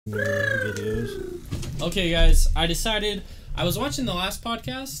videos. Okay, guys, I was watching the last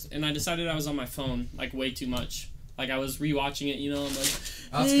podcast, and I decided I was on my phone, like, way too much. Like, I was rewatching it, you know, I'm like,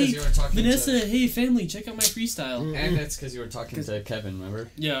 That's hey, because you were talking Vanessa, to... hey, family, check out my freestyle. And it's because you were talking to Kevin, remember?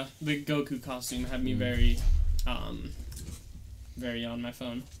 Yeah, the Goku costume had me very on my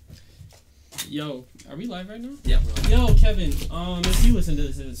phone. Yo, are we live right now? Yeah. Yo, Kevin, if you listen to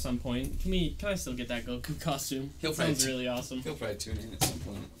this at some point, can I still get that Goku costume? He'll Sounds really awesome. He'll probably tune in at some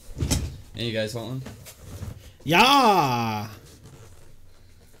point. And you guys want one? Yeah.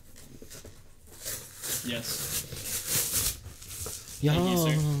 Yes. Yeah.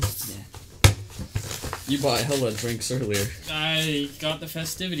 Thank you, Yeah. You bought hella drinks earlier. I got the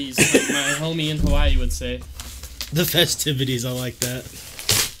festivities, like my homie in Hawaii would say. The festivities, I like that.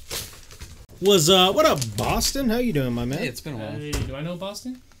 What up, Boston? How you doing, my man? Hey, it's been a while. Hey, do I know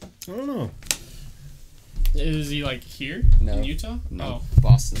Boston? I don't know. Is he, like, here? No. In Utah? No, Oh.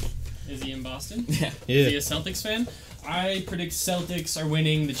 Boston. Is he in Boston? Yeah. Is he Yeah. a Celtics fan? I predict Celtics are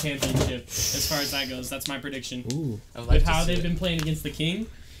winning the championship as far as that goes. That's my prediction. Ooh. I'd like With to how see they've it. been playing against the King.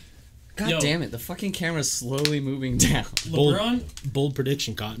 God Yo. damn it, the fucking camera's slowly moving down. Bold. LeBron. Bold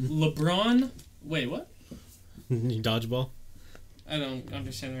prediction, Cotton. LeBron. Wait, what? Dodgeball? I don't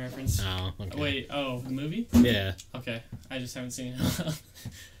understand the reference. Oh, okay. Wait, the movie? Yeah. Okay, I just haven't seen it.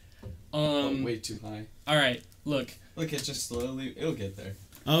 Way too high. Alright, look. Look, it just slowly... It'll get there.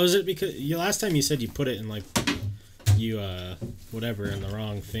 Oh, is it because last time you said you put it in whatever in the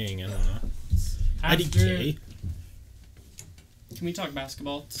wrong thing? I don't know. After, IDK? can we talk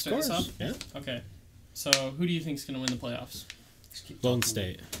basketball to Of start this up? course. Yeah. Okay. So, who do you think's going to win the playoffs? Just keep Golden talking.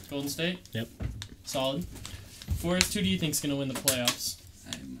 State. Golden State? Yep. Solid. Forrest, who do you think's going to win the playoffs?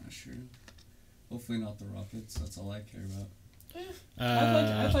 I'm not sure. Hopefully not the Rockets. That's all I care about.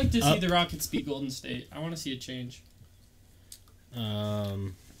 I'd like to see the Rockets beat Golden State. I want to see a change.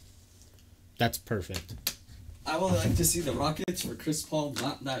 That's perfect. I would like to see the Rockets for Chris Paul,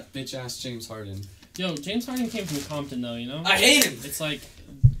 not that bitch-ass James Harden. Yo, James Harden came from Compton, though, you know? I hate him! It's like,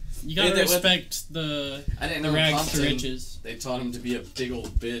 you gotta Hey, respect the I didn't the know rags Compton, to riches. they taught him to be a big old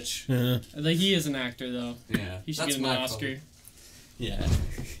bitch. Like, he is an actor, though. Yeah. He should that's get an my Oscar. problem. Yeah.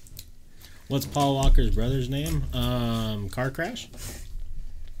 What's Paul Walker's brother's name? Car crash?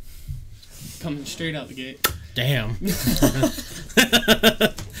 Coming straight out the gate. Damn.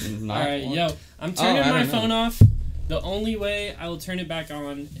 Alright, yo, I'm turning I my don't know. phone off. The only way I will turn it back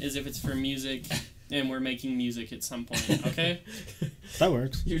on is if it's for music, and we're making music at some point, okay? That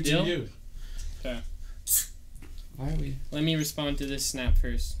works. You Deal? do you. Okay. Why are we... Let me respond to this snap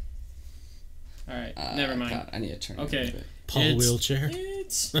first. Alright, never mind. God, I need to turn it Okay. a little bit. Paul It's- wheelchair.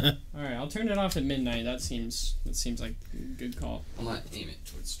 It's alright. I'll turn it off at midnight. That seems like a good call. I'm gonna aim it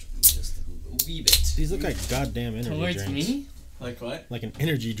towards just a wee bit. These look like goddamn energy Towards drinks. me? Like what? Like an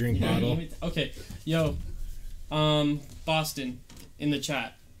energy drink Yeah, bottle. okay, yo, Boston in the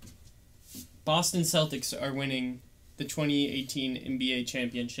chat. Boston Celtics are winning the 2018 NBA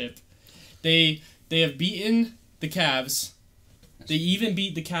championship. They have beaten the Cavs. They even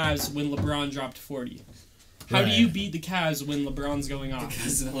beat the Cavs when LeBron dropped 40. How do Right. you beat the Cavs when LeBron's going off?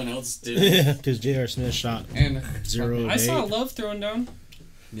 Because no one else did. Yeah, because J.R. Smith shot And 0 I of saw 8. Love throwing down,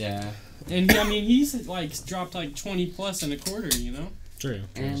 yeah. and he's like dropped like 20 plus in a quarter. You know. True.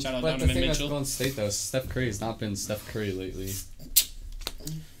 And, Shout out but the Donovan thing with Mitchell. Golden State though, Steph Curry's not been Steph Curry lately.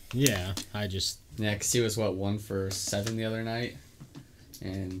 Yeah, I just... Yeah, because he was 1 for 7 the other night,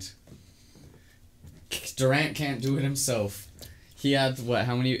 and Durant can't do it himself. He had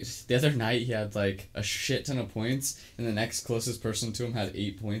how many the other night? He had like a shit ton of points, and the next closest person to him had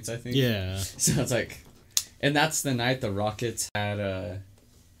 8 points, I think. Yeah. So it's like, and that's the night the Rockets had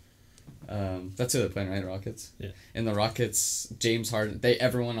that's who they're playing, right? Rockets. Yeah. And the Rockets, James Harden,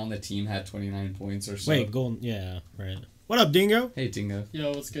 everyone on the team had 29 points or so. Wait, Golden... Yeah, right. What up, Dingo? Hey, Dingo.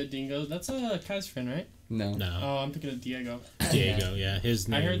 Yo, what's good, Dingo? That's Kai's friend, right? No. No. Oh, I'm thinking of Diego. Diego, yeah. His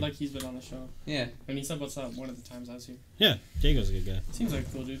name... I heard like he's been on the show, Yeah. and he said what's up one of the times I was here. Yeah, Diego's a good guy. Seems like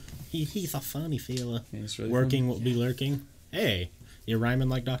a cool dude. He's a funny fella. Yeah, it's really Working will be lurking. Hey, you're rhyming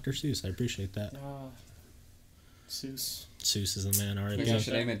like Dr. Seuss. I appreciate that. Seuss. Seuss is the man fun. already. Maybe I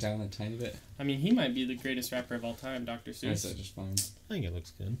should aim it down a tiny bit. I mean, he might be the greatest rapper of all time, Dr. Or is Seuss. that just fine? I think it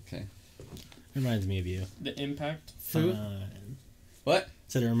looks good. Okay. Reminds me of you. The Impact. Who? Fine. What?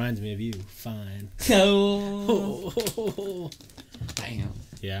 Said it reminds me of you. Fine. Oh. Damn.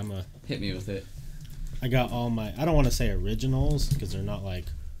 Yeah, Hit me with it. I got all my... I don't want to say originals, because they're not, like,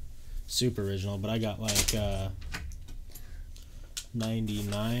 super original, but I got, like,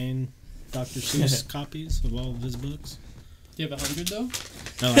 99 Dr. Seuss copies of all of his books. Do you have 100 though?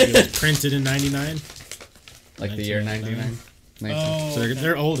 No, like, it was printed in 99. Like the year 1999. 99. Oh, So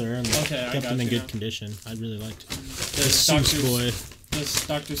they're older and Okay, I kept got them in you good now. condition. I really liked it. The Does Seuss boy. does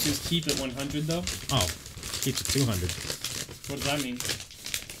Dr. Seuss keep it 100 though? Oh, keeps it 200. What does that mean?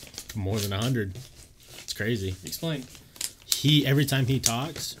 More than 100. It's crazy. Explain. Every time he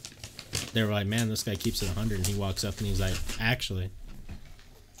talks, they were like, man, this guy keeps it 100. And he walks up and he's like, actually,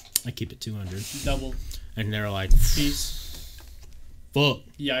 I keep it 200. Double. And they're like, Peace. fuck.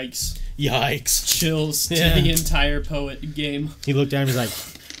 Yikes. Yikes. Chills to Yeah. the entire poet game. He looked at him, he's like,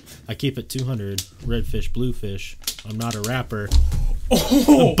 I keep it 200. Red fish, blue fish. I'm not a rapper,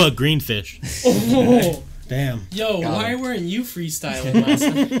 Oh! but green fish. Oh! Damn. Yo, Got why him. weren't you freestyling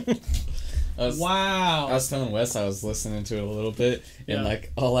last night? I was Wow. telling Wes I was listening to it a little bit, and Yeah.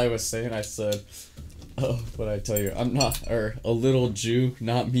 like all I was saying, I said, "Oh, what I tell you? I'm not, or a little Jew,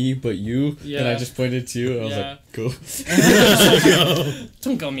 not me, but you." And Yeah. I just pointed to you. And I was Yeah. like, "Cool."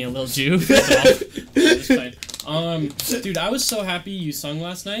 Don't call me a little Jew. Just playing. Dude, I was so happy you sung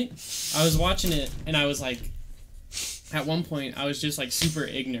last night. I was watching it and I was like, at one point I was just like super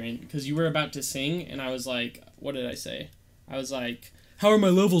ignorant because you were about to sing and I was like, what did I say? I was like, how are my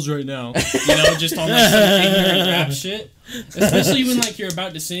levels right now? You know, just on like some ignorant rap shit. Especially when like you're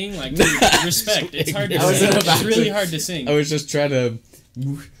about to sing, like dude, respect. It's hard to I sing. wasn't about It's really to- hard to sing. I was just trying to,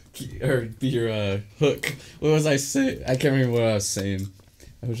 or be your hook. What was I saying? I can't remember what I was saying.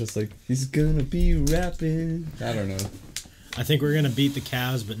 I was just like, he's gonna be rapping. I don't know. I think we're going to beat the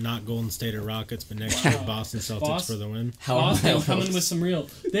Cavs, but not Golden State or Rockets, but next year Boston Celtics Boston- for the win. How am I Boston coming else? with some real.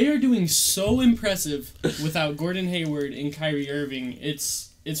 They are doing so impressive without Gordon Hayward and Kyrie Irving.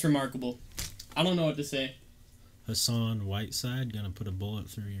 It's remarkable. I don't know what to say. Hassan Whiteside going to put a bullet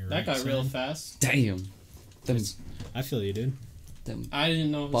through your That right got side. real fast. Damn. Them, I feel you, dude. them. I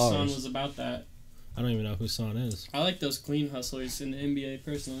didn't know Bars. Hassan was about that. I don't even know who Hassan is. I like those clean hustlers in the NBA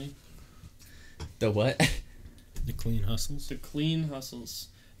personally. The what? The clean hustles. The clean hustles.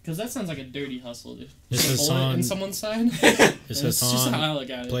 Because that sounds like a dirty hustle, dude. Is Bullet in Hassan, someone side. is It's just how Hassan I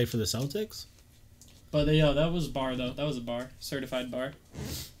look at it. play for the Celtics? But yeah, that was bar though. That was a bar, certified bar.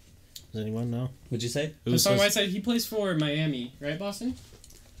 Does anyone know? What'd you say? Who's Hassan Hass- Whiteside, he plays for Miami, right, Boston?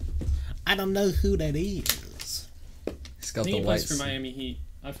 I don't know who that is. He's I got think the he white. plays for Miami Heat.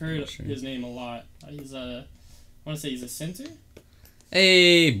 I've heard Sure. his name a lot. He's a, I want to say he's a center.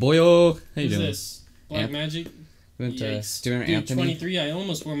 Hey, boyo. How you Who's doing? this? Black Ant- Magic. Went to Yikes. Stuart Dude, Anthony. 23. I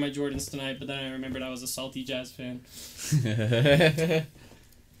almost wore my Jordans tonight, but then I remembered I was a salty Jazz fan. Yeah.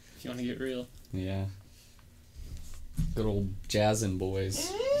 If you want to get real. Good old jazzin'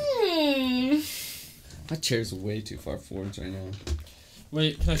 boys. My chair's way too far forwards right now.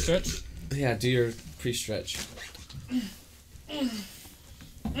 Wait, can I stretch? Yeah, do your pre-stretch.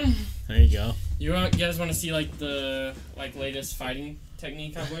 There you go. You guys want to see like the latest fighting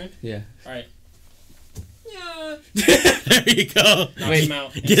technique I've learned? Yeah. All right. Yeah. There you go. Knock Wait, him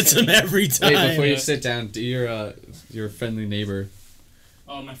out. Gets him every time. Wait, before you yeah. sit down, do your friendly neighbor.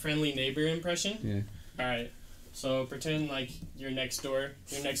 Oh, my friendly neighbor impression. Yeah. All right. So pretend like your next door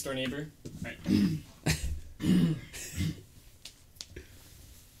neighbor. All right.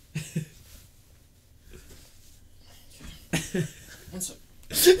 One sec.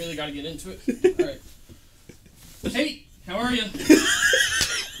 Really got to get into it. All right. Hey, how are you?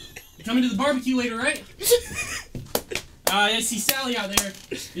 You're coming to the barbecue later, right? I see Sally out there.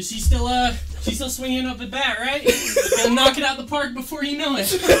 Is she still swinging up the bat, right? Gonna knock it out the park before you know it.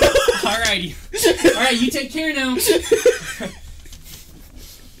 Alrighty. Alright, you take care now.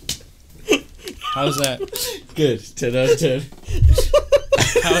 How's that? Good. 10 out of 10.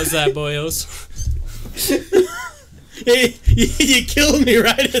 How's that, boyos? Hey, you killed me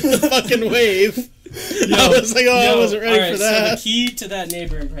right at the fucking wave. I was like, I wasn't ready for that. So the key to that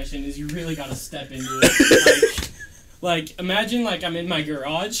neighbor impression is you really gotta step into it. Like imagine like I'm in my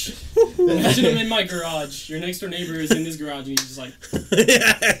garage. Imagine I'm in my garage. Your next door neighbor is in his garage and he's just like,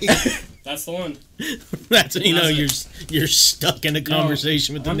 that's the one. That's when you know That's you're stuck in a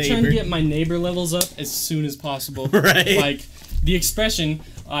conversation with the I'm neighbor. trying to get my neighbor levels up as soon as possible. Right. Like the expression,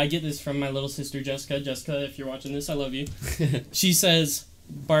 I get this from my little sister Jessica. Jessica, if you're watching this, I love you. She says,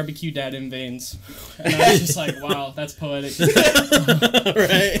 "Barbecue dad in veins," and I was just like, "Wow, that's poetic."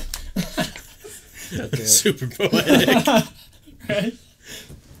 Right. Super poetic. Right?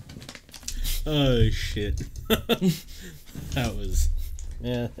 Oh shit. That was,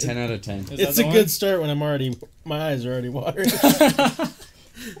 yeah. 10 out of 10. Is that It's the a one? good start when my eyes are already watering.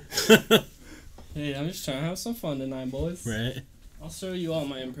 Hey, I'm just trying to have some fun tonight, boys. Right. I'll show you all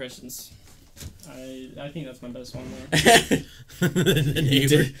my impressions. I think that's my best one there. The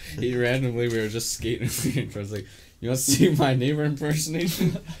neighbor. He randomly, we were just skating and I was like, "You want to see my neighbor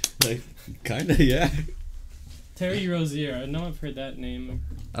impersonation?" Like, kinda, yeah. Terry Rozier. I know I've heard that name.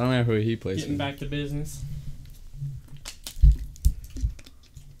 I don't know who he plays. Getting back to business.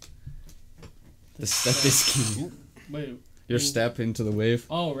 The step is key. Wait. Your step into the wave.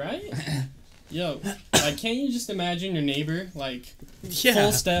 Oh, right? Yo, like, can't you just imagine your neighbor, like, Yeah.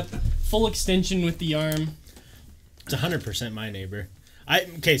 full step, full extension with the arm? It's 100% my neighbor.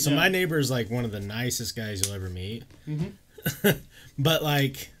 So Yeah. my neighbor is like one of the nicest guys you'll ever meet. Mm-hmm. But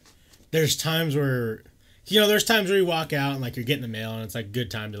like, there's times where, there's times where you walk out and like you're getting the mail and it's like a good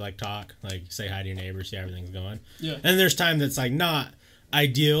time to like talk, like say hi to your neighbor, see how everything's going. Yeah. And there's time that's like not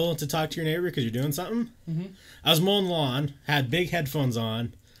ideal to talk to your neighbor because you're doing something. Mm-hmm. I was mowing the lawn, had big headphones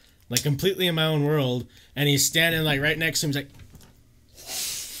on, like completely in my own world, and he's standing like right next to him. He's like,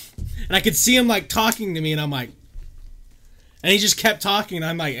 and I could see him like talking to me, and I'm like, and he just kept talking, and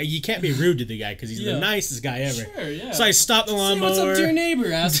I'm like, you can't be rude to the guy because he's the nicest guy ever. Sure, yeah. So I stopped the lawnmower, Say what's up to your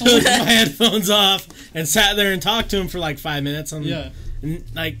neighbor, asshole. took my headphones off, and sat there and talked to him for like 5 minutes. And, Yeah. and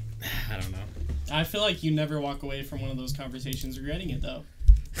like, I don't know. I feel like you never walk away from one of those conversations regretting it, though.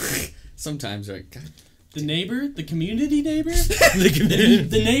 Sometimes you're like, God. The neighbor, the community neighbor, The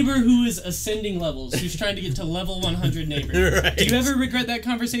the neighbor who is ascending levels, who's trying to get to level 100 neighbor. Right. Do you ever regret that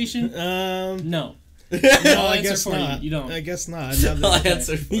conversation? No. No, I'll I answer guess for not. you don't. I guess not. Now that- I'll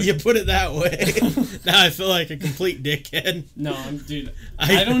answer for You put it that way. Now I feel like a complete dickhead. No, dude.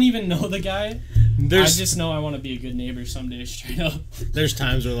 I don't even know the guy. There's I just know I want to be a good neighbor someday, straight up. there's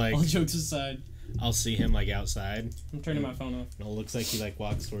times where like All jokes aside. I'll see him like outside, I'm turning my phone off. and it looks like he like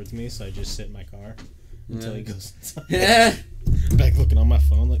walks towards me, so I just sit in my car until he goes inside. Yeah. I'm back looking on my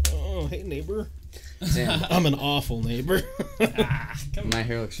phone like, oh hey neighbor, Damn. I'm an awful neighbor. Ah, come on. My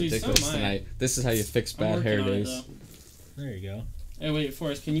hair looks Dude, so ridiculous am I. tonight. This is how you fix I'm bad working hair on it, days. though. There you go. Hey, wait,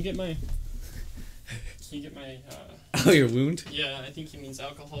 Forrest, can you get my... Oh, your wound? Yeah, I think he means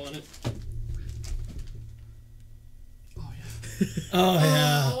alcohol in it. Oh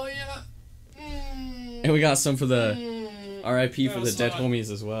yeah. Oh, yeah. And we got some for the R.I.P. That for the was dead hot.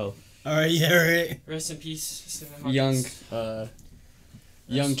 homies as well. All right, yeah, right. Rest in peace, Stephen Hawking.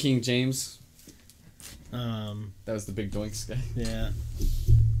 Young King James. Um, That was the big doinks guy. yeah.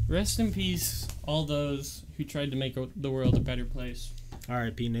 Rest in peace, all those who tried to make the world a better place.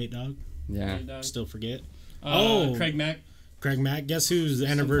 R.I.P. Nate Dogg. Yeah. And, Still forget. Oh, Craig Mack. Craig Mack. Guess whose some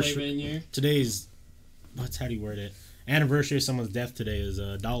anniversary? flavor in here. Today's. How do you word it? Anniversary of someone's death today is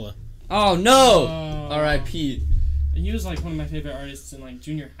Dalla. Oh no! Oh. R.I.P. He was like one of my favorite artists in like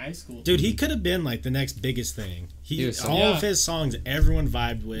junior high school. Dude, he could have been like the next biggest thing. He was so- all Yeah. of his songs, everyone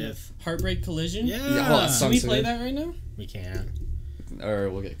vibed with. Heartbreak Collision. Yeah, Yeah, oh, that Can song- we so play good. that right now? we can't. Or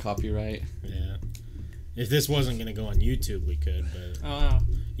we'll get copyright. Yeah, if this wasn't gonna go on YouTube, we could, but Oh,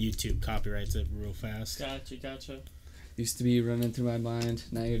 YouTube copyrights it real fast. gotcha. Used to be running through my mind.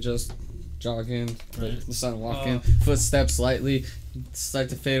 Now you're just jogging, Right. the sun walking, footsteps lightly start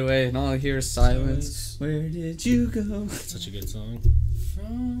to fade away, and all I hear is silence. Where did you go? Such a good song.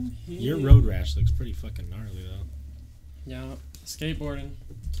 From here. Your road rash looks pretty fucking gnarly though. Yeah, skateboarding.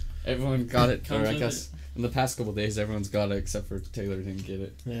 Everyone got it, Comes or I with guess in the past couple days, everyone's got it except for Taylor didn't get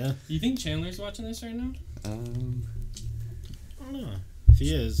it. Yeah. You think Chandler's watching this right now? I don't know. If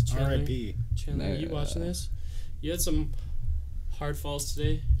he is, Chandler. R.I.P. Chandler, No. you watching this? You had some hard falls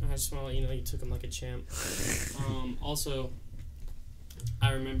today. I just want to let you know you took them like a champ. Also,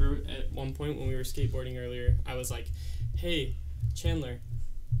 I remember at one point when we were skateboarding earlier, I was like, "Hey, Chandler,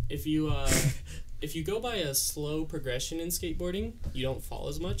 if you go by a slow progression in skateboarding, you don't fall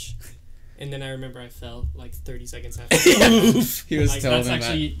as much." And then I remember I fell like 30 seconds after. Oof. He was Like telling that's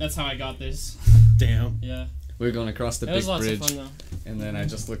him that's how I got this. Damn. Yeah, we were going across the it was big lots bridge, of fun though. and then I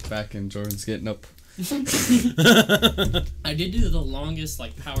just looked back and Jordan's getting up. I did do the longest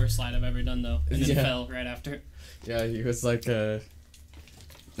like power slide I've ever done though, and then Yeah. fell right after. Yeah, he was like, Jordan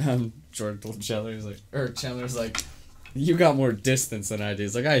told Chandler's like, you got more distance than I did.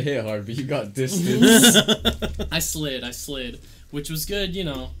 He's like, I hit hard, but you got distance. I slid, which was good, you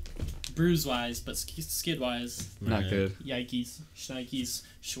know, bruise wise, but skid wise, Not Right. good. yikes, shnikes,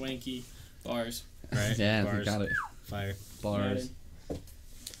 schwanky, bars. Right. Yeah, Bars. we got it. Fire. Bars.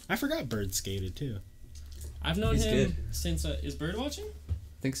 I forgot Bird skated too. I've known He's him good. since. Is Bird watching?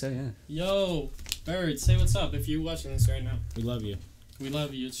 Think so, yeah. Yo, Bird, say what's up if you're watching this right now. We love you. We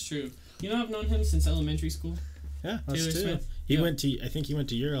love you. It's true. You know I've known him since elementary school. Yeah, us Taylor too. Smith. He Yeah. went to. I think he went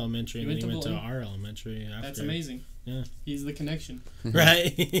to your elementary, He and then went he to went to Bolton. our elementary after. That's amazing. Yeah. He's the connection.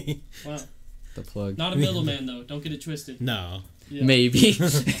 Right. Wow. The plug. Not a middleman though. Don't get it twisted. No. Yeah. Maybe.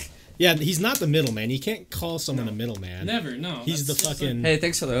 Yeah, he's not the middleman. You can't call someone a middleman. Never. No. He's the That's just fucking. Hey,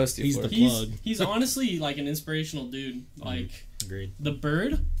 thanks for the host, you He's for the it. plug. He's honestly like an inspirational dude. Like Agreed. the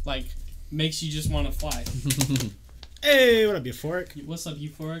Bird, like makes you just want to fly. Hey, what up, Euphoric? What's up,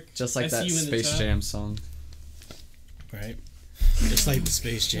 Euphoric? Just like I that see you in the Space chat. Jam song. Right. Just like the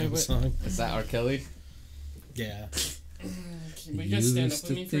Space Jam song. Is that R. Kelly? Yeah. Will you guys stand up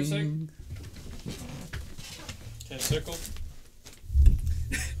with me for a sec? Okay, circle.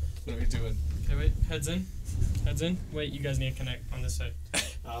 What are we doing? Okay, wait. Heads in. Heads in. Wait, you guys need to connect on this side.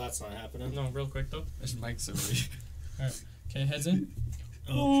 Oh, that's not happening. No, real quick though. There's mics over here. Okay, heads in.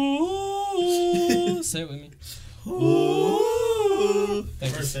 Oh. Ooh, say it with me. Ooh.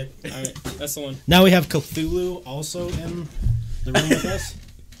 Thank you. Perfect. All right, that's the one. Now we have Cthulhu also in the room with us.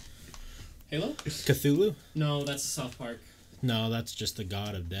 Halo? Cthulhu? No, that's South Park. No, that's just the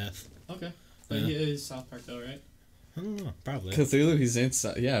god of death. Okay, but Yeah. he is South Park though, right? I don't know, probably. Cthulhu, he's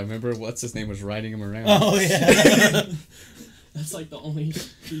inside. Yeah, remember what's his name was riding him around. Oh, yeah. That's like the only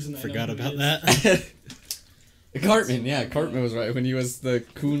reason I Forgot know who about he is. that. Cartman, yeah, Cartman was right when he was the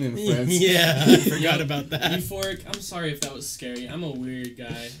coon in Friends. Yeah, I forgot about that. Euphoric, I'm sorry if that was scary. I'm a weird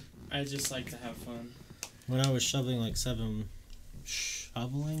guy. I just like to have fun. When I was shoveling like seven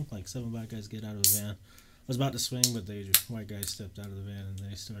black guys get out of the van. I was about to swing, but white guys stepped out of the van and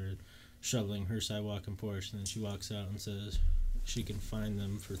they started shoveling her sidewalk and porch. And then she walks out and says she can find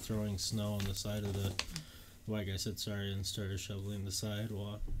them for throwing snow on the side of the white guy said sorry and started shoveling the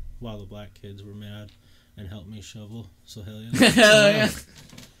sidewalk while the black kids were mad and helped me shovel. So hell yeah. Hell yeah.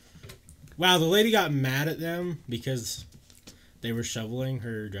 Wow, the lady got mad at them because they were shoveling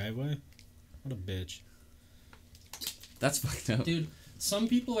her driveway. What a bitch. That's fucked up. Dude, some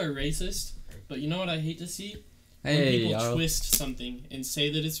people are racist, but you know what I hate to see? When Hey, people y'all. twist something and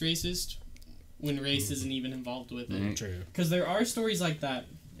say that it's racist when race isn't even involved with it. True. Because there are stories like that.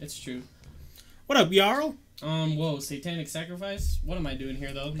 It's true. What up, Jarl? Whoa, satanic sacrifice? What am I doing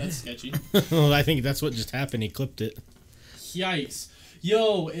here, though? That's sketchy. Well, I think that's what just happened. He clipped it. Yikes.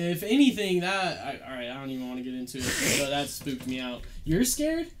 Yo, if anything, alright, I don't even want to get into it, but that spooked me out. You're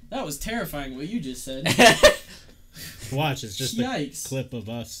scared? That was terrifying what you just said. Watch, it's just Yikes. a clip of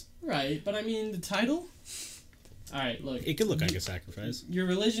us. Right, but I mean, the title? Alright, look. It could look like a sacrifice. Your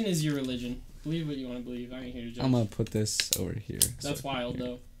religion is your religion. Believe what you want to believe. I ain't here to judge. I'm gonna put this over here. That's wild,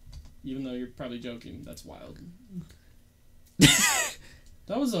 though. Even though you're probably joking, that's wild.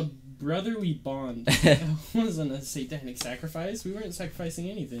 That was a brotherly bond. That wasn't a satanic sacrifice. We weren't sacrificing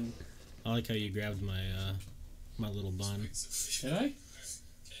anything. I like how you grabbed my my little bun. Did I?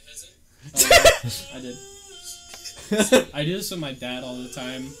 Oh, I did. I do this with my dad all the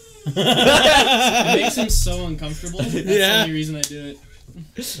time. It makes him so uncomfortable. That's the Yeah. only reason I do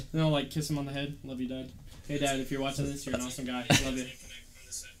it. And I'll like kiss him on the head. Love you, Dad. Hey, Dad, if you're watching this, you're an awesome guy. Love you.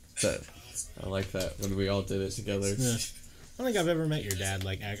 I like that when we all did it together. Yeah. I don't think I've ever met your dad,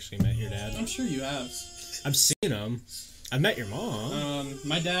 like actually met your dad. I'm sure you have. I've seen him. I've met your mom.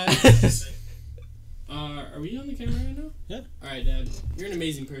 My dad. Are we on the camera right now? Yeah. All right, Dad. You're an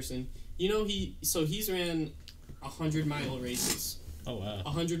amazing person. You know he's ran 100-mile races, Oh wow.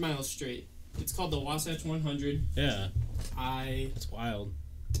 100 miles straight. It's called the Wasatch 100. Yeah. I That's wild.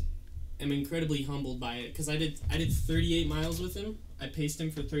 am incredibly humbled by it because I did 38 miles with him. I paced him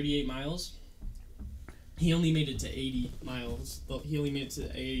for 38 miles. He only made it to 80 miles. He only made it to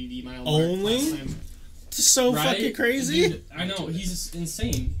the 80 mile mark Only? last time. It's so Right? fucking crazy. Dude, I know, he's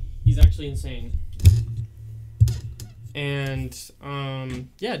insane. He's actually insane. And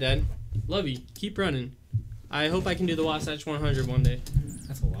yeah, Dad, love you. Keep running. I hope I can do the Wasatch 100 one day.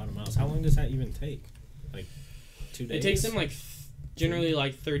 That's a lot of miles. How long does that even take? Like 2 days? It takes him like generally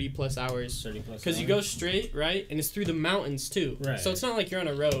like 30 plus hours. 30 plus. Because you go straight, right? And it's through the mountains too. Right. So it's not like you're on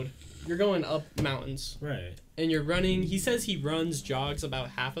a road. You're going up mountains. Right. And you're running. He says he jogs about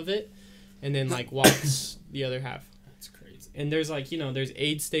half of it, and then like walks the other half. That's crazy. And there's like, there's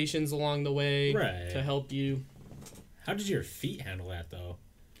aid stations along the way Right. to help you. How did your feet handle that though?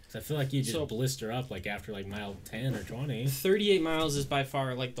 'Cause I feel like you just So- blister up like after like mile 10 or 20. 38 miles is by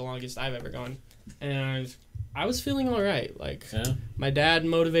far like the longest I've ever gone. And I was feeling all right. Like Yeah. my dad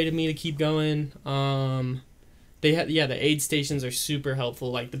motivated me to keep going. The aid stations are super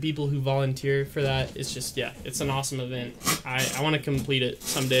helpful. Like the people who volunteer for that, it's just it's an awesome event. I want to complete it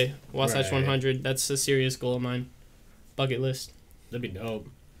someday. Wasatch Right. 100. That's a serious goal of mine. Bucket list. That'd be dope.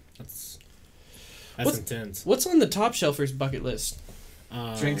 That's What's- intense. What's on the top shelfer's bucket list?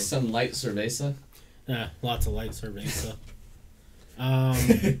 Drink some light cerveza. Yeah, lots of light cerveza.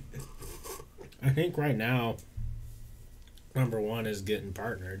 I think right now, number one is getting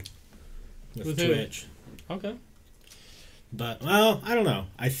partnered with With who? Twitch. Okay. But, well, I don't know.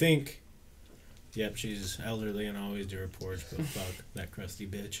 I think, yep, she's elderly and always do reports, but fuck that crusty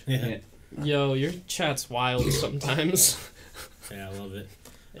bitch. Yeah. Yeah. Yo, your chat's wild sometimes. Yeah, I love it.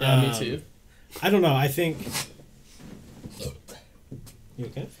 Yeah, me too. I don't know. I think. You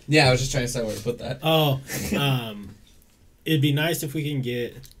okay? Yeah, I was just trying to decide where to put that. Oh, it'd be nice if we can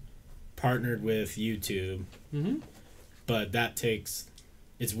get partnered with YouTube, Mm-hmm. but that takes.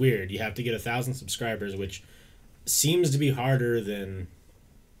 It's weird. You have to get 1,000 subscribers, which seems to be harder than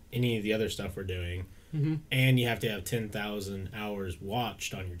any of the other stuff we're doing. Mm-hmm. And you have to have 10,000 hours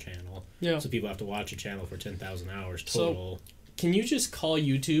watched on your channel. Yeah. So people have to watch a channel for 10,000 hours So- total. Can you just call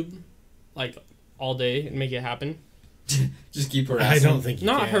YouTube, like, all day and make it happen? Just keep I harassing. don't think you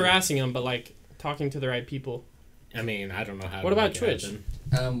Not can. harassing them, but, like, talking to the right people. I mean, I don't know how. What to about make it Twitch?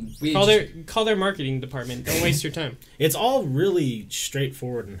 happen. We Call their marketing department. Don't waste your time. It's all really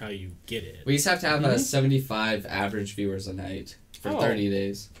straightforward in how you get it. We used to have Mhm. 75 average viewers a night for Oh. 30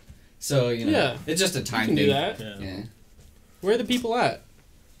 days. So, you know, Yeah. it's just a You time can thing. do that. Yeah. Yeah. Where are the people at?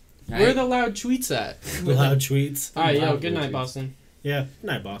 Right? Where are the loud tweets at? The loud tweets. All right, yo, Loud good night, tweets. Boston. Yeah. Good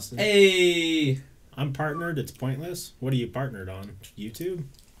night, Boston. Hey! I'm partnered. It's pointless. What are you partnered on? YouTube?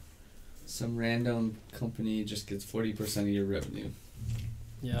 Some random company just gets 40% of your revenue.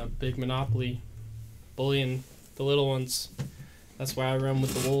 Yeah, big monopoly, bullying the little ones. That's why I run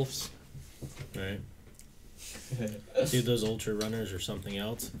with the wolves. Right. Dude, those ultra runners or something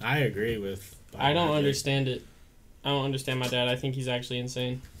else. I agree with. I don't biometric. understand it. I don't understand my dad. I think he's actually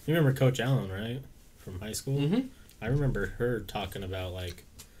insane. You remember Coach Allen, right? From high school? Mm-hmm. I remember her talking about, like,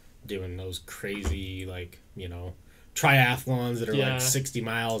 doing those crazy, like, you know, triathlons that are, Yeah. like, 60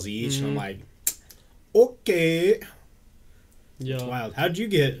 miles each. And I'm Mhm. like, okay. Yeah. It's wild. How'd you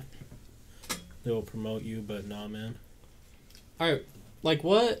get... They'll promote you, but nah, man. All right, like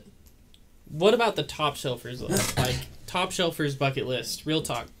what about the top shelfers though? Like top shelfers bucket list, real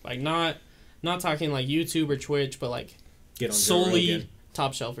talk. Like not talking like YouTube or Twitch, but like Get on Joe solely Rogan.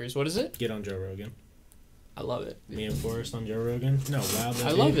 top shelfers. What is it? Get on Joe Rogan. I love it. Me and Forrest on Joe Rogan. No, wow.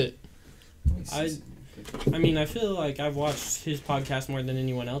 I love it. I mean, I feel like I've watched his podcast more than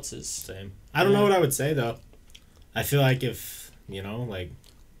anyone else's. Same. I don't know what I would say, though. I feel like if, you know, like...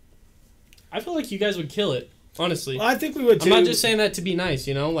 I feel like you guys would kill it, honestly. Well, I think we would, too. I'm not just saying that to be nice,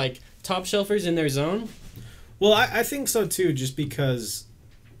 you know? Like, top shelfers in their zone. Well, I think so, too, just because,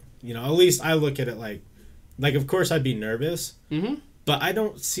 you know, at least I look at it like, of course I'd be nervous, Mm-hmm. but I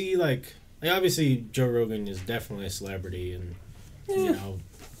don't see, like obviously Joe Rogan is definitely a celebrity, and, you know,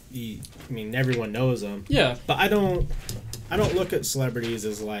 I mean, everyone knows him, Yeah. but I don't look at celebrities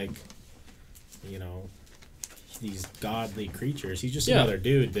as, like, you know, these godly creatures. He's just Yeah. another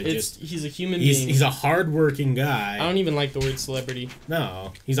dude that He's a human he's being. a hardworking guy. I don't even like the word celebrity.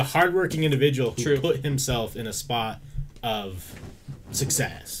 No, he's a hardworking individual who True. put himself in a spot of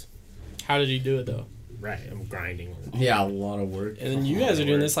success. How did he do it though? Right, I'm grinding. Yeah, a lot of work. And then you guys are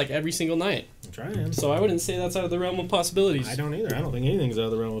doing this like every single night. I'm trying. So I wouldn't say that's out of the realm of possibilities. I don't either. I don't think anything's out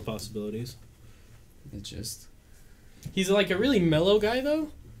of the realm of possibilities. It just... He's like a really mellow guy though.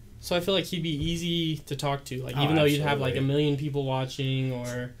 So I feel like he'd be easy to talk to. Like Oh, even though you'd have like a absolutely. million people watching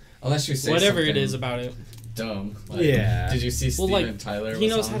or Unless you say whatever it something is about it. dumb. Like, Yeah. Did you see Well, Steven like, Tyler? he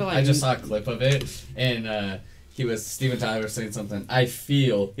was knows on? how to, like, I just saw a clip of it, and Steven Tyler was saying something. I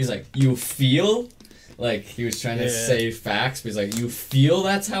feel. He's like, you feel? Like he was trying to Yeah. say facts, but he's like, you feel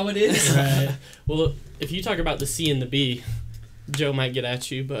that's how it is? Right. Well, if you talk about the C and the B, Joe might get at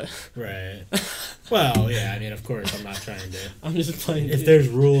you, but Right. Well, yeah, I mean, of course, I'm not trying to. I'm just playing. If there's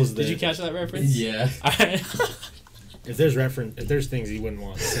rules that. Did you catch that reference? Yeah. Alright. If there's things he wouldn't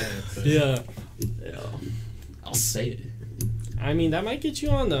want to say. But Yeah. I'll say it. I mean, that might get you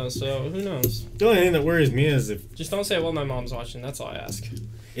on though, so who knows? The only thing that worries me is if. Just don't say it while my mom's watching. That's all I ask.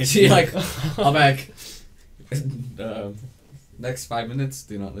 See, like, I'll back. Next 5 minutes,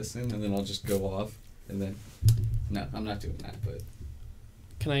 do not listen, and then I'll just go off, and then. No, I'm not doing that, but.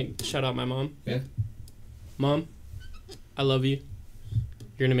 Can I shout out my mom? Yeah. Mom, I love you.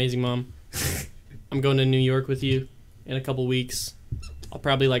 You're an amazing mom. I'm going to New York with you in a couple weeks. I'll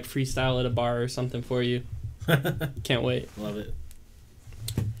probably like freestyle at a bar or something for you. Can't wait. Love it.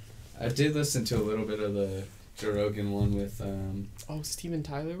 I did listen to a little bit of the Joe Rogan one with. Oh, Steven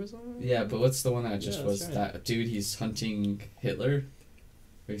Tyler was on? Yeah, but what's the one that just Yeah, was that's right. that dude? He's hunting Hitler.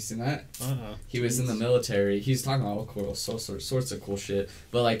 Have you seen that? Uh-huh. He was in the military. He's talking about all sorts of cool shit.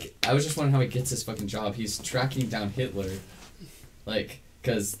 But like, I was just wondering how he gets his fucking job. He's tracking down Hitler, like,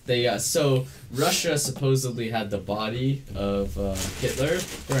 cause they so Russia supposedly had the body of Hitler,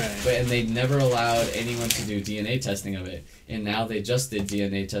 Right. and they never allowed anyone to do DNA testing of it. And now they just did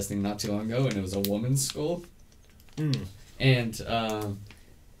DNA testing not too long ago, and it was a woman's skull. Mm. And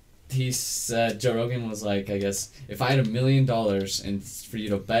he said, Joe Rogan was like, I guess, if I had $1 million and for you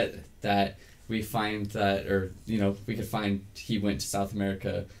to bet that we find that, or we could find he went to South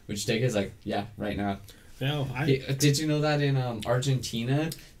America, would you take it? It's like, yeah, right now. No, Did you know that in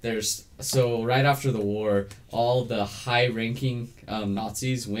Argentina, so right after the war, all the high-ranking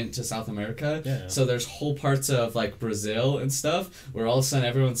Nazis went to South America. Yeah. So there's whole parts of like Brazil and stuff where all of a sudden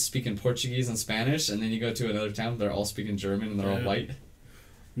everyone's speaking Portuguese and Spanish, and then you go to another town, they're all speaking German and they're all white.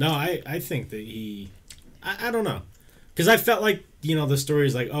 No, I think that I don't know, because I felt like the story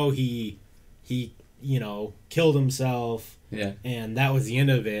is like, oh, he killed himself. Yeah. And that was the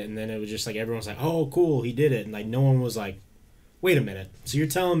end of it, and then it was just like everyone's like, oh, cool, he did it, and like no one was like, wait a minute, so you're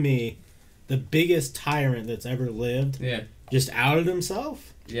telling me the biggest tyrant that's ever lived just outed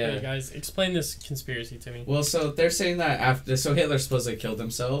himself? Yeah. Hey guys, explain this conspiracy to me. Well, so they're saying that so Hitler supposedly killed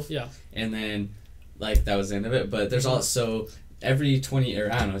himself. Yeah. And then, like, that was the end of it. But there's also every 20,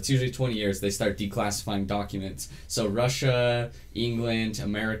 or I don't know, it's usually 20 years they start declassifying documents. So Russia, England,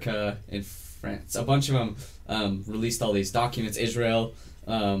 America, and France, a bunch of them released all these documents. Israel,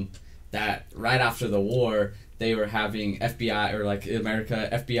 that right after the war, they were having FBI, or like America,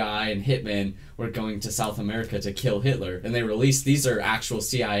 FBI and hitmen were going to South America to kill Hitler. And they released, these are actual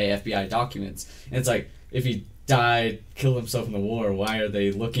CIA, FBI documents. And it's like, if he died, killed himself in the war, why are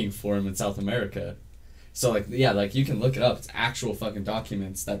they looking for him in South America? So like, yeah, like you can look it up. It's actual fucking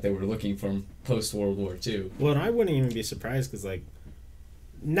documents that they were looking for post-World War II. Well, and I wouldn't even be surprised, because like,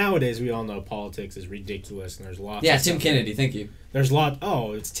 nowadays we all know politics is ridiculous, and there's lots Yeah, of Tim stuff. Kennedy, thank you. There's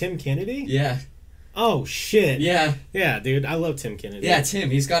it's Tim Kennedy? Yeah. Oh, shit. Yeah. Yeah, dude, I love Tim Kennedy. Yeah, Tim.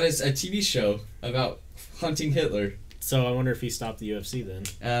 He's got a TV show about hunting Hitler. So I wonder if he stopped the UFC then.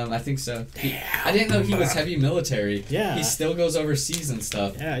 I think so. I didn't know he was heavy military. Yeah. He still goes overseas and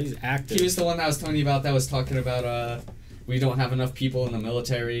stuff. Yeah, he's active. He was the one that I was telling you about that was talking about we don't have enough people in the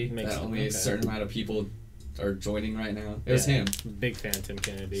military. Makes That only sense. a certain amount of people are joining right now. It was him. Big fan of Tim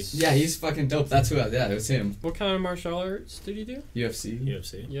Kennedy. Yeah, he's fucking dope. That's who. Yeah, it was him. What kind of martial arts did he do? UFC.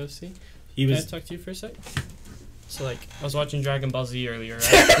 UFC? He Can I was talk to you for a sec? So, like, I was watching Dragon Ball Z earlier,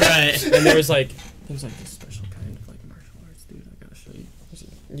 right? right. And there was like this special kind of, like, martial arts, dude. I gotta show you.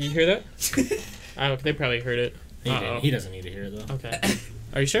 You hear that? Oh, they probably heard it. He doesn't need to hear it though. Okay.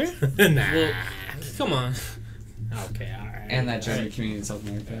 Are you sure? Nah. Well, come on. Okay, alright. And that German community in South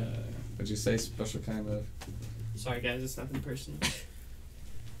America. Would you say special kind of? Sorry, guys. It's nothing personal. It's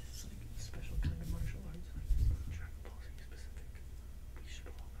like special kind of martial arts, like Dragon Ball Z specific. We should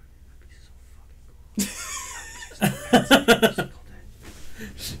all learn. That'd be so fucking cool.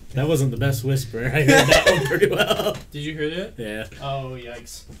 That wasn't the best whisper. I heard that one pretty well. Did you hear that? Yeah. Oh,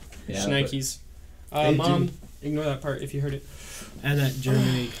 yikes. Yeah. Shnikes. They Mom, do. ignore that part if you heard it. And that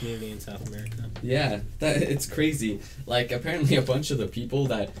Germany community in South America. Yeah, it's crazy. Like, apparently a bunch of the people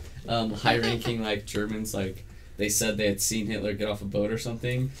that, high-ranking, like, Germans, like, they said they had seen Hitler get off a boat or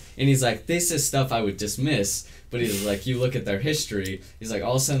something. And he's like, this is stuff I would dismiss. But he's like, you look at their history. He's like,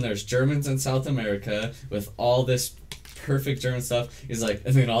 all of a sudden there's Germans in South America with all this perfect German stuff. He's like,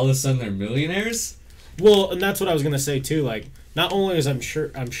 and then all of a sudden they're millionaires? Well, and that's what I was gonna say too. Like, not only is I'm sure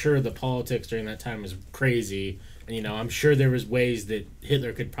the politics during that time was crazy, and I'm sure there was ways that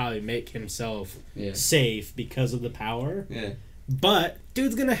Hitler could probably make himself safe because of the power. Yeah. But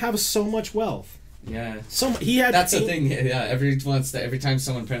dude's gonna have so much wealth. Yeah. He had. That's the thing. Yeah. Every time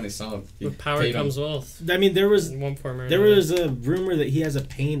someone apparently saw him, With power comes wealth. I mean, there was In one form or there another. was a rumor that he has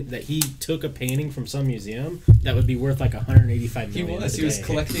that he took a painting from some museum that would be worth like 185 he million. was. He was today.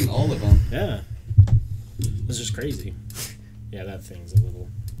 collecting all of them. Yeah. It's just crazy. Yeah, that thing's a little.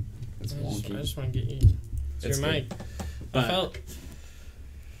 It's I wonky. just want to get you to It's your mic. But I felt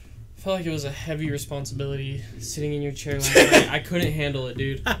like it was a heavy responsibility sitting in your chair last night. I couldn't handle it,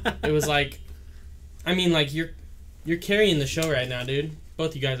 dude. It was like, I mean, like you're carrying the show right now, dude.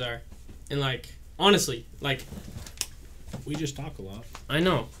 Both you guys are, and like honestly, like we just talk a lot. I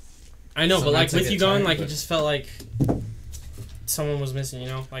know, but like Sometimes I with get you going, tired, like but- it just felt like someone was missing.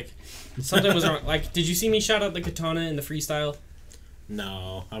 Like something was wrong. Like, did you see me shout out the katana in the freestyle?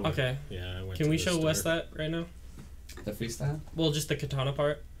 No. I went, Okay. Yeah, I went. Can to we the show store. Wes that right now? The freestyle? Well, just the katana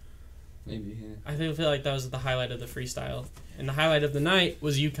part. Maybe, yeah. I feel like that was the highlight of the freestyle, and the highlight of the night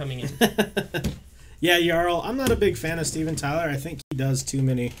was you coming in. Yeah, Jarl. I'm not a big fan of Steven Tyler. I think he does too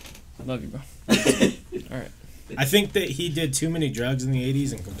many. I love you, bro. All right. I think that he did too many drugs in the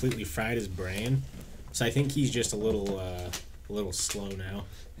 '80s and completely fried his brain. So I think he's just a little slow now.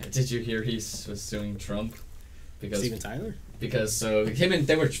 Did you hear he was suing Trump? Steven Tyler? Because so him and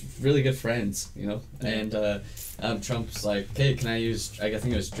they were really good friends, and Trump's like, hey, can I use? I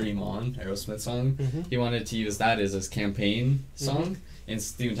think it was "Dream On," Aerosmith song. Mm-hmm. He wanted to use that as his campaign song, and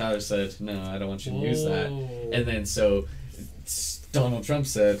Steven Tyler said, no, I don't want you to use that. Whoa. And then so Donald Trump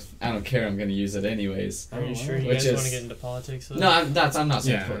said, "I don't care. I'm going to use it anyways." Are you sure you Which guys is- want to get into politics? Though? No, I'm not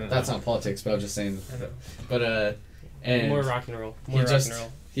saying Yeah, that's not politics, but I'm just saying. I know. But and More rock and roll. he More rock just- and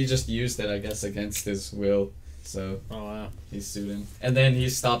roll. he just used it, I guess, against his will. So Oh wow. he sued him, and then he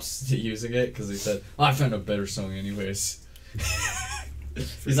stops using it because he said, oh, "I found a better song, anyways."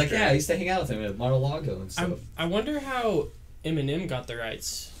 He's like, sure. "Yeah, I used to hang out with him at Mar-a-Lago and stuff." I wonder how Eminem got the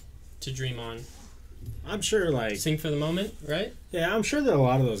rights to Dream On. I'm sure like Sing for the Moment, right? yeah, I'm sure that a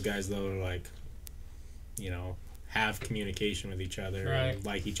lot of those guys though are like, have communication with each other Right. and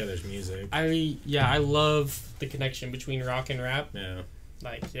like each other's music. I love the connection between rock and rap. Yeah.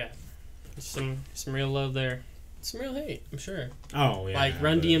 Like, yeah, some real love there. Some real hate, I'm sure. Oh yeah. Like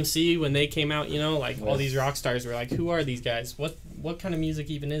Run but- DMC when they came out, like all Yes. these rock stars were like, who are these guys? What kind of music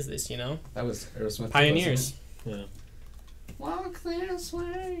even is this? That was Aerosmith. Pioneers. Yeah. Walk this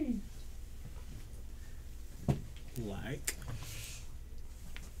way. Like.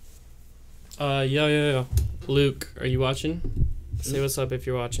 Yo. Luke, are you watching? Say what's up if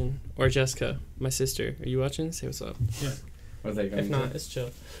you're watching. Or Jessica, my sister, are you watching? Say what's up. What are they going If not, it's chill.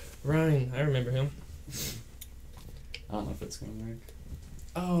 Ryan, I remember him. I don't know if it's gonna work.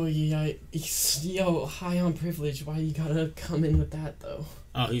 Oh yeah, yo, high on privilege. Why you gotta come in with that though?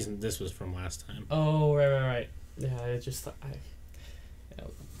 Oh, this was from last time. Oh right. Yeah, I just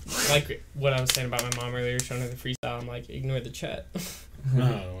like what I was saying about my mom earlier, showing her the freestyle. I'm like, ignore the chat.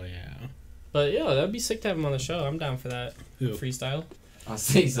 Oh yeah. But yeah, that'd be sick to have him on the show. I'm down for that Who? freestyle.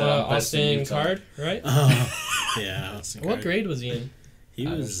 Austin Card, right? Oh, yeah. Austin What Card. grade was he in? He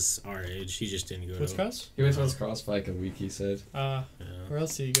was our age. He just didn't go What's to cross? He went to his cross for like a week. He said yeah. Where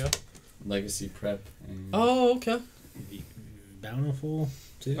else did he go? Legacy Prep. And Oh, okay. Bountiful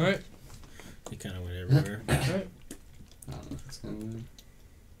too. All right. He kind of went everywhere. All right. I don't know if it's gonna work.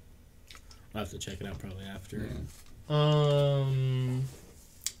 I'll have to check it out probably after. Yeah.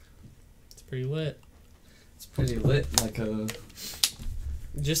 It's pretty lit. It's pretty lit, like a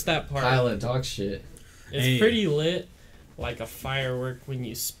Just that part. pile of dog shit. It's Hey. pretty lit, like a firework when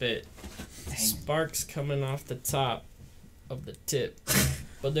you spit. Dang. Sparks coming off the top of the tip.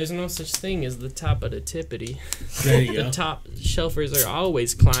 But there's no such thing as the top of the tippity. There you The go. top shelfers are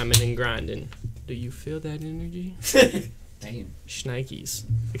always climbing and grinding. Do you feel that energy? Damn. Schnikes.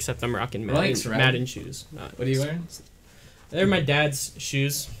 Except I'm rocking Thanks, Madden, Rad. Madden shoes. Not- What are you wearing? They're my dad's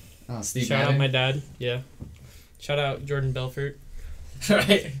shoes. Oh, Steve Shout out Madden. my dad. Yeah. Shout out Jordan Belfort.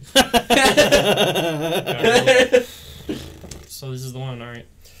 Right. So this is the one, alright.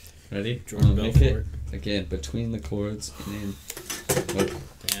 Ready? Jordan I'll make it Belfort. again between the chords and then. Oh,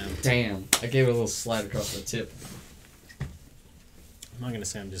 Damn. damn! I gave it a little slide across the tip. I'm not gonna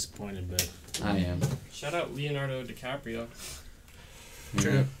say I'm disappointed, but I am. Shout out Leonardo DiCaprio. Yeah,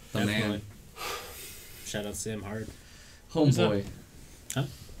 the definitely. man. Shout out Sam Hart, Homeboy.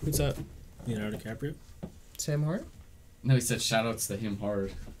 Who's that? Leonardo DiCaprio. Sam Hart? No, he said shout outs to him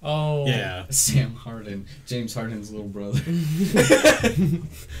hard. Oh. Yeah. Sam Harden. James Harden's little brother.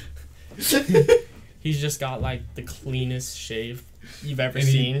 He's just got like the cleanest shave you've ever And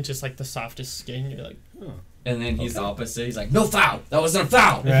he- sing, just like the softest skin. You're like, Oh. And then he's the opposite. He's like, no foul! That wasn't a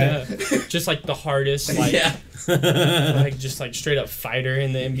foul! Right. yeah. Just like the hardest, like, yeah. like just like straight up fighter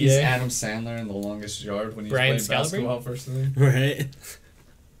in the NBA. He's Adam Sandler in The Longest Yard when he's Brian playing Scalabrine? basketball first thing. Right.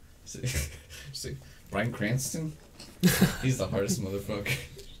 See, Bryan Cranston? He's the hardest motherfucker.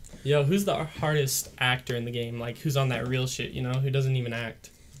 Yo, who's the hardest actor in the game? Like, who's on that real shit, who doesn't even act?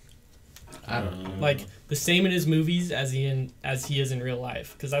 I don't know. Like, the same in his movies as he is in real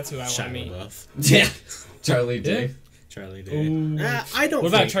life. Because that's who I want to Shia meet. LaBeouf. Yeah. Charlie Day. Charlie Day. Ooh. I don't. What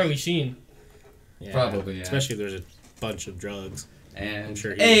about think- Charlie Sheen? Yeah. Probably, yeah. Especially if there's a bunch of drugs. And I'm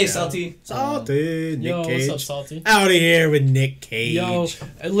sure he hey, was down. Salty. Salty. Nick Yo, Cage. what's up, Salty? Out of here with Nick Cage. Yo,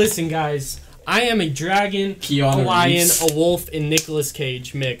 listen, guys. I am a dragon, Keanu a lion, Reeves. a wolf, and Nicolas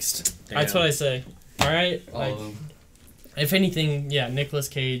Cage mixed. That's Damn. what I say. All right. All Like, of them. if anything, yeah, Nicolas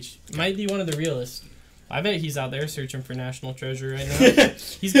Cage might be one of the realest. I bet he's out there searching for national treasure right now.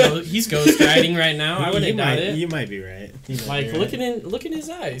 he's ghost riding right now. I wouldn't doubt it. You might be right. You might Like, be look right. look in his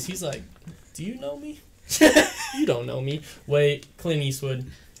eyes. He's like, "Do you know me? You don't know me." Wait, Clint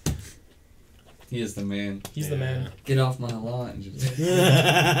Eastwood. He is the man. He's the man. Get off my lawn. Just-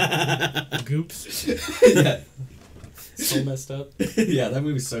 Goops. yeah. So messed up. Yeah, that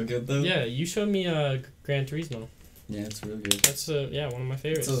movie's so good though. Yeah, you showed me Gran Turismo. Yeah, it's real good. That's one of my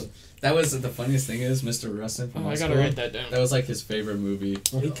favorites. So that was the funniest thing is Mr. Rustin from I high gotta school. write that down. That was like his favorite movie.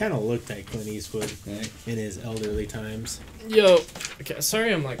 Well, he kind of looked like Clint Eastwood Right? in his elderly times. Yo, okay,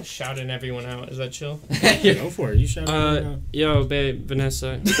 sorry I'm like shouting everyone out. Is that chill? Go for it. You shout it out. Yo, babe,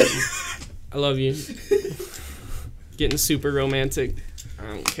 Vanessa, I love you. getting super romantic. I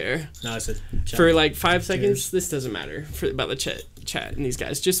don't care. No, I said For like 5 seconds, Cheers. this doesn't matter about the chat and these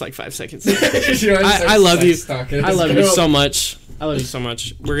guys. Just like 5 seconds. I I love you. I love you so much. I love you so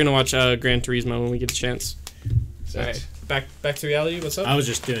much. We're gonna watch Gran Turismo when we get a chance. All right, back to reality. What's up? I was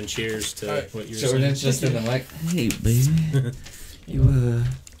just doing cheers to Alright. what you were Jordan's saying. just in the mic. Hey, baby.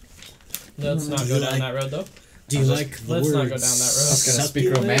 Let's not go down that road though. Do you like the let's words not go down that road. I was gonna speak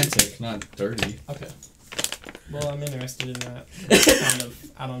succulent? romantic, not dirty. Okay. Well, I'm interested in that. kind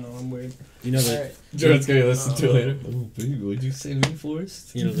of. I don't know. I'm weird. You know All the right. Jordan's gonna listen to it later. Oh, baby, what'd you say,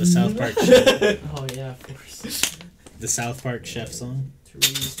 Rainforest? you know the South Park Oh yeah, of course. the South Park chef song.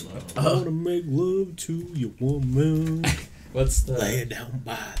 Turismo. I wanna make love to your woman. What's the? Lay it down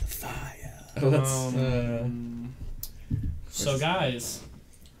by the fire. So guys,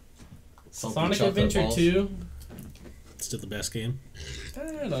 Salty Sonic chocolate Adventure balls. 2. Still the best game.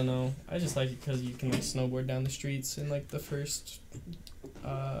 I don't know. I just like it because you can like snowboard down the streets in like the first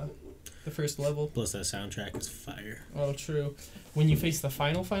level. Plus that soundtrack is fire. Oh, true. When you face the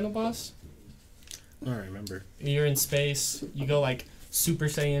final boss, I don't remember. you're in space. You go like Super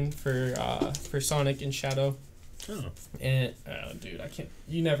Saiyan for Sonic and Shadow. Oh, And oh, dude, I can't.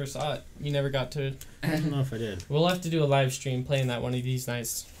 You never saw it. You never got to. I don't know if I did. We'll have to do a live stream playing that one of these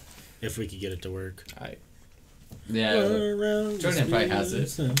nights. If we could get it to work. Yeah. Jordan probably has it.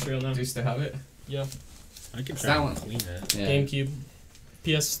 It's real now. Do you still have it? Yeah. I could It's try that to one. clean it. Yeah. GameCube,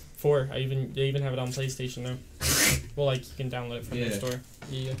 PS4. They even have it on PlayStation now. Well, like you can download it from the Yeah. store.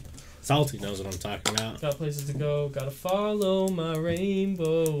 Yeah. Salty knows what I'm talking about. Got places to go. Gotta follow my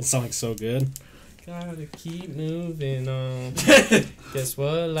rainbow. It sounds so good. Gotta keep moving on. Guess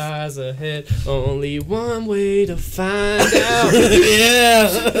what lies ahead? Only one way to find out.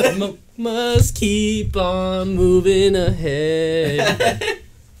 Yeah. Must keep on moving ahead.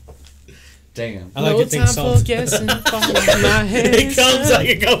 Damn. I like no to think time Salty. for guessing. Follow my It comes hands. like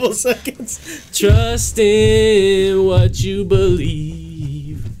a couple seconds. Trust in what you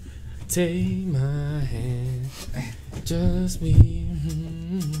believe. Take my hand. Just me.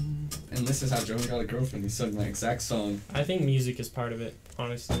 And this is how Jordan got a girlfriend. He sung my exact song. I think music is part of it,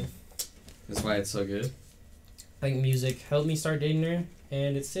 honestly. That's why it's so good. I think music helped me start dating her,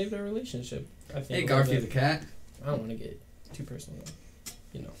 and it saved our relationship. I think. Hey, a little Garfield the bit. cat. I don't want to get too personal, though.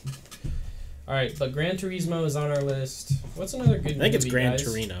 You know. All right, but Gran Turismo is on our list. What's another good movie, I think it's Gran guys?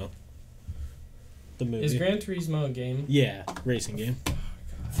 Torino. The movie. Is Gran Turismo a game? Yeah, racing game.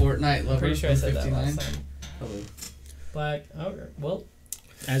 Fortnite lover. Pretty sure I said that 59. last time. Hello. Black. Oh, well,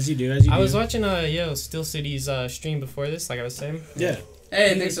 As you do, as you do. I was watching Steel City's stream before this, like I was saying. Yeah.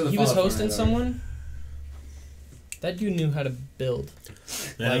 Hey, thanks for the He was follow, hosting Fortnite lover. someone. That dude knew how to build,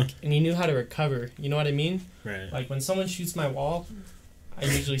 Yeah. like, and he knew how to recover. You know what I mean? Right. Like when someone shoots my wall, I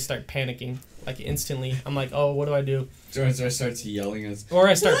usually start panicking, like instantly. I'm like, oh, what do I do? Jordan just starts yelling at us. Or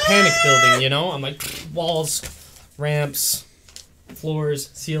I start panic building. You know, I'm like walls, ramps, floors,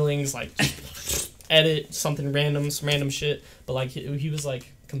 ceilings, like edit something random, some random shit. But like he was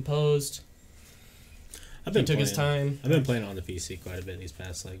like composed. I've He been took his playing- time. I've been playing on the PC quite a bit these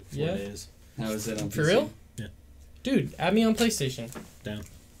past 4 Yeah? days. How is it on For PC? real? Yeah. Dude, add me on PlayStation. Down.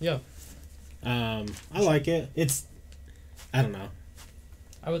 Yeah. I like it. It's, I don't know.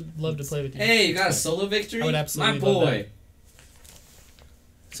 I would love to play with you. Hey, you got a solo victory? I would absolutely My love boy.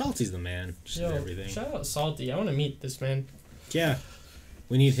 Salty's the man. Just in Yo, everything. shout out Salty. I want to meet this man. Yeah.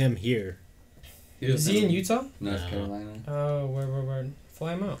 We need him here. Is he in Utah? North No. Carolina. Oh, where?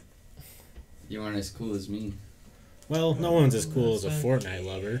 Fly him out. You aren't as cool as me. Well, no one's as cool as a That's Fortnite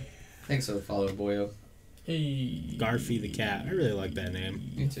lover. Thanks for the follow, boyo. Hey. Garfy the cat. I really like that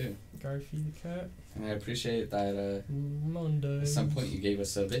name. Me too. Garfy the cat. And I appreciate that Monday. at some point you gave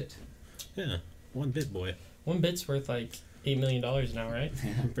us a bit. Yeah. 1-bit boy. 1 bit's worth like $8 million now, right?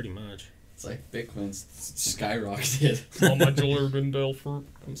 Pretty much. It's like Bitcoin's skyrocketed. Oh, my Jordan Belfort.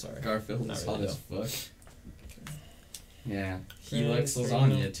 I'm sorry. Garfield Not is really, hot as fuck. Yeah. He Gran likes Torino.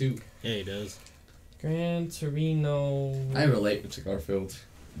 lasagna too. Yeah, he does. Gran Torino. I relate to Garfield.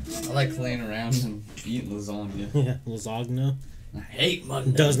 I like laying around and eating lasagna. Yeah. Lasagna. I hate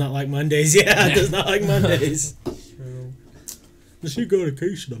Monday. Does not like Mondays. Yeah, does not like Mondays. True. Does she go to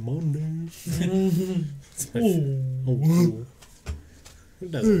Keisha on Mondays? It's my Oh. Who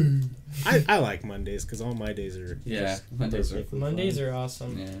doesn't? I like Mondays because all my days are. Yeah, just Mondays are perfectly Mondays fine. are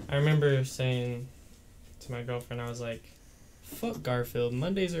awesome. Yeah. I remember saying to my girlfriend, I was like, fuck Garfield.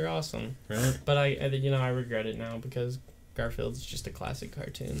 Mondays are awesome. right. But I regret it now because Garfield's just a classic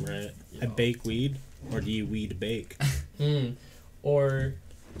cartoon. Right. You I know. bake weed, or do you weed bake? Or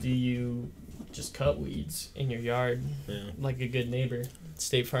do you just cut weeds in your yard Yeah, like a good neighbor.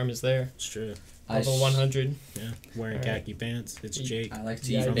 State Farm is there. it's true. Level 100. Yeah, wearing All right. khaki pants. It's Jake. I like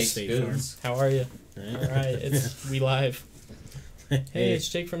to Yeah, eat from baked State goods. How are you? Yeah. All right, it's we live. Hey, Hey, it's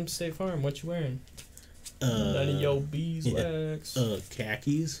Jake from State Farm. What you wearing? None of your beeswax.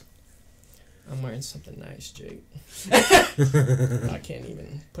 khakis. I'm wearing something nice, Jake. I can't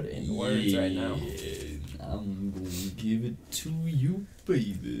even put it into words right now. I'm gonna give it to you,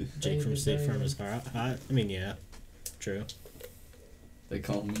 baby. Jake from State Farm is hot. I mean, yeah, true. They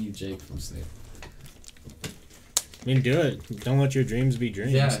call me Jake from State. I mean, do it. Don't let your dreams be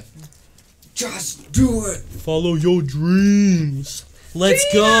dreams. Yeah. Just do it. Follow your dreams. Let's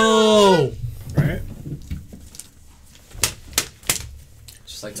go. Right?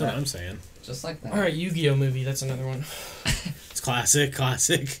 Just like That's what that. I'm saying. Just like that. All right, Yu-Gi-Oh movie. That's another one. It's classic.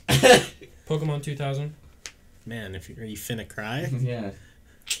 Pokemon 2000. Man, are you finna cry? Yeah.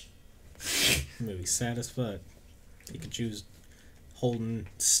 Movie sad as fuck. Pikachu's holding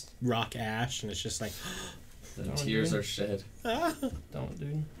rock Ash, and it's just like, The Don't tears do. are shed. ah. Don't,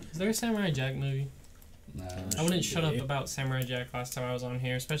 dude. Is there a Samurai Jack movie? Nah. I wouldn't should shut up be. about Samurai Jack last time I was on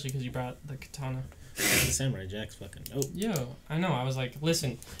here, especially because you brought the katana. Samurai Jack's fucking. Oh, Yo, I know. I was like,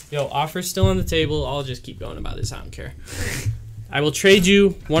 listen, yo, offer's still on the table. I'll just keep going about this. I don't care. I will trade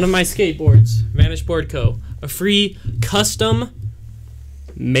you one of my skateboards, Vanish Board Co. A free custom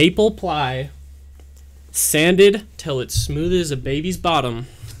maple ply, sanded till it's smooth as a baby's bottom.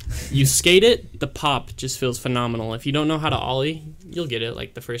 You skate it, the pop just feels phenomenal. If you don't know how to ollie, you'll get it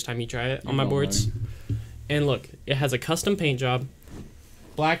like the first time you try it on my boards. And look, it has a custom paint job,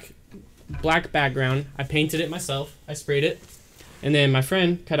 black background. I painted it myself. I sprayed it, and then my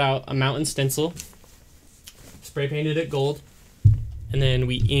friend cut out a mountain stencil, spray painted it gold, and then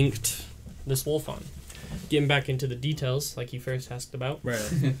we inked this wolf on. Getting back into the details, like you first asked about.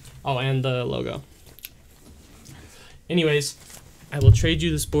 right. Oh, and the logo. Anyways, I will trade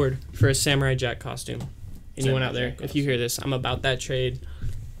you this board for a Samurai Jack costume. Anyone Samurai out there, Jack if you hear this, I'm about that trade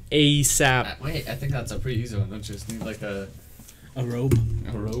ASAP. Wait, I think that's a pretty easy one. Don't you just need like a robe.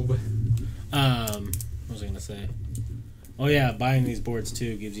 robe? What was I gonna say? Oh yeah, buying these boards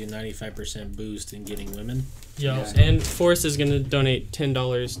too gives you a 95% boost in getting women. Yo, Yeah. and Forrest is gonna donate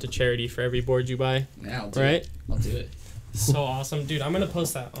 $10 to charity for every board you buy. Yeah, I'll do Right? it. I'll do it. So awesome, dude! I'm gonna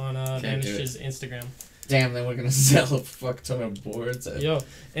post that on Can't do Vanish's Instagram. Damn, then we're gonna sell a fuck ton of boards. Yo,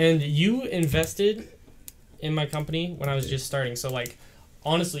 and you invested in my company when I was just starting. So like,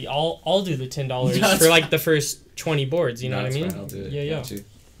 honestly, I'll do the $10 That's for like the first 20 boards. You know what I That's mean? fine, I'll do it. Yeah, yeah. Got you.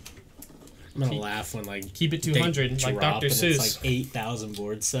 I'm gonna Keep- laugh when like Keep it they 200, like drop Dr. and Seuss. It's like 8,000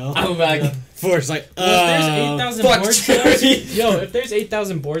 boards sell. I'm back. Yeah. Forrest like, Well, if there's 8,000 fuck board charity. sales, yo, if there's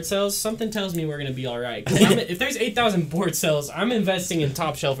 8,000 board sales, something tells me we're gonna be all right. 'Cause if there's 8,000 board sales, I'm investing in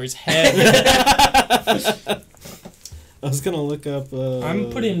Top Shelfers heavy. I was gonna look up. I'm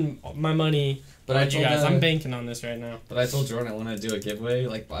putting my money But I on you told guys. I'm banking on this right now. But I told Jordan I want to do a giveaway,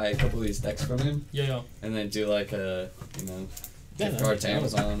 like buy a couple of these decks from him, Yo, yo. and then do like a, Yeah, gift card to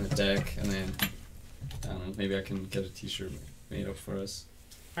Amazon, a deck, and then I don't know, maybe I can get a T-shirt made up for us.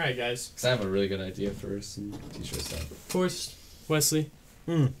 All right, guys. Cause I have a really good idea for some T-shirt stuff. Forrest, Wesley,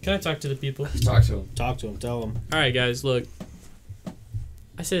 Hmm. can I talk to the people? Talk to him. Talk to him. Tell him. All right, guys, look.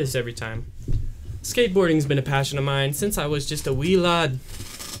 I say this every time. Skateboarding's been a passion of mine since I was just a wee lad.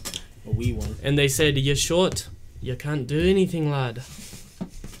 A wee one. And they said, you're short. You can't do anything, lad.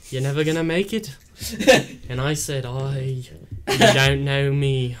 You're never gonna make it. And I said, you don't know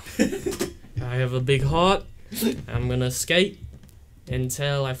me. I have a big heart. I'm gonna skate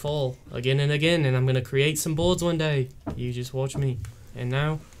until I fall again and again. And I'm gonna create some boards one day. You just watch me. And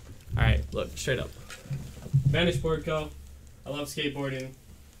now, alright, look, straight up. Vanish Board Co. I love skateboarding.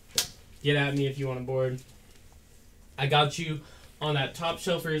 Get at me if you want a board. I got you on that Top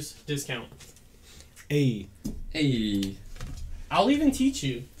Shelfers discount. Hey. Hey, I'll even teach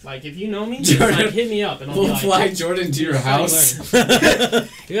you. Like, if you know me, Jordan, like, hit me up and I'll be we'll like, fly Jordan to your "This is how you house. learn."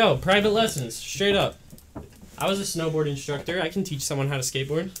 Yo, private lessons, straight up. I was a snowboard instructor. I can teach someone how to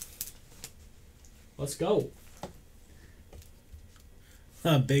skateboard. Let's go.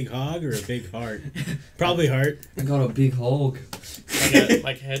 A big hog or a big heart? Probably heart. I got a big hog.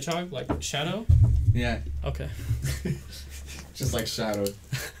 Like a hedgehog? Like Shadow? Yeah, Okay. just like Shadow.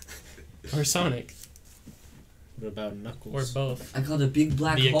 Or Sonic. What about Or Knuckles? both. I got a big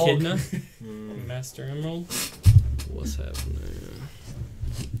black The hog. Echidna. Mm. Master Emerald. What's happening?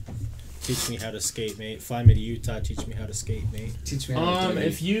 Teach me how to skate, mate. Fly me to Utah. Teach me how to skate, mate. Teach me how to do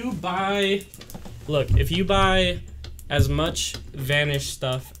If you buy... Look, if you buy as much Vanish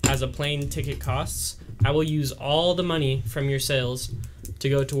stuff as a plane ticket costs, I will use all the money from your sales to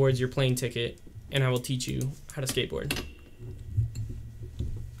go towards your plane ticket, and I will teach you how to skateboard.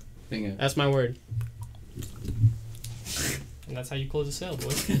 Bingo. That's my word. And that's how you close a sale,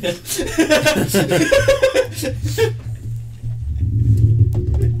 boys.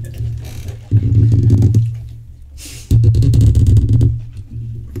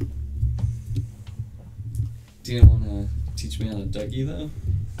 Do you want to teach me how to Dougie though?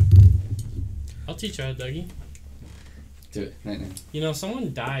 I'll teach you how to Dougie. Do it right now. You know,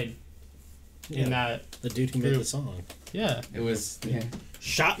 someone died Yeah. in that. The dude who made Group. the song. Yeah, It was yeah.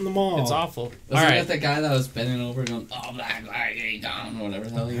 Shot in the mall. it's awful. Wasn't All right, that the guy that was bending over going, "Oh, black lady down," or whatever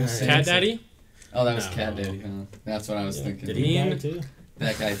the hell he was saying? Cat Daddy. Oh, that was No. Cat Daddy. Huh? That's what I was Yeah. thinking. Did he Mean. die too?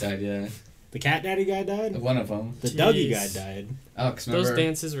 That guy died. Yeah, The Cat Daddy guy died? one of them. The Dougie guy Jeez. died. Oh, 'cause Those remember,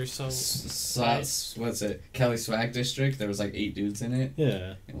 dances were so. what's it? Kelly Swag District. There was like 8 dudes in it,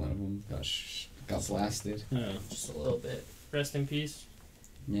 Yeah. and one of them got blasted. Oh, Just a little bit. Rest in peace.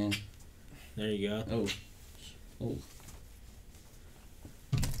 Yeah. there you go. Oh. Oh.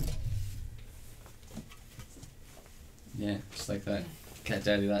 Yeah, just like that. Cat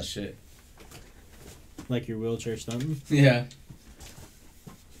Daddy, that shit. Like your wheelchair stunting. Yeah.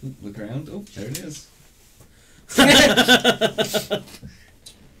 Ooh, look around. Oh, there it is.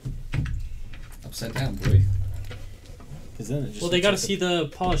 Upside down, boy. Cause then it just Well, they looks gotta like see the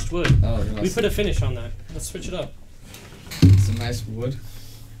polished wood. Oh, We put a finish on that. Let's switch it up. some nice wood.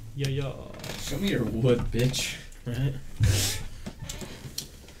 Yeah. Show me your wood, bitch. Right?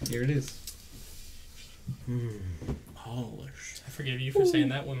 Here it is. Polish. I forgive you for saying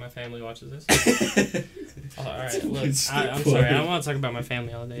that when my family watches this. Oh, all right, look, I'm sorry. I don't want to talk about my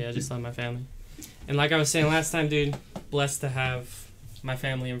family all day. I just love my family. And like I was saying last time, dude, blessed to have my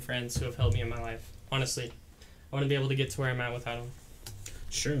family and friends who have helped me in my life. Honestly, I want to be able to get to where I'm at without them.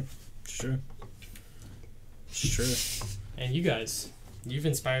 Sure. And you guys, you've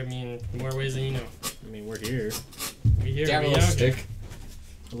inspired me in more ways than you know. I mean, we're here. We here, Do you have a we little out here. stick?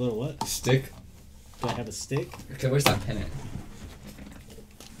 A little what? Stick? Do I have a stick? Okay, where's that pen at?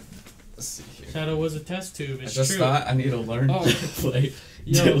 Let's see here. Shadow was a test tube. I It's just true. thought I need to learn Oh. to play.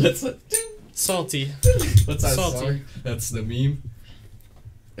 Yo. What's Salty. that Salty. song? That's the meme.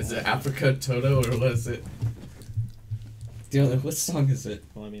 Is it Africa Toto or what is it? What song is it?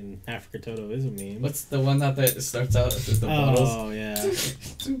 Well, I mean, Africa Toto is a meme. What's the one that starts out with the bottles? Oh, yeah.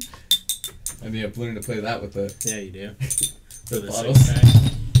 I mean, I've learned to play that with the Yeah, you do. For the bottles.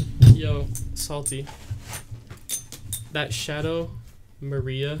 six-pack. Yo, Salty. That Shadow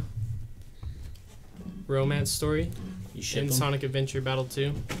Maria romance story You ship in 'em? Sonic Adventure Battle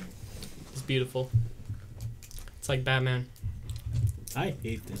 2 is beautiful. It's like Batman. I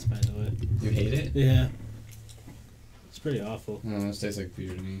hate this, by the way. You hate it? Yeah. It's pretty awful. No, this tastes like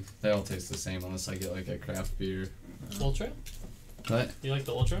beer to me. They all taste the same unless I get like a craft beer. Ultra? What? You like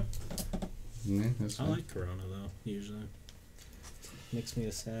the Ultra? Yeah, that's I fine. like Corona, though, usually. Makes me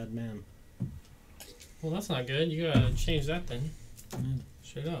a sad man. Well, that's not good. You gotta change that then. Mm.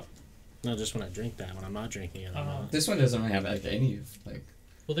 Straight up. No, just when I drink that. When I'm not drinking it, I'm Uh-huh. not. This one doesn't really have like any like.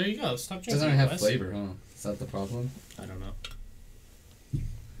 Well, there you go. Stop drinking. Doesn't really have Wes. flavor, huh? Is that the problem? I don't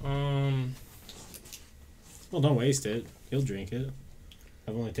know. Um, Well, don't waste it. He'll drink it.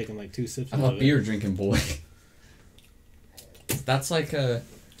 I've only taken like 2 sips I'm of a it. beer drinking boy. That's like a.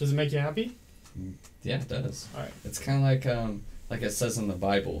 does it make you happy? Yeah, it does. Alright. It's kind of like it says in the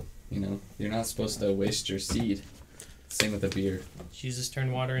Bible. You know, you're not supposed to waste your seed. Same with the beer. Jesus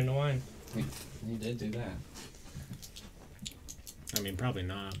turned water into wine. He did do that. I mean, probably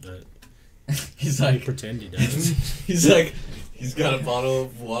not, but He's I like, pretend he does. he's like, he's got a bottle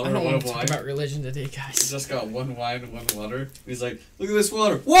of water, I don't one want of to talk wine. about religion today, He's guys. just got one wine and one water. He's like, look at this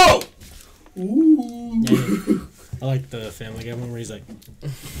water. Whoa! Ooh. Yeah. I like the Family Guy one where he's like,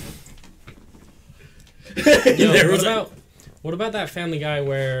 Yo, There what was a- about what about that Family Guy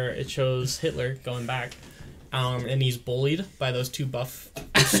where it shows Hitler going back, and he's bullied by those two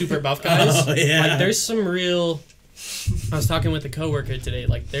super buff guys? Oh, yeah. Like, there's some real. I was talking with a coworker today.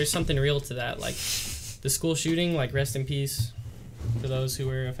 Like, there's something real to that. Like, the school shooting. Like, rest in peace for those who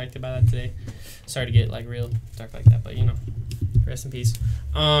were affected by that today. Sorry to get like real dark like that, but you know, rest in peace.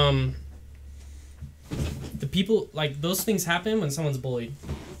 The people like those things happen when someone's bullied.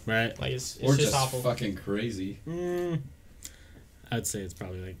 right? Like, it's Or just just awful. fucking crazy. I'd say it's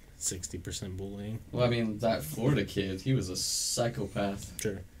probably like 60% bullying. Well, I mean, that Florida kid, he was a psychopath.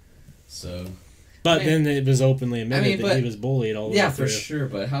 Sure. So. But I mean- then it was openly admitted mean, that but- he was bullied all the Yeah, way for through. sure.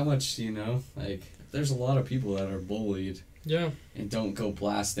 But how much, like, there's a lot of people that are bullied Yeah. and don't go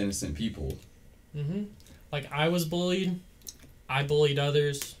blast innocent people. Mhm. Like, I was bullied. I bullied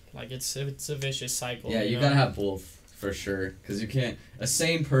others. Like, it's a vicious cycle. Yeah, you know? gotta have both for sure. Because you can't. A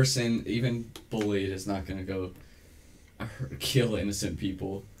sane person, even bullied, is not gonna go kill innocent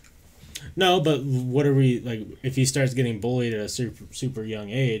people. No, but what are we like? If he starts getting bullied at a super young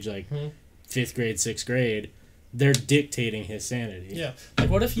age, like 5th grade, 6th grade, they're dictating his sanity. Yeah. Like,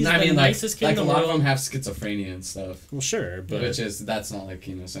 what if he's I the mean, nicest kid like in a the lot world? of them have schizophrenia and stuff, Well, sure, but that's not like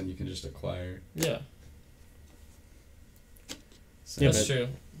something you can just acquire. Yeah, So, Yeah, that's but- true.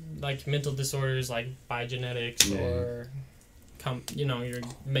 Like, mental disorders, like, by genetics Yeah. or, your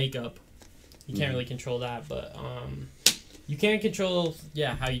makeup. You can't Mhm. really control that, but, you can control,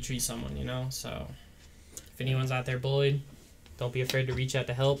 how you treat someone, So, if anyone's out there bullied, don't be afraid to reach out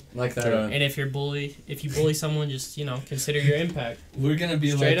to help. like that. And if you bully someone, just, consider your impact. We're gonna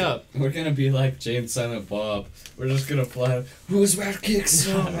be Straight like up. We're gonna be like Jane Silent Bob. We're just gonna fly. Who's about to kick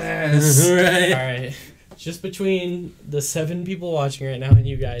some ass? right. Alright. Just between the 7 people watching right now and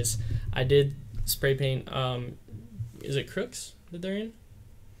you guys, I did spray paint, is it Crooks that they're in?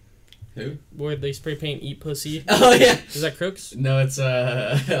 Who? Where they spray paint Eat Pussy? Oh yeah. Is that Crooks? No, it's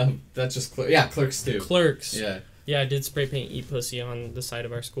that's just Clerks too. Clerks. Yeah. Yeah, I did spray paint Eat Pussy on the side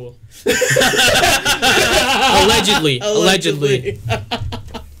of our school. Allegedly.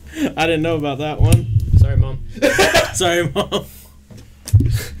 I didn't know about that one. Sorry, Mom. Sorry, Mom.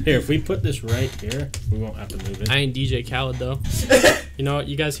 Here, if we put this right here, we won't have to move it. I ain't DJ Khaled, though. You know what?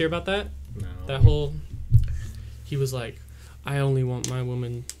 You guys hear about that? No. That whole... He was like, I only want my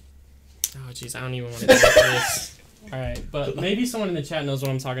woman... Oh, jeez, I don't even want to do this. Alright, but maybe someone in the chat knows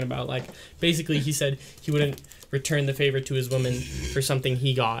what I'm talking about. Like, basically, he said he wouldn't return the favor to his woman for something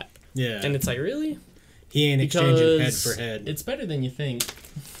he got. Yeah. And it's like, really? He ain't exchanging head Because for head. it's better than you think.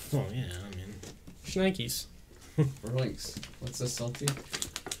 Oh, yeah, I mean. Schnikes. Links. What's this salty?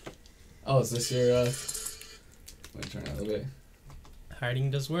 Oh, is this your Let me turn it a little bit.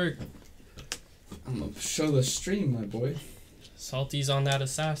 Hiding does work. I'm gonna show the stream, my boy. Salty's on that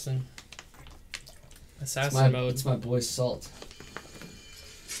assassin. It's Mode. It's my boy Salt.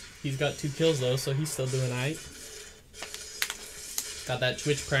 He's got 2 kills though, so he's still doing aight. Got that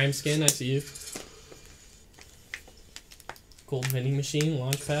Twitch Prime skin, I see you. Gold vending machine,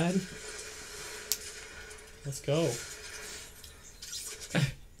 launch pad. Let's go.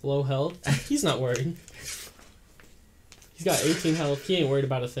 Low health. He's not worried. He's got 18 health. He ain't worried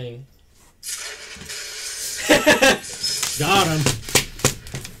about a thing. Got him.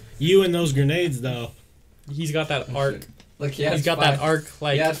 You and those grenades, though. He's got that arc. Look, He's got that arc,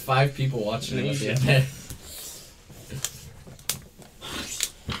 like... He had 5 people watching him at the Yeah. end.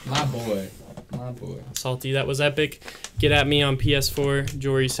 My boy. My boy. Salty, that was epic. Get at me on PS4,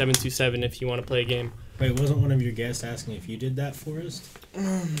 Jory727 if you want to play a game. Wait, wasn't one of your guests asking if you did that, Forrest?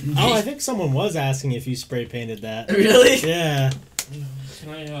 Oh, I think someone was asking if you spray painted that. Really? Yeah. Can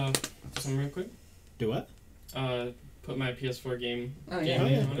I, do something real quick? Do what? Put my PS4 game. Oh, game yeah. Oh, yeah,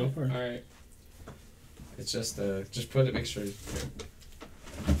 name on go for it. Alright. It's just put it, make sure.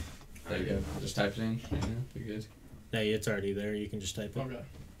 There you go. Just type it in. Yeah, you're good. Hey, it's already there. You can just type it. Okay.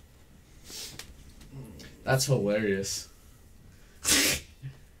 That's hilarious.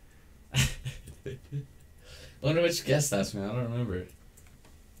 Wonder which guest that's, man. I don't remember.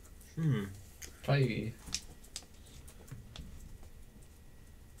 Probably.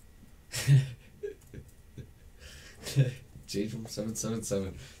 Jade from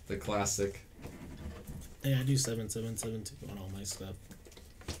 777, the classic. Yeah, I do 7772 on all my stuff.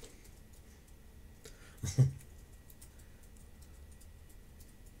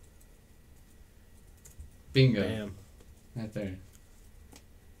 Bingo. Bam. Right there.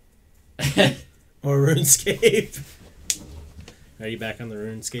 Or RuneScape. Are you back on the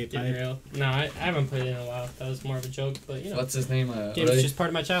RuneScape Getting hype? real. No, I haven't played it in a while. That was more of a joke, but What's his name? game's just part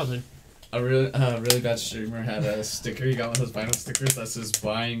of my childhood. A really bad streamer had a sticker. He got one of those vinyl stickers that says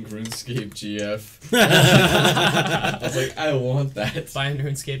 "Buying RuneScape GF." I was like, I want that. Buying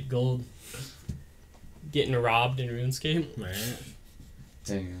RuneScape Gold. Getting robbed in RuneScape. Right.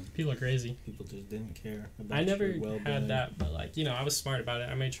 Dang. People are crazy. People just didn't care about I never your well-being. had that, but I was smart about it.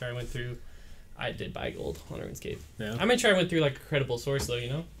 I made sure I went through. I did buy gold on RuneScape. Yeah. I made sure I went through like a credible source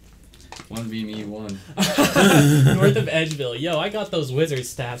though, 1v1. North of Edgeville. Yo, I got those wizard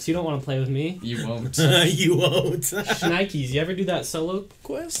staffs. You don't want to play with me. You won't. You won't. Schnikes, you ever do that solo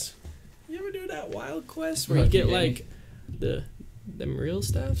quest? You ever do that wild quest where What, you get you get like them real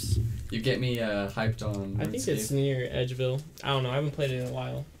staffs? You get me hyped on RuneScape. I think it's near Edgeville. I don't know. I haven't played it in a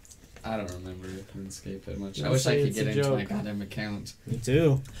while. I don't remember RuneScape that much. I I'll wish I say could it's get a into my joke. goddamn account. Me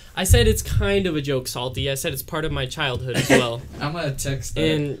too. I said it's kind of a joke, Salty. I said it's part of my childhood as well. I'm gonna text that.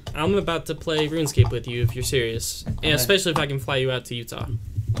 And I'm about to play RuneScape with you if you're serious. And Okay. especially if I can fly you out to Utah. I'm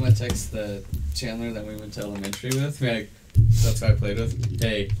gonna text the Chandler that we went to elementary with. Like, that's who I played with.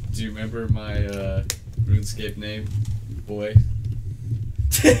 Hey, do you remember my RuneScape name, boy?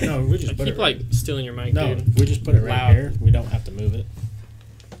 No, we just I put keep it right. like stealing your mic, No, dude. we just put it right Loud. here. We don't have to move it.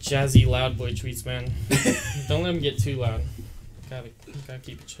 Jazzy loud boy tweets, man. Don't let him get too loud. Gotta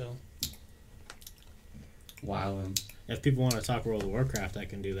keep it chill. Wow. If people want to talk World of Warcraft, I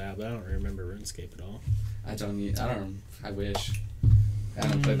can do that, but I don't remember RuneScape at all. I wish. I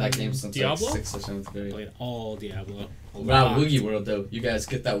haven't played that game since Diablo? like 6th or 7th I grade. played all Diablo. A Wow, lot. Woogie World though. You guys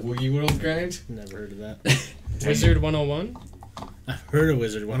get that Woogie World grind? Never heard of that. Wizard 101? I heard of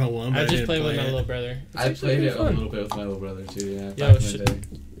Wizard 101, but I I just didn't played with play my it. little brother. It's I actually played pretty it a fun. little bit with my little brother too, yeah. Yo, Back in the should-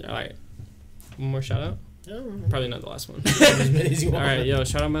 day. Alright. One more shout out? Oh, Probably not the last one. as many as you want. Alright, yo,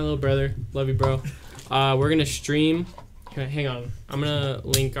 shout out my little brother. Love you, bro. We're gonna stream. Okay, hang on. I'm gonna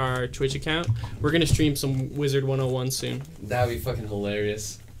link our Twitch account. We're gonna stream some Wizard 101 soon. That'd be fucking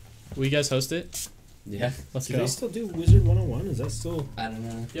hilarious. Will you guys host it? Yeah. Let's Do go. they still do Wizard 101? Is that still... I don't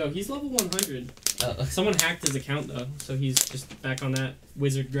know. Yo, he's level 100. Uh, Someone hacked his account though, so he's just back on that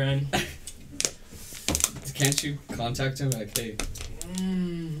wizard grind. can't you contact him? Like, hey,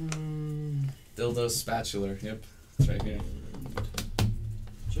 dildo spatula. Yep. It's right here.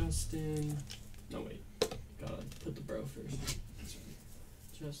 Justin. No wait. Gotta put the bro first.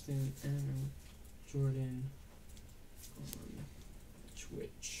 Justin and Jordan on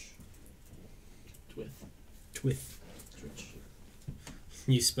Twitch. Twith. Twitch.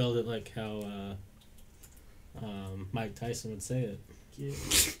 You spelled it like how Mike Tyson would say it.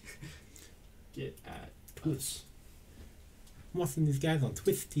 Get at Twith. I'm watching these guys on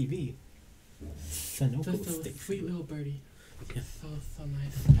Twith TV. Sunoco the steak. sweet little birdie. Yeah. So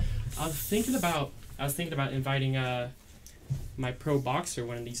nice. I was thinking about inviting my pro boxer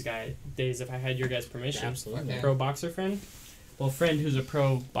one of these days if I had your guys' permission. Absolutely. Okay. Pro boxer friend. Well, friend who's a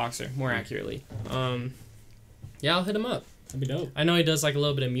pro boxer, more accurately. Yeah, I'll hit him up. That'd be dope. I know he does like a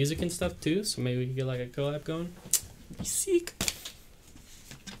little bit of music and stuff too, so maybe we could get like a collab going. Be sick.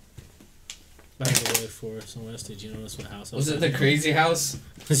 By the way, for Celeste, did you notice what house I Was it at? the crazy house?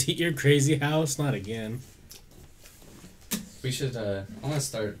 Was it your crazy house? Not again. We should, I want to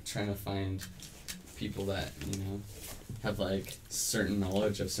start trying to find people that, have, like, certain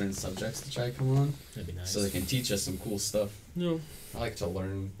knowledge of certain subjects to try to come on. That'd be nice. So they can teach us some cool stuff. No. I like to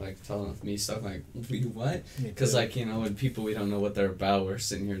learn, like, telling me stuff, like, we what? Me Because, too. like, when people we don't know what they're about, we're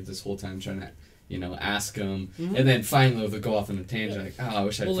sitting here this whole time trying to, ask them. Mhm. And then finally they'll go off on a tangent, like, oh, I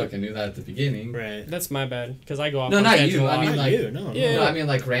wish I Well, look- fucking knew that at the beginning. Right. That's my bad, because I go off No, on not tangent you, a I lot. mean, Not like- you, no. Yeah. No, I mean,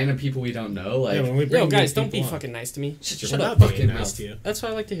 like, random people we don't know, like... Yeah, when we bring Yo, new guys, don't be people on. fucking nice to me. Shut We're your not fucking being mouth. nice to you. That's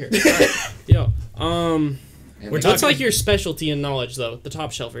what I like to hear. Alright. Yo, And We're like, talking- what's like your specialty in knowledge though? The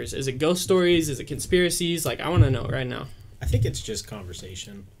top shelfers. Is it ghost stories? Is it conspiracies? Like I want to know right now. I think it's just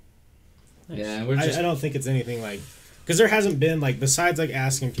conversation. Nice. Yeah, we're just I don't think it's anything like... Because there hasn't been, like, besides, like,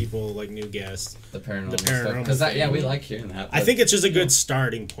 asking people, like, new guests, the paranormal, the stuff. paranormal Because thing. yeah, we like hearing that. I but- think it's just a good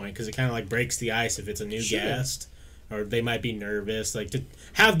starting point because it kind of, like, breaks the ice if it's a new Sure. guest. Or they might be nervous. Like, to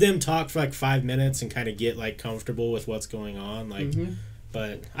have them talk for, like, 5 minutes and kind of get, like, comfortable with what's going on. Like, Mhm.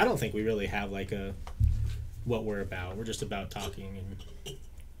 but I don't think we really have, like, what we're about. We're just about talking and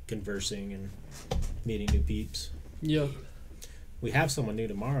conversing and meeting new peeps. Yeah. We have someone new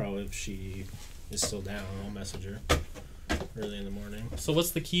tomorrow if she is still down. I'll message her early in the morning. So what's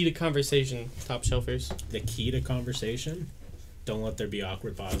the key to conversation, top shelfers? The key to conversation: don't let there be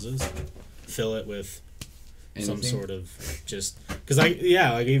awkward pauses. Fill it with some Anything? sort of just because like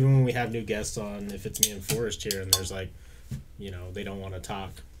even when we have new guests on, if it's me and Forrest here and there's like, they don't want to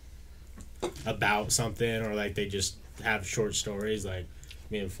talk about something or like they just have short stories, like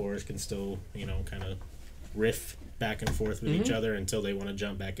me and Forrest can still kind of riff back and forth with each Mhm. other until they want to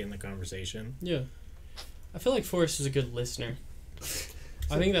jump back in the conversation. Yeah. I feel like Forrest is a good listener.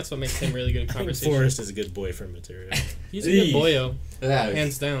 I think that's what makes him really good at I think conversation. Forrest is a good boyfriend material. He's a good boyo, Yeah,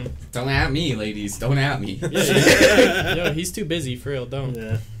 hands down. don't at me, ladies. Don't at me. Yeah, yo, he's too busy for real. Don't.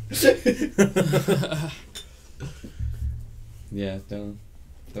 Yeah. Yeah, don't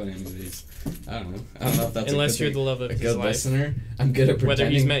at me, ladies. I don't know if that's Unless a you're good the love of a his good life, listener. I'm good at pretending. whether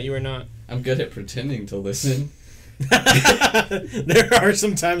he's met you or not. I'm good at pretending to listen. There are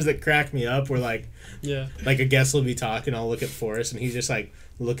some times that crack me up where like Yeah. a guest will be talking, I'll look at Forrest and he's just like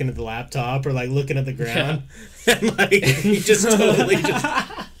looking at the laptop or like looking at the ground and like he just totally just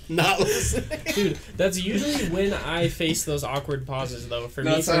not listening. Dude, that's usually when I face those awkward pauses though. For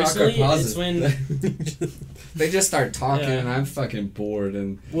No, me it's not awkward personally, pauses. it's when They just start talking Yeah. and I'm fucking bored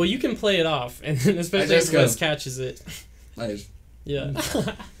and well you can play it off, and then especially just if Wes go- catches it. like Yeah.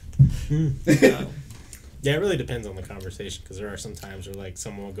 Hmm. Yeah. Yeah, it really depends on the conversation because there are some times where like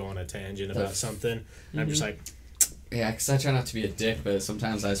someone will go on a tangent about something, and I'm just like, Yeah, because I try not to be a dick, but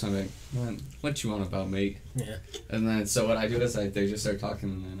sometimes I just want to be like, "Man, what you want about, mate?" yeah. And then, so what I do is they just start talking,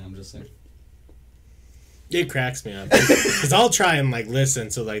 and then I'm just like, It cracks me up because I'll try and like listen,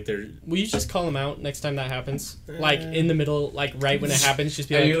 so like they're Will you just call him out next time that happens? Like in the middle, like right when it happens, just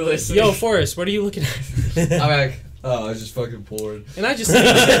be Are like, you listening? "Yo, Forrest, what are you looking at?" I'm like, oh, I was just fucking bored. And I just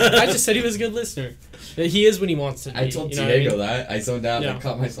said he was a good listener. He is when he wants to be. I told you know what I Diego mean? that. I zoned out Yeah. and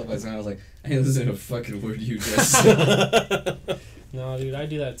caught myself by zoned. I was like, I ain't listening to a fucking word you just said. No, dude, I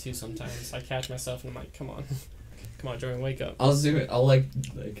do that too sometimes. I catch myself and I'm like, come on, Jordan, wake up. I'll do it. I'll like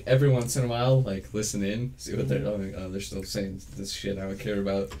every once in a while, like listen in, see what they're doing. Oh, they're still saying this shit I don't care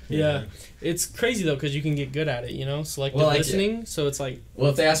about. Yeah, it's crazy though because you can get good at it, you know, selective Well, like, listening. So it's like,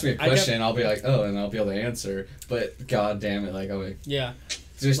 Well, if they ask me a I got- question, I'll be like, oh, and I'll be able to answer. But god damn it, like I'm like, yeah,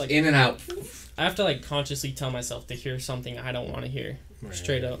 just Like- in and out. I have to like consciously tell myself to hear something I don't want to hear,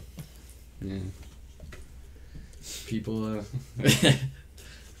 straight up. Yeah. People,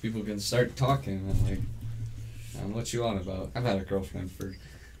 people can start talking. And I'm like, what you on about? I've had a girlfriend for,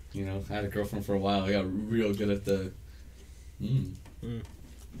 I had a girlfriend for a while. I got real good at the.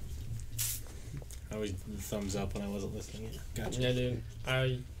 I always thumbs up when I wasn't listening. Gotcha. Yeah, dude,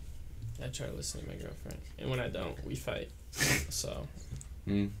 I try to listen to my girlfriend, and when I don't, we fight. So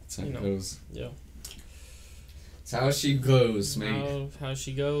That's how You it know. goes. yeah, That's how she goes, mate. how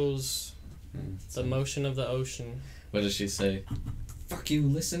she goes, Mm, the motion of the ocean. What does she say? Fuck you,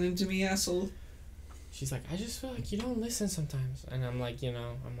 listening to me, asshole. She's like, I just feel like you don't listen sometimes, and I'm like,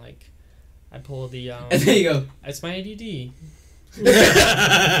 I pull the And there you go. it's my ADD.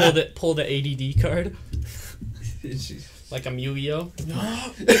 pull the ADD card like I'm Yu-Gi-Oh.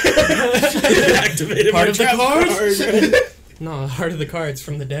 Activated Part my of the trap cards? card. No, heart of the cards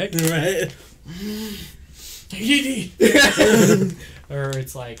from the deck. Right. ADD. Or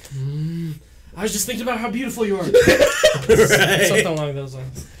it's like, I was just thinking about how beautiful you are. Right. Something along those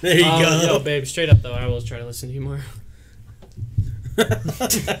lines. There you go. Yo, babe, straight up though, I will try to listen to you more. God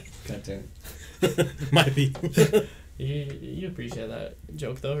damn it. Might be. You appreciate that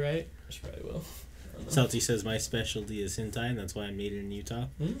joke though, right? She probably will. Salty says my specialty is hentai, and that's why I made it in Utah.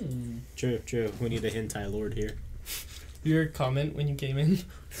 True. We need a hentai lord here. Your comment when you came in.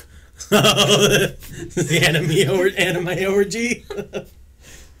 The anime orgy.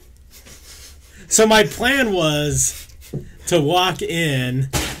 So my plan was to walk in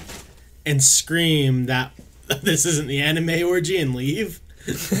and scream that this isn't the anime orgy and leave,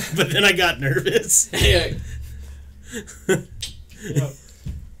 but then I got nervous. Yo,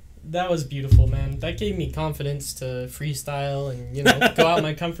 that was beautiful, man. That gave me confidence to freestyle and, go out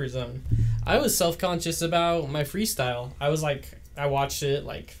my comfort zone. I was self-conscious about my freestyle. I was like, I watched it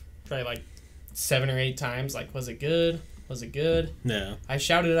probably 7 or 8 times. Like, was it good? Was it good? No, I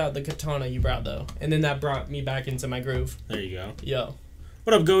shouted out the katana you brought, though. And then that brought me back into my groove. there you go. Yo.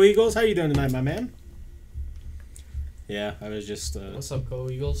 What up, Go Eagles? How you doing tonight, my man? Yeah, I was just What's up, Go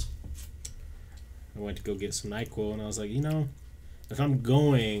Eagles? I went to go get some NyQuil, and I was like, if I'm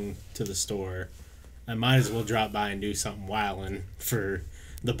going to the store, I might as well drop by and do something wildin' for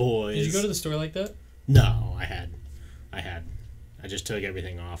the boys. Did you go to the store like that? No, I had. I just took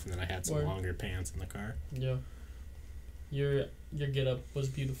everything off, and then I had some Word. longer pants in the car. Yeah. Your get up was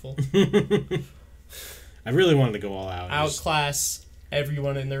beautiful. I really wanted to go all out. Outclass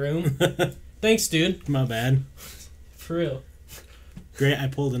everyone in the room. Thanks, dude. My bad. For real. Great, I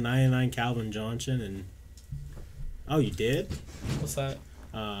pulled a 99 Calvin Johnson, and... Oh, you did? What's that?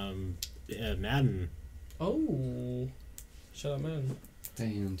 Yeah, Madden. Oh. Shut up, man.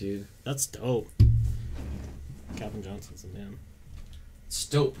 Damn, dude. That's dope. Calvin Johnson's a man. It's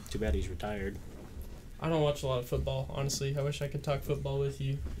dope. Too bad he's retired. I don't watch a lot of football, honestly. I wish I could talk football with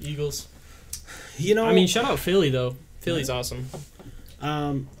you. Eagles. I I mean, shout out Philly, though. Philly's awesome.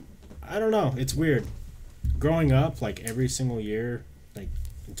 I don't know. It's weird. Growing up, every single year,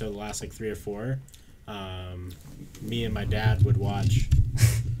 until the last 3 or 4, me and my dad would watch.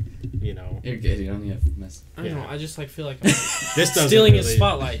 You're good. You don't have to mess. I don't know. Yeah. I just feel like I'm This doesn't stealing his really-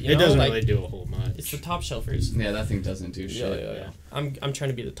 spotlight. It doesn't really do a whole much. It's the top shelfers. Yeah, that thing doesn't do shit. Yeah. I'm trying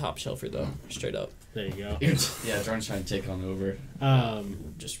to be the top shelfer, though. Straight up. There you go. Yeah, Jordan's trying to take on over.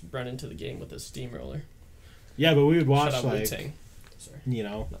 Just run into the game with a steamroller. Yeah, but we would watch Shout out Wu-Tang. Sorry.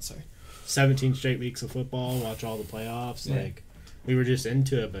 Not sorry. 17 straight weeks of football, watch all the playoffs. Yeah. We were just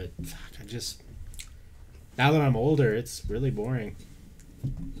into it, but fuck, now that I'm older, it's really boring.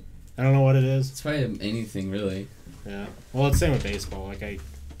 I don't know what it is. It's probably anything, really. Yeah. Well, it's same with baseball.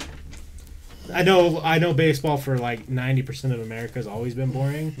 I know baseball for 90% of America has always been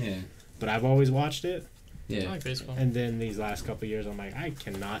boring, Yeah. but I've always watched it. I Yeah. like baseball. And then these last couple years, I'm like, I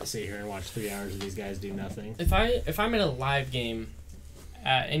cannot sit here and watch 3 hours of these guys do nothing. If I'm in a live game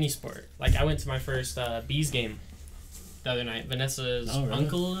at any sport, like I went to my first bees game the other night. Vanessa's Oh, really?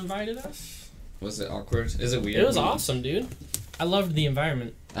 uncle invited us. Was it awkward? Is it weird? It was awesome, dude. I loved the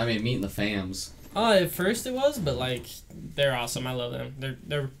environment. I mean, meeting the fams. At first it was, but like they're awesome. I love them.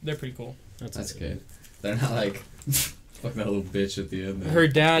 They're pretty cool. That's good. They're not like fuck that little bitch at the end. There. Her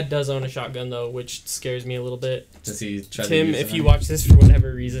dad does own a shotgun though, which scares me a little bit. Does he try to Tim, use if it you on watch this for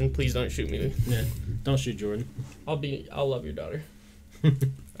whatever reason, please don't shoot me. Yeah. Don't shoot Jordan. I'll love your daughter.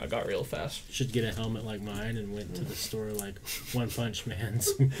 I got real fast. Should get a helmet like mine and went to the store like One Punch Man's.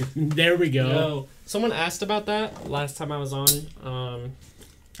 There we go. Yo, someone asked about that last time I was on.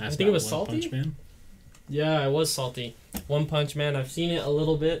 I think it was One Salty? Punch Man. Yeah, it was Salty. One Punch Man. I've seen it a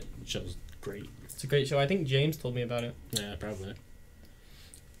little bit. Show's great. It's a great show. I think James told me about it. Yeah, probably.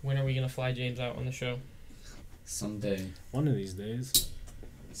 When are we gonna fly James out on the show? Someday. One of these days.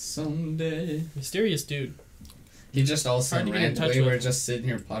 Someday. Mysterious dude. He just all of a Hard sudden to get in touch randomly, we're with. just sitting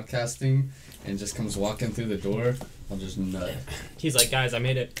here podcasting and just comes walking through the door. I'll just nut. He's like, guys, I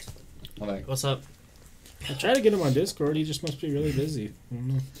made it. I'm like, What's up? I tried to get him on Discord. He just must be really busy. I don't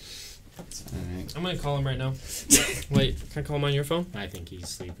know. alright. I'm gonna call him right now. Wait, can I call him on your phone? I think he's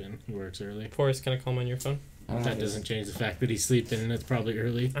sleeping. He works early. Forrest, can I call him on your phone? I don't That know, doesn't change the fact that he's sleeping and it's probably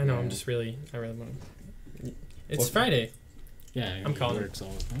early. I know. Yeah. I'm just really. I really want to. It's What- Friday. Yeah, I'm he calling him. works all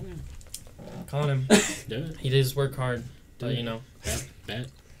the time. I'm calling him. Do it. He does work hard, but Do it. you know, Bet.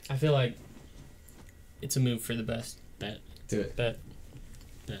 I feel like it's a move for the best. Do it. Bet.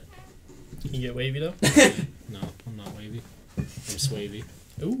 Bet. You get wavy though. No, I'm not wavy. I'm swavy.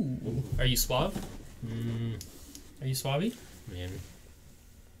 Ooh. Are you suave? Mm, Are you suave? man.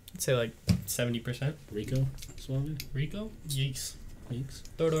 I'd say like 70%. Rico? Suave? Rico? Yeeks. Thanks.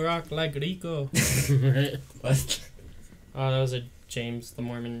 Todo rock like Rico. What? Oh, that was a James the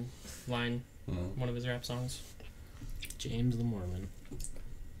Mormon line. Oh. One of his rap songs. James the Mormon.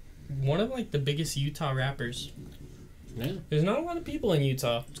 One of like the biggest Utah rappers. Yeah, There's not a lot of people in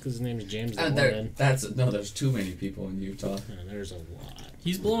Utah. it's because his name is James the There, Mormon. there's too many people in Utah. Yeah, there's a lot.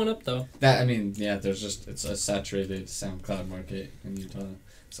 He's blowing up though. I mean, yeah, it's a saturated SoundCloud market in Utah,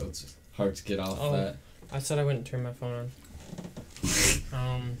 so it's hard to get off Oh. that. I said I wouldn't turn my phone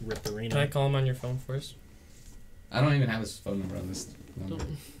on. Ripperino. Can I call him on your phone first? I don't even have his phone number on this number.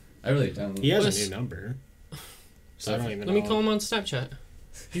 I really don't. He has What's- a new number. So I don't even Let know. me call him on Snapchat.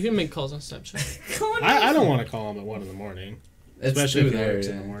 You can make calls on Snapchat. I don't want to call him at 1 in the morning. It's Especially if through he there, works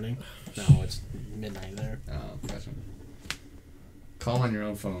in yeah. the morning. No, it's midnight there. Oh, gotcha. Call him on your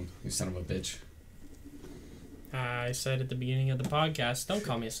own phone, you son of a bitch. I said at the beginning of the podcast, don't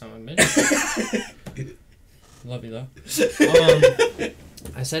call me a son of a bitch. Love you though.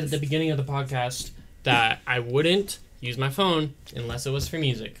 I said at the beginning of the podcast that I wouldn't use my phone unless it was for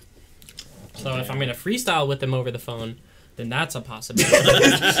music. So if I'm gonna freestyle with them over the phone, then that's a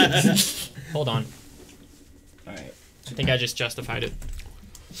possibility. Hold on. Alright. I think I just justified it.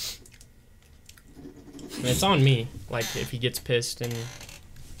 And it's on me. Like if he gets pissed and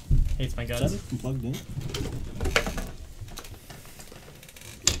hates my guts. I'm plugged in.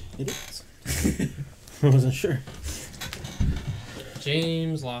 It is. I wasn't sure.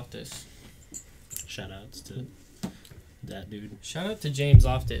 James Loftus. Shout outs to that dude. Shout out to James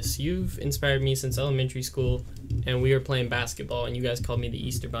Loftus. You've inspired me since elementary school, and we were playing basketball, and you guys called me the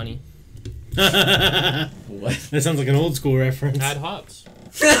Easter Bunny. That What? sounds like an old school reference. Had hops.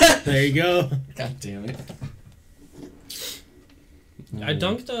 There you go. God damn it. I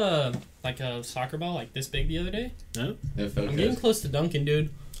dunked like a soccer ball like this big the other day. No? It felt I'm good. getting close to dunking, dude.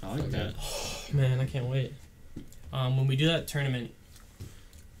 I like that. Oh, man, I can't wait. When we do that tournament,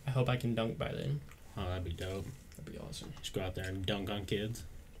 I hope I can dunk by then. Oh, that'd be dope. That'd be awesome. Just go out there and dunk on kids.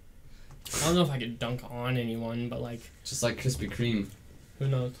 I don't know if I could dunk on anyone, but like, Just like Krispy Kreme, who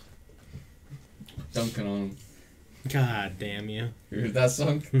knows? dunking on him. God damn you. You heard that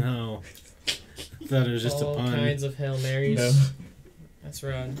song? No. I thought it was just All a pun. kinds of Hail Marys. No. That's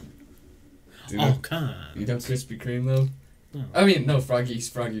right. Dude, Oh, come you on. know Krispy Kreme though? No. I mean, no, Froggy's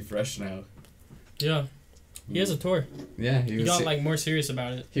Froggy Fresh now. Yeah. He has a tour. Yeah, He was got he- like more serious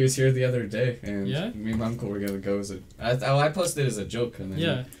about it. He was here the other day, and Yeah? me and my uncle were gonna go as a. I posted it as a joke, and then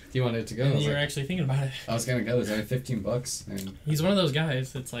Yeah. he wanted to go. And I was, you were like, actually thinking about it. I was gonna go. It was only $15, and He's one of those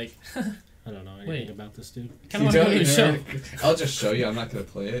guys that's like, I don't know anything Wait. about this dude. kind of want to go to the show. I'll just show you. I'm not gonna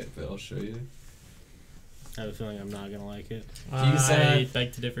play it, but I'll show you. I have a feeling I'm not gonna like it. He's, I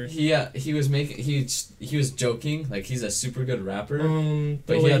beg to differ. He was making he was joking, like he's a super good rapper. But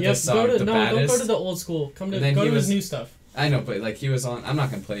But he wait, had yep, this song, The don't go Baddest. to the old school. Come to And then go he to his was- new stuff. I know, but like he was on. I'm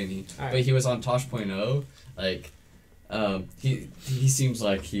not gonna play any, Alright. but he was on Tosh.0. Like, he seems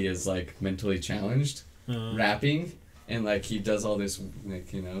like he is like mentally challenged rapping, and like he does all this like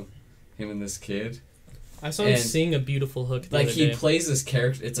him and this kid. I saw him And, sing a beautiful hook the Like other he day. plays this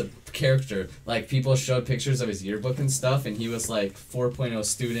character. It's a character. Like people showed pictures of his yearbook and stuff, and he was like 4.0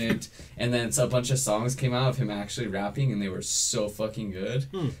 student. And then a bunch of songs came out of him actually rapping, and they were so fucking good.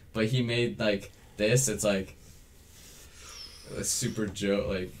 But he made like this. It's like a super joke.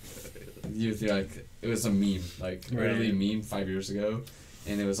 Like you think like it was a meme, like early meme 5 years ago,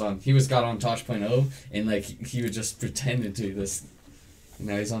 and it was on. He got on Tosh.0, and like he would just pretend to do this. And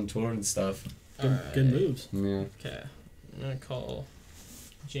now he's on tour and stuff. Good moves. Yeah. Okay, I'm gonna call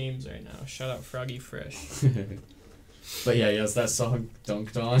James right now. Shout out Froggy Fresh. But yeah, he has that song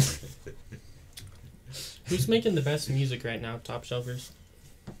dunked on. Who's making the best music right now? Top shelfers.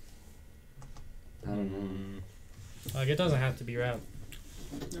 I don't know. Like it doesn't have to be rap.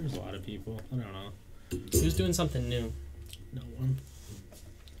 There's a lot of people. I don't know. Who's doing something new? No one.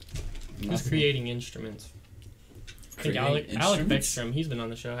 Who's Nothing. creating instruments? I think Alec Instruments? Beckstrom. He's been on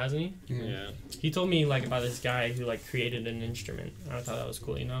the show, hasn't he? Yeah. He told me like about this guy who like created an instrument. I thought that was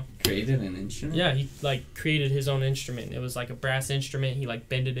cool, Created an instrument? Yeah, he like created his own instrument. It was like a brass instrument. He like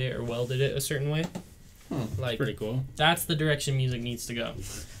bended it or welded it a certain way. Huh. Like Pretty cool. that's the direction music needs to go.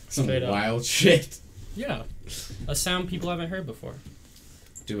 Some Straight up. wild shit. Yeah, a sound people haven't heard before.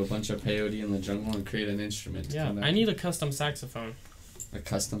 Do a bunch of peyote in the jungle and create an instrument. Yeah, Kinda I need a custom saxophone. a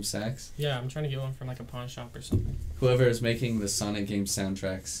custom sax. Yeah, I'm trying to get one from like a pawn shop or something. Whoever is making the Sonic game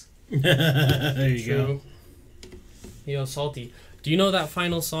soundtracks. There you go. True. Yo, Salty. Do you know that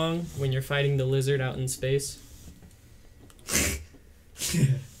final song when you're fighting the lizard out in space?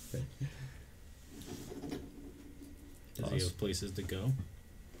 Does he have places to go?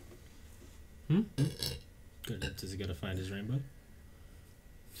 Hmm? Good. Does he got to find his rainbow?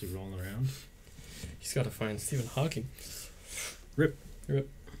 Is he rolling around? He's got to find Stephen Hawking.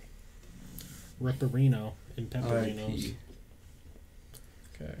 Ripperino and Pepperinos. R.I.P.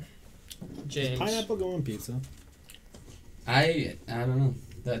 Okay. Does James. pineapple go on pizza? I don't know.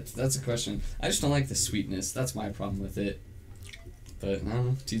 That's a question. I just don't like the sweetness. That's my problem with it. But I don't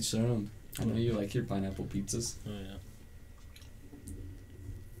know. Teach their own. I know you like your pineapple pizzas. Oh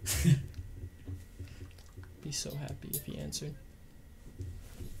yeah. Be so happy if he answered.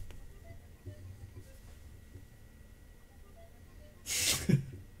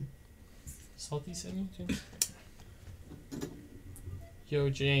 Salty said anything? Yo,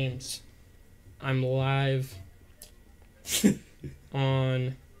 James. I'm live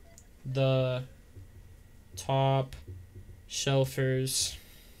on the top shelfers.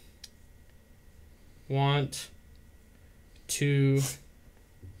 Want to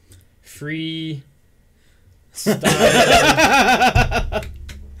free style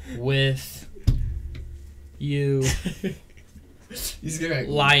with you. He's going.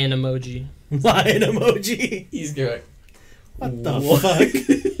 Lion emoji. Lion emoji. He's going. What the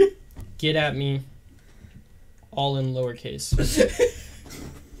fuck? Get at me. All in lowercase.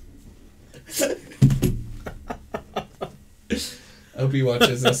 I hope he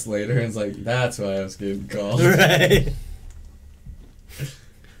watches this later and is like, that's why I was getting called. Right.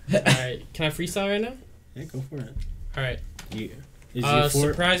 Alright, can I freestyle right now? Yeah, go for it. Alright. Yeah. Is you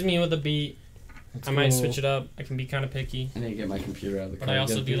for surprise me with a beat. Let's I might go. switch it up. I can be kind of picky. I need to get my computer out of the car. But I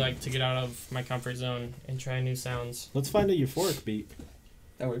also Get do the- like to get out of my comfort zone and try new sounds. Let's find a euphoric beat.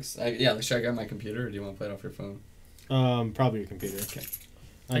 That works. Yeah, should I grab my computer or do you want to play it off your phone? Probably your computer. Okay.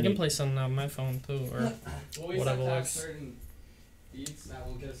 I can play something on my phone too, or whatever works. certain beats that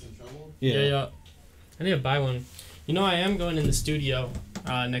will get us in trouble. Yeah. I need to buy one. You know, I am going in the studio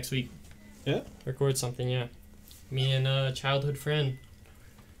next week. Yeah? Record something, yeah. Me and a childhood friend.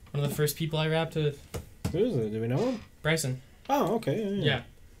 One of the first people I rapped with. Who is it? Do we know him? Bryson. Oh, okay. Yeah.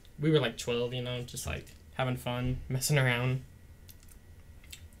 We were like 12, just like having fun, messing around.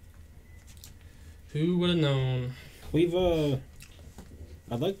 Who would have known? We've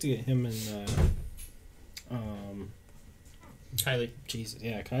I'd like to get him and Kylie. Jesus,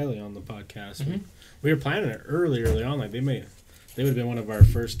 yeah, Kylie on the podcast. Mhm. We were planning it early on. Like they would have been one of our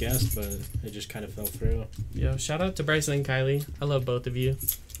first guests, but it just kind of fell through. Yo, shout out to Bryson and Kylie. I love both of you.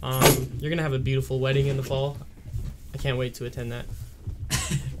 You're gonna have a beautiful wedding in the fall. I can't wait to attend that.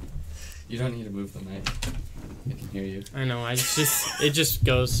 You don't need to move the mic. I can hear you. I know. It just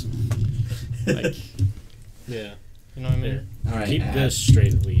goes. Like, Yeah. you know what I mean? All right. Keep ad. this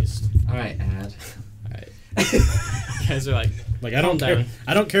straight at least. All right, ad. You guys are like, Like I don't Calm care. down.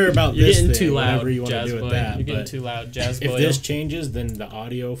 I don't care about you're this getting thing. too loud, Whatever you want to Jazz do Boy. with that. You're getting But too loud, Jazz if Boy. this changes, then the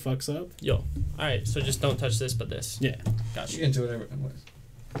audio fucks up. Yo, alright, so just don't touch this, but this. Yeah. Gotcha. You can do whatever.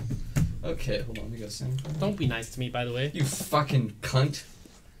 Okay, hold on. We got sound. Don't be nice to me, by the way. You fucking cunt.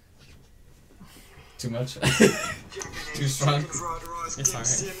 Too much? Too strong? It's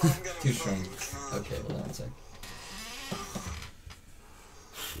alright. Too strong. Okay, hold on one sec.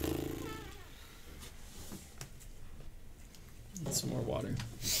 Need some more water.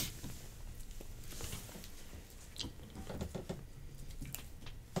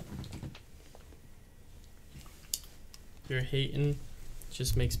 Your hating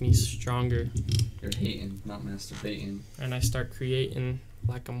just makes me stronger, You're hating, not masturbating. and I start creating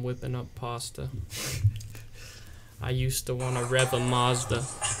like I'm whipping up pasta. I used to want to rev a Mazda.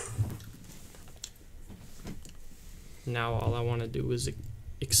 Now all I want to do is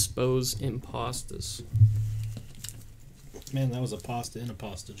expose imposters. Man, that was a pasta in a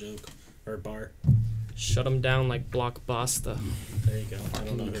pasta joke or bar. Shut them down like Blockbuster. There you go. I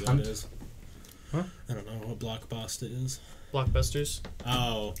don't know who that Cunt. is. Huh? I don't know what Blockbuster is. Blockbusters.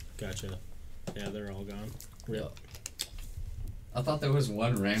 Oh, gotcha. Yeah, they're all gone. Real. I thought there was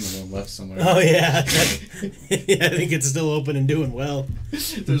one random one left somewhere. Oh yeah. Yeah, I think it's still open and doing well.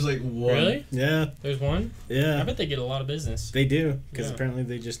 There's like one. Really? Yeah, There's one? I yeah. bet they get a lot of business. They do because Yeah. apparently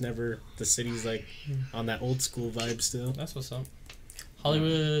they just never. The city's like on that old school vibe still. That's what's up.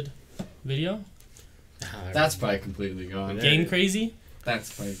 Hollywood Video? That's probably completely gone. Yeah. Game Crazy?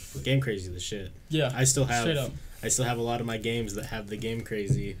 That's probably. Game Crazy the shit. Yeah. I still Straight have. up. I still have a lot of my games that have the Game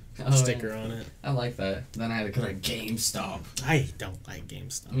Crazy Oh, sticker yeah. on it. I like that. Then I had to go to GameStop. I don't like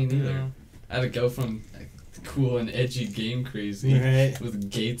GameStop. Me neither. No. I had to go from cool and edgy Game Crazy Right. with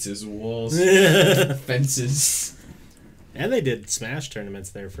gates as walls, And fences. they did Smash tournaments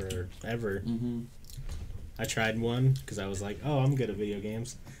there forever. Mm-hmm. I tried one because I was like, oh, I'm good at video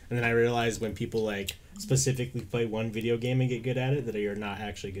games. And then I realized when people like specifically play one video game and get good at it, that you're not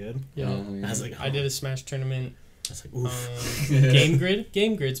actually good. Yeah. I was like, oh. I did a Smash tournament. I was like, oof. Game Grid?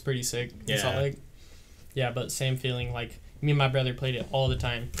 Game Grid's pretty sick. In Yeah. Salt Lake. Yeah, but same feeling. Like, me and my brother played it all the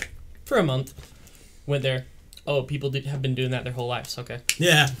time. For a month. Went there. Oh, people have been doing that their whole lives. Okay.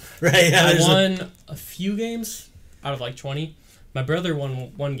 Yeah, right. Yeah, I there's won a few games out of like 20. My brother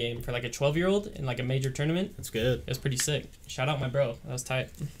won one game for like a 12-year-old in like a major tournament. That's good. It was pretty sick. Shout out my bro. That was tight.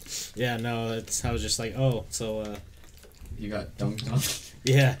 Yeah, no, I was just like, oh, so, You got dunked on.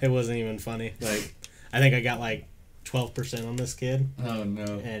 yeah, it wasn't even funny. Like, I think I got like 12% on this kid, Oh no.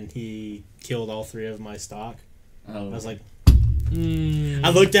 and he killed all 3 of my stock. Oh. I was like, Mm. I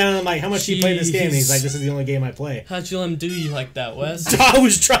looked down and I'm like, how much do you play this game? And he's Jeez. like, this is the only game I play. How'd you let him do you like that, Wes? I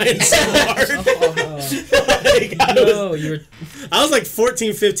was trying so hard. Like, No, you were, I was like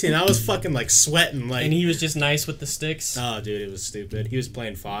 14, 15. I was fucking like sweating. Like, and he was just nice with the sticks. oh, dude, it was stupid. He was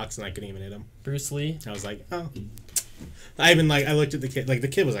playing Fox and I couldn't even hit him. Bruce Lee. I was like, oh. I looked at the kid. Like, the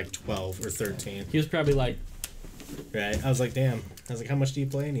kid was like 12 or 13. He was probably like, Right? I was like, damn. I was like, how much do you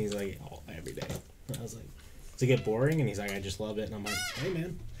play? And he's like, oh, every day. And I was like, does it get boring? And he's like, I just love it. And I'm like, hey,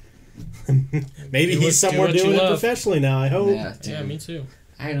 man. Maybe Do he's what- somewhere do what you doing it love. professionally now, I hope. Yeah, dude. yeah, me too.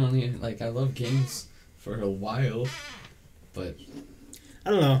 I don't even like. I love games for a while, but I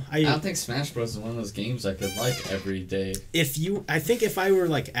don't know. I don't think Smash Bros is one of those games I could like every day. I think if I were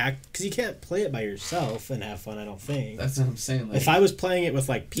like because you can't play it by yourself and have fun. I don't think. That's what I'm saying. Like, If I was playing it with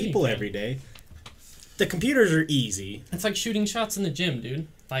like people can. every day, the computers are easy. It's like shooting shots in the gym, dude.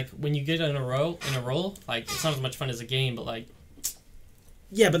 Like when you get in a roll, like it's not as much fun as a game, but like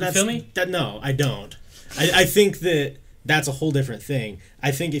Yeah, but that's feel me? No, I don't. I think that's a whole different thing.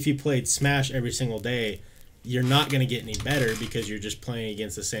 I think if you played Smash every single day, you're not going to get any better because you're just playing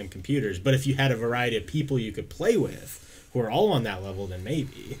against the same computers. But if you had a variety of people you could play with who are all on that level, then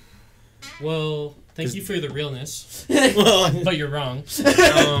maybe. well, thank you for the realness, Well, but you're wrong.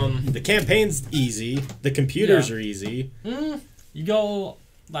 the campaign's easy. The computers Yeah. are easy. You go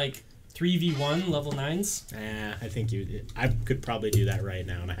like 3v1 level 9s. I think I could probably do that right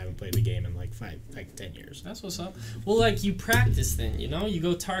now, and I haven't played the game in like 10 years. That's what's up. Well, like you practice then, you know? You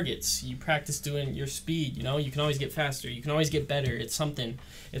go targets. You practice doing your speed, you know? You can always get faster. You can always get better. It's something.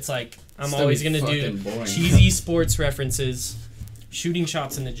 It's like I'm Still always be going to do fucking boring. cheesy sports references, shooting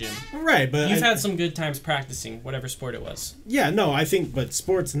shots in the gym. Right, but You've had some good times practicing whatever sport it was. yeah, no, I think, but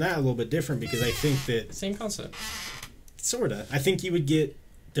sports and that a little bit different because I think that Same concept. sorta. I think you would get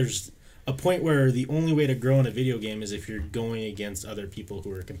there's a point where the only way to grow in a video game is if you're going against other people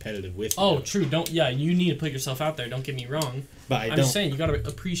who are competitive with you. Oh, true. You need to put yourself out there. Don't get me wrong. but I'm just saying you got to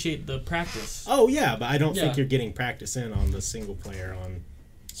appreciate the practice. Oh yeah, but I don't think Yeah. you're getting practice in on the single player on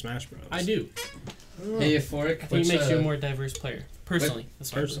Smash Bros. I do. Hey, Euphoric. I think it makes you a more diverse player. Personally.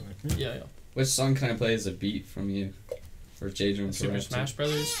 That's what I Personally. believe. Yeah. Which song can I play as a beat from you? For J Drum Super Smash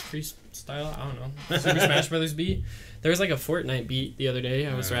Brothers freestyle? I don't know. Super Smash Brothers beat. There was like a Fortnite beat the other day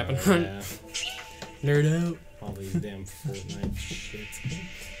I was rapping on. Yeah. Nerd out. All these damn Fortnite shit.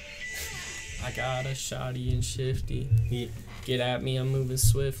 I got a shotty and shifty. Yeah. Get at me, I'm moving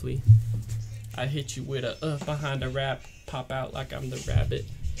swiftly. I hit you with a behind a rap. Pop out like I'm the rabbit.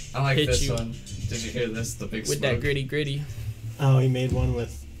 I like Hit this you. one. Did you hear this? The big With smoke. that gritty. Oh, he made one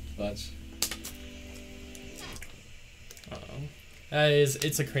with. Watch. Uh-oh.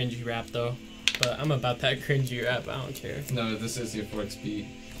 It's a cringy rap though. But I'm about that cringy rap, I don't care. No, this is Euphoric's beat.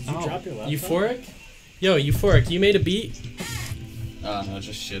 Did you drop your laptop? Euphoric? Yo, Euphoric, you made a beat? No,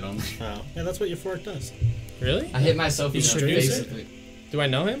 just shit on me. Oh, yeah, that's what Euphoric does. Really? I hit myself in He's the a face. producer? Basically. Do I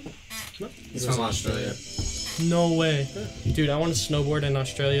know him? No, He's from Australia. No way. Dude, I want to snowboard in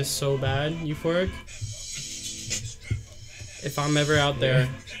Australia so bad, Euphoric. If I'm ever out there,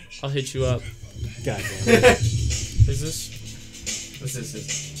 I'll hit you up. God damn it. Is this? This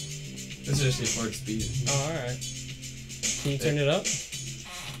is just Euphoric's beat. Oh, alright. Can you turn it up?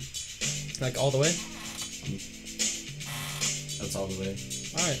 Like all the way? That's all the way.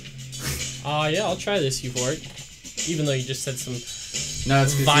 Alright. Yeah, I'll try this, Euphoric. Even though you just said some No,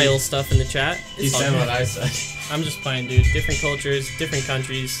 it's 'cause vile stuff in the chat. He It's all said good. what I said. I'm just playing, dude. Different cultures, different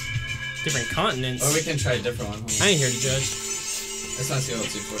countries, different continents. Or we can try a different one. Hold on. I ain't here to judge. Let's not see what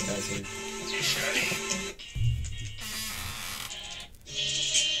Euphoric has here.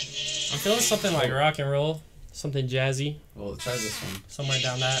 I'm feeling something like rock and roll, something jazzy, Well, try this one. somewhere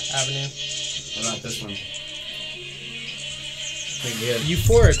down that avenue. What about this one? Pretty good.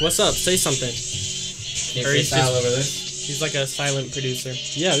 Euphoric, what's up? Say something. Can or you he's freestyle just- over this? He's like a silent producer.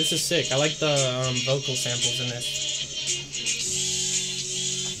 Yeah, this is sick. I like the vocal samples in this.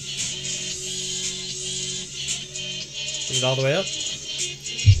 Is it all the way up?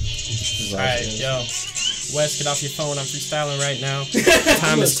 Alright, yo. Wes, get off your phone. I'm freestyling right now.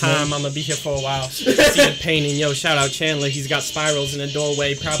 Time is time. I'm gonna be here for a while. See the painting. Yo, shout out Chandler. He's got spirals in the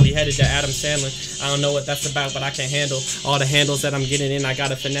doorway. Probably headed to Adam Sandler. I don't know what that's about, but I can handle all the handles that I'm getting in. I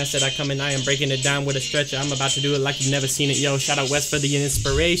gotta finesse it. I come in, I am breaking it down with a stretcher. I'm about to do it like you've never seen it. Yo, shout out Wes for the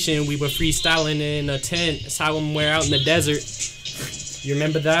inspiration. We were freestyling in a tent somewhere out in the desert. You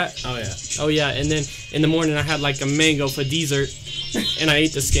remember that? Oh, yeah. Oh yeah, and then in the morning I had like a mango for dessert, and I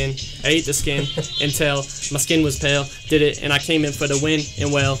ate the skin. I ate the skin until my skin was pale. Did it, and I came in for the win,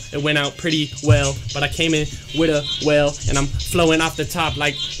 and well, it went out pretty well. But I came in with a well, and I'm flowing off the top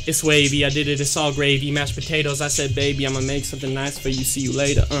like it's wavy. I did it, it's all gravy, mashed potatoes. I said, baby, I'ma make something nice for you. See you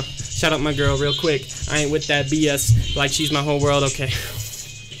later. Shout out my girl real quick. I ain't with that BS like she's my whole world. Okay.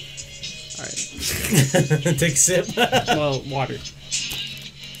 All right. Take a sip. Well, water.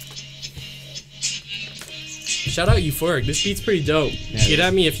 Shout out Euphoric. This beat's pretty dope. Yeah, Get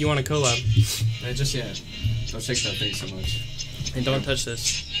at me if you want to collab. Just don't shake that thing so much. And don't touch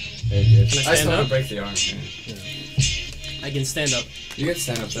this. Very good. Can I I just stand want up? to break the arm. Man. I can stand up. You can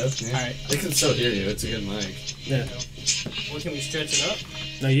stand up though. Yeah. Alright. They can still hear you. It's a good mic. Yeah. Or can we stretch it up?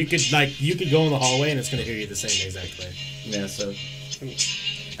 No, you could go in the hallway and it's gonna hear you the same exact way. Yeah. So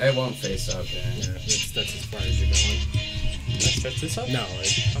it won't face up. Yeah. Yeah, that's as far as you're going. Can I stretch this up? No,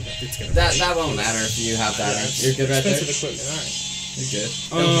 it's gonna. That won't matter if you have that. You're good right there. Expensive equipment. All right.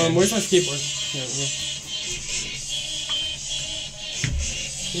 You're good. Where's my skateboard? Yeah.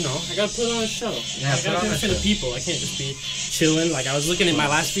 You know, I gotta put it on a show. Yeah, I put gotta on do a it for the show. people. I can't just be chilling. Like I was looking at my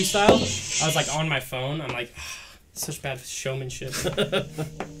last freestyle. I was like on my phone. I'm like, such bad showmanship.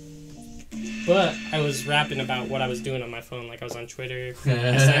 But I was rapping about what I was doing on my phone. Like I was on Twitter. I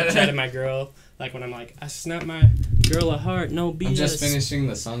Snapchatted my girl. Like when I'm like, I snapped my girl a heart. No BS. I'm just finishing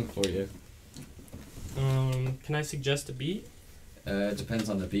the song for you. Can I suggest a beat? It depends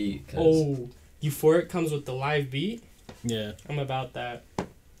on the beat. 'Cause Oh, Euphoric comes with the live beat. Yeah. I'm about that.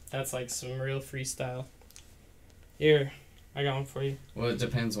 That's like some real freestyle. Here, I got one for you. Well, it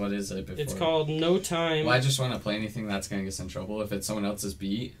depends what is it before. It's called No Time. Well, I just want to play anything that's gonna get us in trouble. If it's someone else's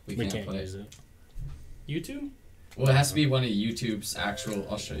beat, we can't play. use it. YouTube? Well, it has to be one of YouTube's actual.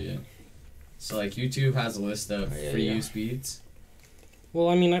 I'll show you. So like YouTube has a list of Oh, yeah, free yeah. use beats. Well,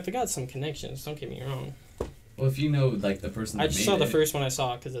 I mean, I forgot some connections. Don't get me wrong. Well, if you know like the person that I just made saw the it, first one I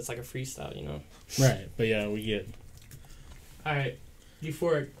saw because it's like a freestyle, you know. Right, but yeah, we get. All right,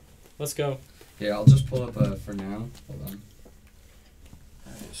 Euphoric, let's go. Here, I'll just pull up for now. Hold on.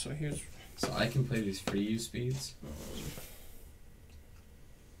 All right, so here's. So I can play these free use beats.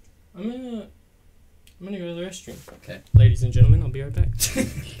 I'm gonna go to the restroom. Okay. Ladies and gentlemen, I'll be right back.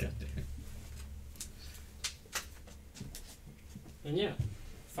 God damn. And yeah,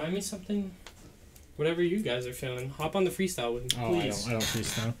 Find me something, whatever you guys are feeling. Hop on the freestyle with me, Oh, please. I don't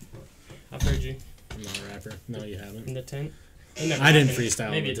freestyle. I've heard you I'm not a rapper. No, you haven't. in the tent. It never I didn't happened.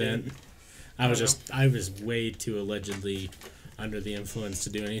 freestyle Maybe in the it did. tent. I was way too allegedly under the influence to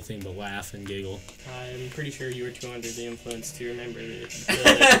do anything but laugh and giggle. I'm pretty sure you were too under the influence to remember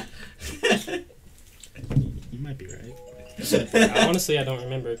it. You might be right. Honestly, I don't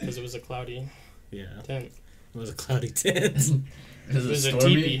remember because it was a cloudy Yeah, tent. it was a cloudy tent. It was a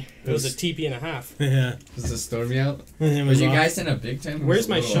stormy? teepee. It was a teepee and a half. Yeah, Was it stormy out? it Were was you awesome. guys in a big tent? or Where's was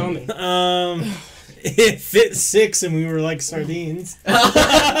my it a little shaman? It fit 6 and we were like sardines.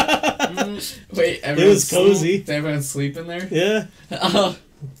 one? Wait, everyone's cozy. Did everyone sleep in there? Yeah, Oh,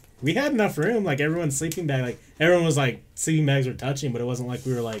 we had enough room. Like everyone's sleeping bag, like everyone was like sleeping bags were touching, but it wasn't like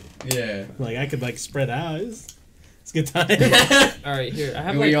we were like yeah. I could like spread out. It's a good time. All right, here I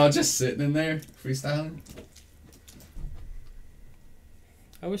have Were you like. all just sitting in there freestyling?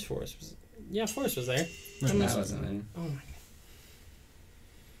 I wish Forrest was. Yeah, Forrest was there. No, I I must- wasn't there. Oh my.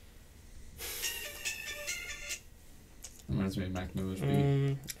 Reminds me of Mac Miller's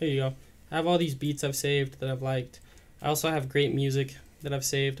beat. Here you go. I have all these beats I've saved that I've liked. I also have great music that I've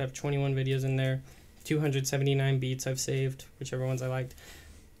saved. I have 21 videos in there, 279 beats I've saved, whichever ones I liked.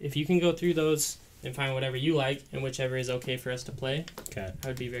 If you can go through those and find whatever you like and whichever is okay for us to play, Okay. I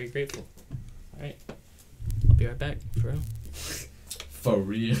would be very grateful. All right. I'll be right back, for real. For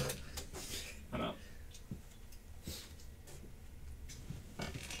real. I'm out.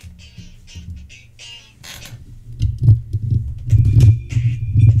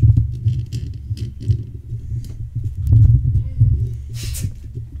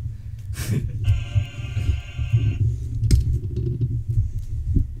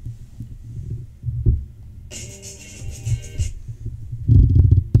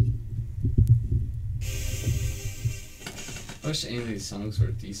 I wish any of these songs were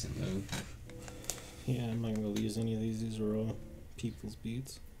decent though. Yeah, I'm not gonna use any of these. These are all people's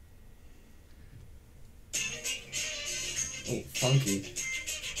beats. Oh, funky.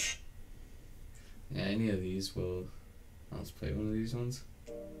 Yeah, any of these will. Let's play one of these ones.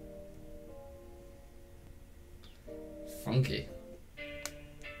 Funky.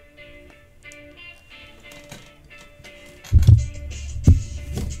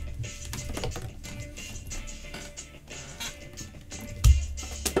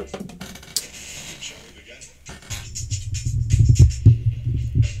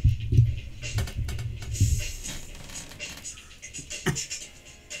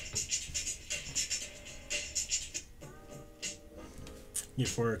 Your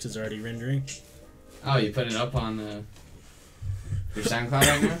Forest is already rendering. Oh, you put it up on your SoundCloud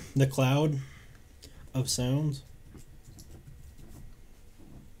right now? The cloud of sounds.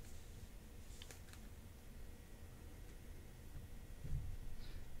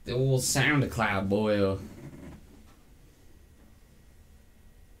 The old SoundCloud boy.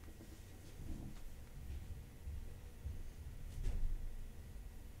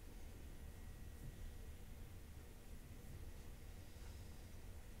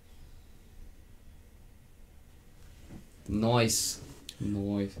 Nice.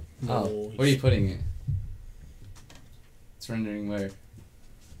 Nice. Oh, Nice. where are you putting it? It's rendering where?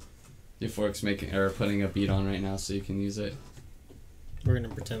 Your Fork's making or putting a beat on right now so you can use it. We're gonna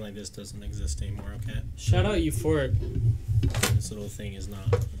pretend like this doesn't exist anymore, okay? Shout out Euphoric. This little thing is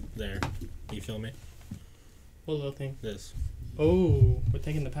not there. You feel me? What little thing? This. Oh, we're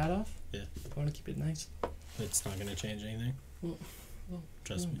taking the pad off? Yeah. I want to keep it nice. It's not gonna change anything. Well,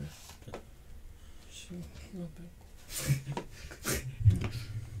 Trust me. Sure, a little bit.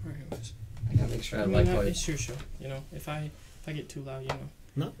 Alright, I gotta make sure I I mean, like how it's your show. You know, if I get too loud, you know,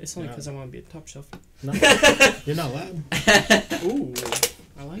 No. it's only you're because I want to be at top shelf. not, you're not loud. Ooh,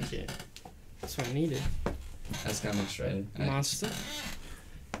 I like it. That's what I needed. I just gotta make sure I Monster.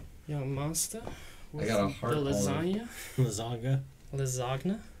 Yo, monster. I got a heart The all over. lasagna. Lasagna.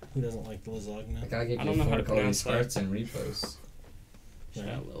 Lasagna. Who doesn't like the lasagna? I gotta get I you don't know how to Fork all these pronounce that. parts and reposts. Shout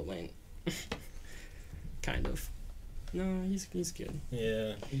out Lil Wayne. Kind of. No, he's good.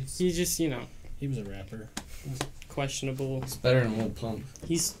 Yeah. He's just, you know, He was a rapper. questionable. It's better than Lil Pump.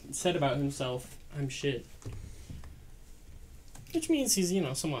 He's said about himself, I'm shit. Which means he's, you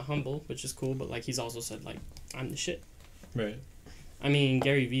know, somewhat humble, which is cool, but like he's also said like, I'm the shit. Right. I mean,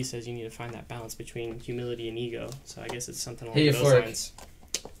 Gary Vee says you need to find that balance between humility and ego, so I guess it's something along Hey, those Fork. lines.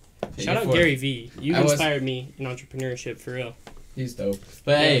 Hey, Shout out Fork. Gary Vee. You I was- inspired me in entrepreneurship for real. He's dope.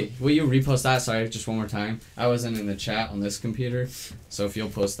 But hey, will you repost that? Sorry, just one more time. I wasn't in the chat on this computer, so if you'll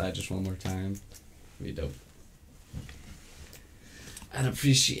post that just one more time, it'd be dope. I'd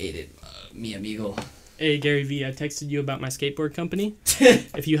appreciate it, mi amigo. Hey, Gary V, I texted you about my skateboard company.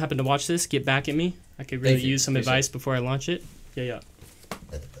 If you happen to watch this, get back at me. I could really Thank you. use some Appreciate advice before I launch it. Yeah.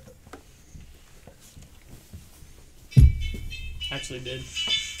 Actually did.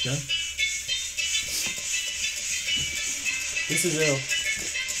 Yeah? This is ill.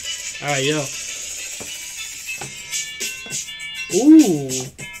 Alright, yo. Ooh.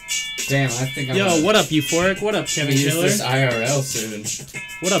 Damn, I think I'm Yo, gonna what up, Euphoric? What up, Kevin use Killer? this IRL soon.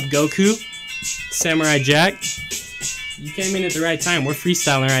 What up, Goku? Samurai Jack? You came in at the right time. We're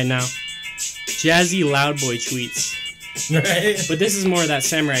freestyling right now. Jazzy Loudboy tweets. Right? But this is more of that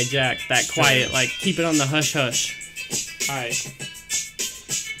Samurai Jack, that quiet, like, keep it on the hush-hush. Alright.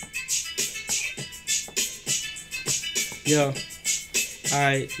 Yo.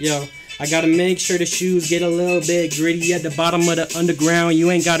 Alright, yo. I gotta make sure the shoes get a little bit gritty at the bottom of the underground. You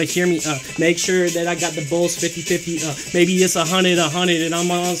ain't gotta hear me, make sure that I got the Bulls 50-50, maybe it's 100, and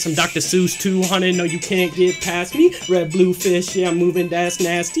I'm on some Dr. Seuss 200. No, you can't get past me. Red, blue fish, yeah, I'm moving, that's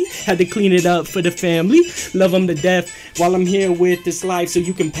nasty. Had to clean it up for the family. Love them to death while I'm here with this life, so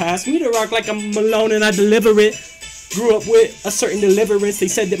you can pass me the rock like I'm Malone and I deliver it. Grew up with a certain deliverance. They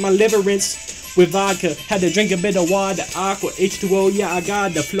said that my liverance with vodka had to drink a bit of water, aqua, H2O. Yeah, I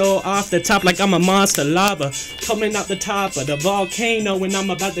got the flow off the top like I'm a monster. Lava coming out the top of the volcano when I'm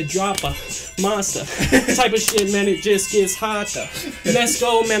about to drop a monster type of shit, man. It just gets hotter. Let's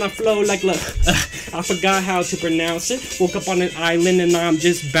go, man. I flow like look. I forgot how to pronounce it. Woke up on an island and I'm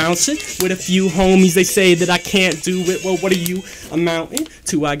just bouncing with a few homies. They say that I can't do it. Well, what are you amounting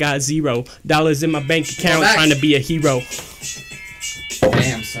to? I got $0 in my bank account, back. trying to be a hero.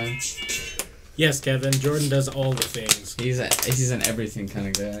 Damn, son. Yes, Kevin. Jordan does all the things. He's an everything kind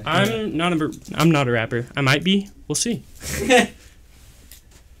of guy. I'm not a rapper. I might be. We'll see.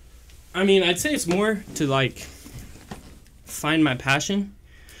 I mean, I'd say it's more to like find my passion,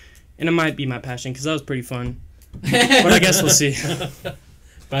 and it might be my passion because that was pretty fun. But I guess we'll see.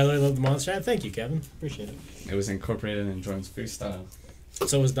 By the way, love the monster. Thank you, Kevin. Appreciate it. It was incorporated in Jordan's freestyle.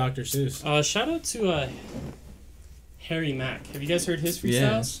 So was Dr. Seuss. Shout out to Harry Mack. Have you guys heard his freestyles?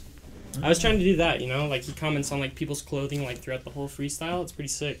 Yes. I was trying to do that, you know, like he comments on like people's clothing like throughout the whole freestyle. It's pretty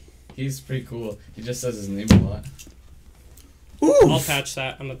sick. He's pretty cool. He just says his name a lot. I'll patch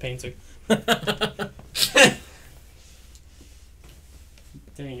that. I'm a painter.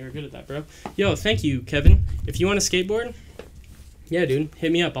 Dang, you were good at that, bro. Yo, thank you, Kevin. If you want a skateboard, yeah, dude,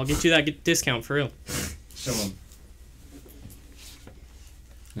 hit me up. I'll get you that discount for real. Show him.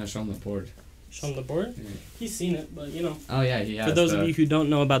 No, show him the board. Show him the board. Yeah. He's seen it, but you know. Oh yeah, he has. For those of you who don't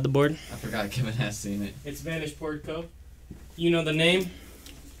know about the board, I forgot Kevin has seen it. it's Vanish Board Co. You know the name.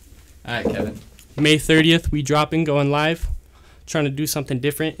 Alright, Kevin. May 30th, we dropping, going live. Trying to do something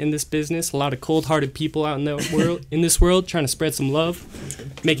different in this business. A lot of cold-hearted people out in the world, trying to spread some love,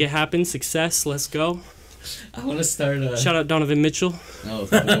 make it happen. Success. Let's go. I want to start. Shout out Donovan Mitchell. Oh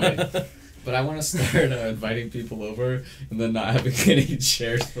boy. But I want to start inviting people over and then not having any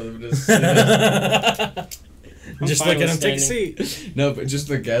chairs for them to sit in. Just fine look at with him, take a standing. seat. No, but just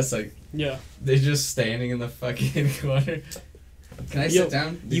the guests, like, Yeah. they're just standing in the fucking corner. Can I Yo, sit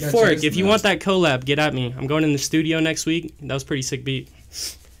down? You got Euphoric, chairs? if you No. want that collab, get at me. I'm going in the studio next week. That was a pretty sick beat.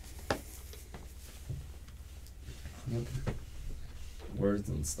 Nope. Words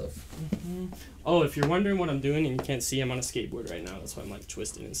and stuff. Oh, if you're wondering what I'm doing and you can't see, I'm on a skateboard right now. That's why I'm like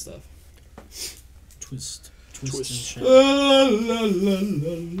twisting and stuff. Twist Twist. and shout.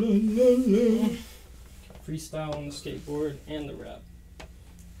 Freestyle on the skateboard and the rap.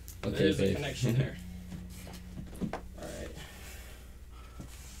 Okay, There's a babe. connection there. Alright.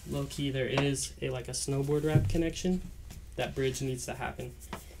 Low key, there is a snowboard rap connection. That bridge needs to happen.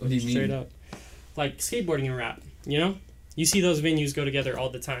 What do you mean? Straight up. Like skateboarding and rap, you know? You see those venues go together all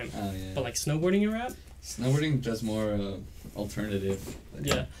the time. Oh, yeah. But like snowboarding and rap? Snowboarding does more alternative.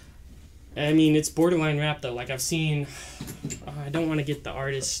 Yeah. I mean, it's borderline rap though. Like I've seen, I don't want to get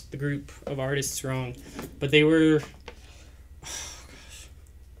the group of artists wrong, but they were,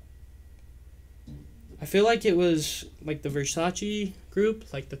 I feel like it was like the Versace group,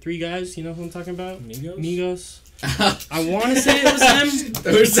 like the three guys, you know who I'm talking about? Migos? Migos. I want to say it was them,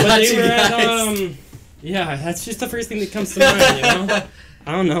 The Versace but they were guys. at, yeah, that's just the first thing that comes to mind, you know?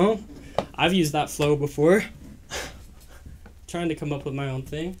 I don't know. I've used that flow before. Trying to come up with my own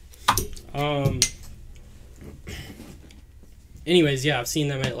thing. Anyways, yeah, I've seen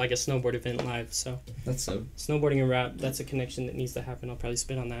them at like a snowboard event live, so That's so. snowboarding and rap, that's a connection that needs to happen. I'll probably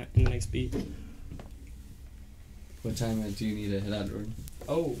spit on that in the next beat. What time do you need to head out, Jordan?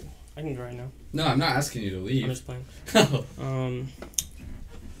 Oh, I can go right now. No, I'm not asking you to I'm leave. just playing. Oh.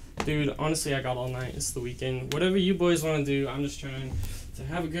 Dude, honestly, I got all night. It's the weekend. Whatever you boys want to do, I'm just trying to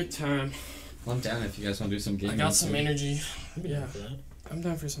have a good time. Well, I'm down if you guys want to do some gaming. I got some too. energy. I'd be Yeah. down for that. I'm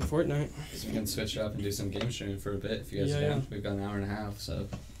down for some Fortnite. So we can switch it up and do some game streaming for a bit if you guys Yeah, are down. yeah. We've got an hour and a half, so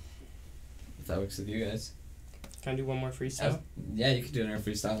if that works with you guys. Can I do one more freestyle? Yeah, you can do another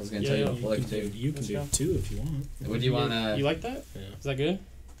freestyle. I was gonna Yeah, tell you yeah. what I can do. You can Let's do go. 2 if you want. Would you wanna? You like that? Yeah. Is that good?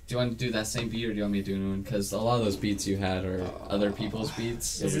 Do you want to do that same beat or do you want me to do a new one? Because a lot of those beats you had are other people's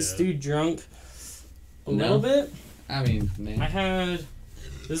beats. Is this Yeah. dude drunk? A No. little bit. I mean, I man, had.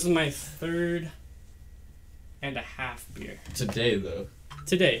 This is my 3rd and a half beer today though.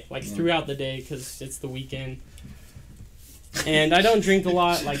 today. Like Yeah. throughout the day, because it's the weekend. And I don't drink a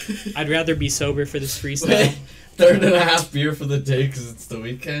lot. Like I'd rather be sober for this freestyle. Wait, 3rd and a half beer for the day because it's the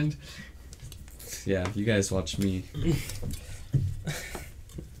weekend. Yeah, you guys watch me.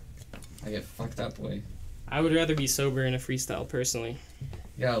 I get fucked up way. I would rather be sober in a freestyle personally.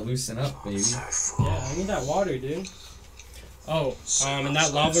 You gotta loosen up, baby. Yeah, I need that water, dude. Oh, and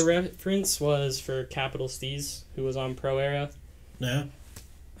that lava reference was for Capital Steez, who was on Pro Era. Yeah.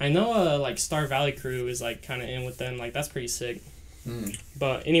 I know, like Star Valley Crew is like kind of in with them. Like that's pretty sick. Mm.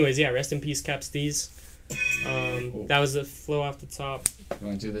 But anyways, yeah, rest in peace, Cap Steez. That was the flow off the top You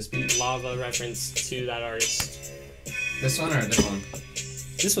wanna do this beat? lava reference to that artist. This one or a different one?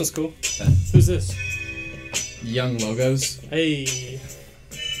 This one's cool. Okay. Who's this? Young Logos. Hey,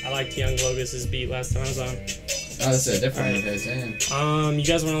 I liked Young Logos' beat last time I was on. Oh, that's a different one, guys. Damn. You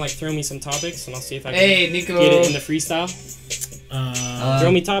guys want to like throw me some topics and I'll see if I can Hey, Nico. get it in the freestyle.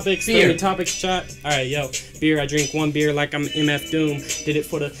 Throw me topics, beer. throw me topics, chat. Alright, yo, beer, I drink one beer like I'm MF Doom. Did it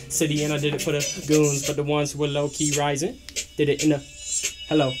for the city and I did it for the goons, but the ones who were low-key rising. Did it in the,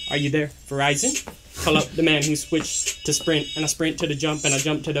 hello, are you there, Verizon? Call up the man who switched to sprint, and I sprint to the jump, and I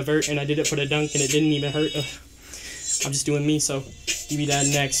jumped to the vert, and I did it for the dunk, and it didn't even hurt. I'm just doing me, so give me that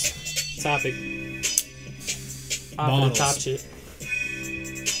next topic. Off of the top shit.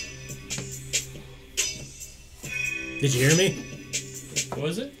 Did you hear me? What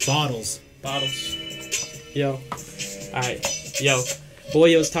was it? Bottles. Bottles. Yo. Alright. Yo.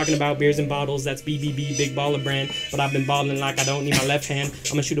 Boyo's talking about beers and bottles. That's BBB, Big Baller Brand. But I've been balling like I don't need my left hand.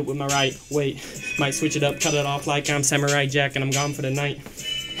 I'ma shoot it with my right. Wait. Might switch it up, cut it off like I'm Samurai Jack and I'm gone for the night.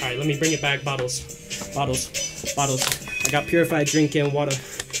 Alright, let me bring it back. Bottles. Bottles. Bottles. I got purified drinking water.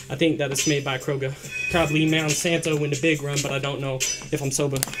 I think that it's made by Kroger. Probably Monsanto in the big run, but I don't know if I'm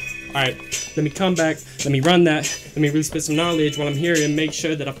sober. Alright, let me come back, let me run that, let me really spit some knowledge while I'm here and make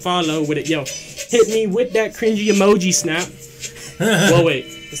sure that I follow with it. Yo, hit me with that cringy emoji snap. Well, wait,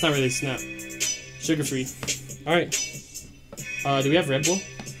 it's not really a snap. Sugar free. Alright. Do we have Red Bull?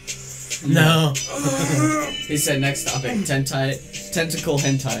 No. He said next topic, tentacle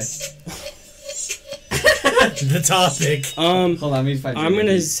hentai. The topic. Hold on, let me find I'm your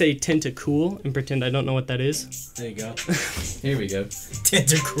gonna beat. say Tentacool and pretend I don't know what that is. There you go. Here we go.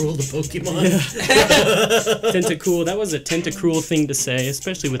 Tentacruel the Pokemon. Tentacool, that was a Tentacruel thing to say,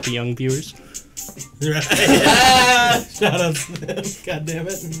 especially with the young viewers. Right. Shout out to them. God damn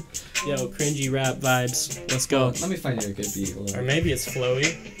it. Yo, cringy rap vibes. Let's go. Let me find you a good beat. Hold Or on. maybe it's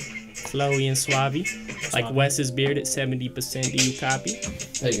flowy. Flowy and suave. Like Wes's beard at 70%. Do you copy?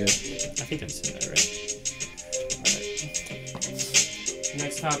 There you go. I think I said that right. Alright.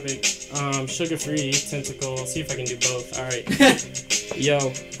 Next topic. Sugar free, tentacle. I'll see if I can do both. Alright.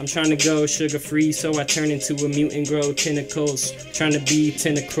 Yo, I'm trying to go sugar free, so I turn into a mutant, grow tentacles. Trying to be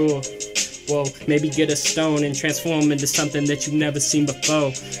tentacruel. Whoa, maybe get a stone and transform into something that you've never seen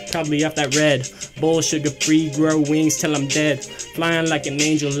before. Probably off that red bull, sugar free, grow wings till I'm dead. Flying like an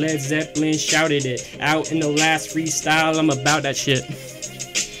angel, Led Zeppelin shouted it out in the last freestyle. I'm about that shit.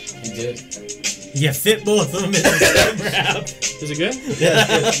 You did. You fit both of them in the same rap. Is it good? Yeah.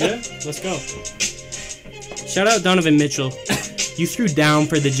 Good? Let's go. Shout out Donovan Mitchell. You threw down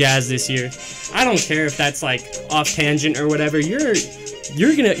for the Jazz this year. I don't care if that's like off tangent or whatever. You're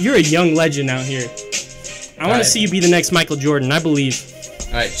a young legend out here. I want Alright. to see you be the next Michael Jordan. I believe.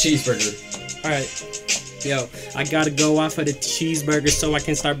 Alright, cheeseburger. All right. Yo, I gotta go off of the cheeseburger so I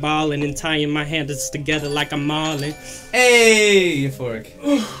can start balling and tying my hands together like I'm mauling. Hey, euphoric.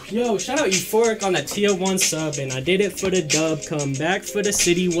 Yo, shout out Euphoric on that tier 1 sub, and I did it for the dub. Come back for the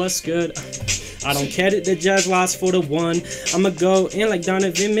city, what's good? I don't care that the Jazz lost for the 1. I'ma go in like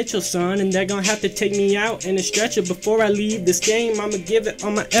Donovan Mitchell, son, and they're gonna have to take me out in a stretcher before I leave this game. I'ma give it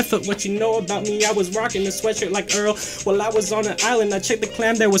all my effort. What you know about me? I was rocking a sweatshirt like Earl. While I was on an island, I checked the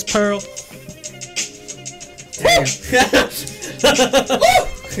clam, there was Pearl. Damn.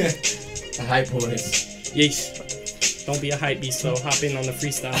 The hype boys. Yeesh. Don't be a hype beast, though. Hop in on the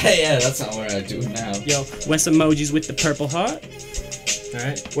freestyle. Hey, yeah, that's not where I do it now. Yo, West emojis with the purple heart.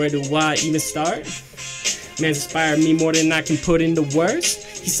 Alright. Where do I even start? Man's inspired me more than I can put into words.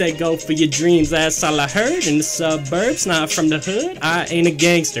 He said, go for your dreams. That's all I heard in the suburbs, not from the hood. I ain't a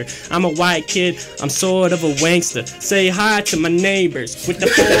gangster. I'm a white kid. I'm sort of a wankster. Say hi to my neighbors with the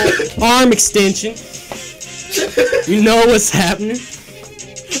full arm extension. You know what's happening.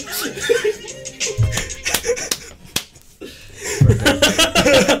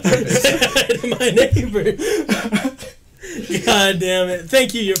 My neighbor. God damn it.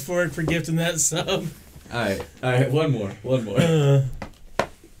 Thank you, Ford, for gifting that sub. Alright, one more. Alright,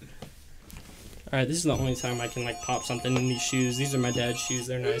 this is the only time I can like pop something in these shoes. These are my dad's shoes.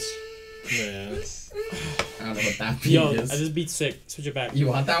 They're nice. Yeah. I don't know what that beat Yo, is. this beat's sick. Switch it back. You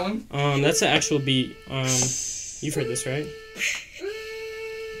want that one? That's the actual beat. You've heard this, right?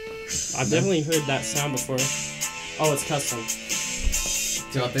 I've definitely heard that sound before. Oh, it's custom.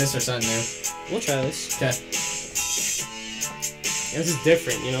 Do you want this or something new? We'll try this. Okay. Yeah, this is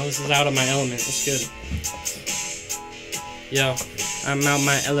different, you know? This is out of my element. It's good. Yo, I'm out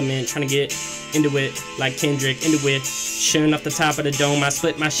my element, trying to get into it like Kendrick, into it. Shooting off the top of the dome, I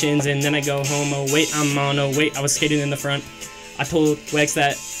split my shins and then I go home. Oh wait, I'm on, oh wait, I was skating in the front. I told West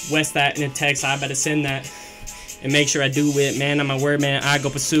that in a text, I better send that. And make sure I do it, man, I'm a word man, I go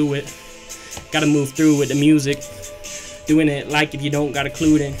pursue it. Gotta move through with the music. Doing it like if you don't got a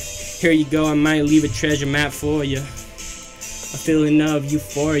clue then. Here you go, I might leave a treasure map for you. A feeling of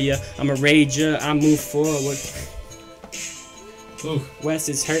euphoria, I'm a rager, I move forward. Ooh. Wes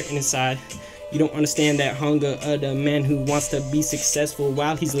is hurting inside. You don't understand that hunger of the man who wants to be successful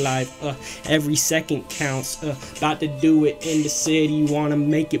while he's alive. Every second counts. About to do it in the city, wanna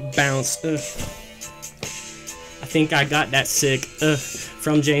make it bounce. I think I got that sick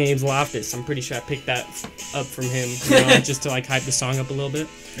from James Loftus. I'm pretty sure I picked that up from him, you know, just to like hype the song up a little bit.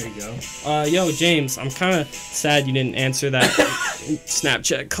 There you go. Yo, James, I'm kind of sad you didn't answer that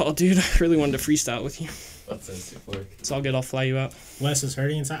Snapchat call, dude. I really wanted to freestyle with you. What's this for? It's all good. I'll fly you out. Wes is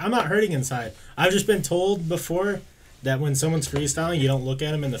hurting inside. I'm not hurting inside. I've just been told before that when someone's freestyling, you don't look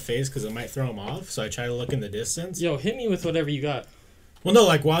at them in the face because it might throw them off. So I try to look in the distance. Yo, hit me with whatever you got. Well, no,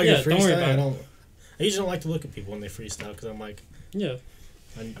 like while Yeah, you're don't worry freestyling, about I usually don't like to look at people when they freestyle because I'm like, Yeah.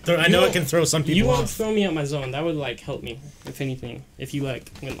 I know it can throw some people You won't off. throw me out my zone. That would like help me, if anything. If you like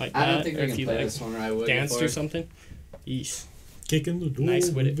went like I that, don't think or we if can you play like this one, or I would. danced before. or something. Yeesh. Kicking the door. Nice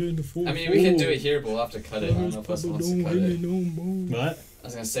with it. I mean, we can do it here, but we'll have to cut it. I don't know if Wes wants to cut it. What? I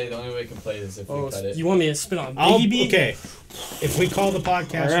was gonna say the only way we can play it is if we cut it. You want me to spit on I'll, Biggie beat? okay. If we call the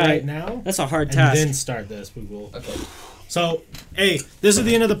podcast All right. right now That's a hard and task. then start this, we will. Okay. So, hey, this is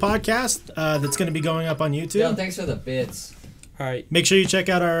the end of the podcast that's going to be going up on YouTube. Yo, thanks for the bits. All right. Make sure you check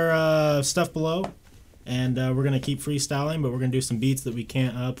out our stuff below. And we're going to keep freestyling, but we're going to do some beats that we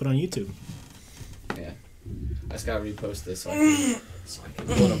can't put on YouTube. Yeah. I just gotta repost this so I can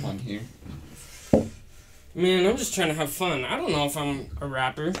put it up on here. Man, I'm just trying to have fun. I don't know if I'm a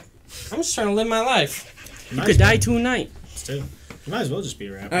rapper. I'm just trying to live my life. You Might could as die well. tonight. Too. You might as well just be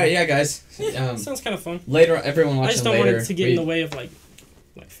a rapper. Alright, yeah, guys. Sounds kind of fun. Later, everyone watching I just don't later. want it to get in the way of like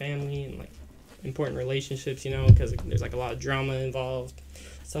family and like important relationships, you know, because there's like a lot of drama involved,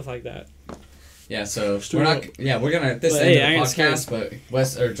 stuff like that. Yeah, so Straight we're up. not. Yeah, we're gonna this But, end hey, I of ain't the podcast, but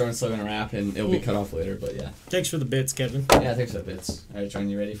Wes or Jordan's still gonna rap, and it'll be cut off later. But yeah, Thanks for the bits, Kevin. yeah, thanks for the bits. All right, Jordan,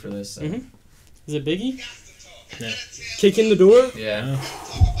 you ready for this? Mhm. Is it Biggie? Yeah. Kick in the door? Yeah.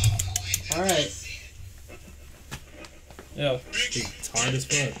 Alright. Yo. It's hard as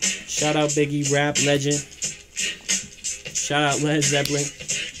fuck. Shout out Biggie, rap legend. Shout out Led Zeppelin.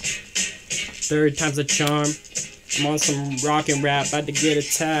 Third time's a charm. I'm on some rock and rap, about to get a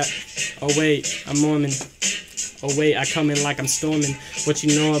tap. Oh wait, I'm Mormon. Oh wait, I come in like I'm storming. What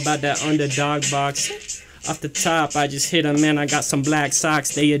you know about that underdog box? Off the top, I just hit 'em, man. I got some black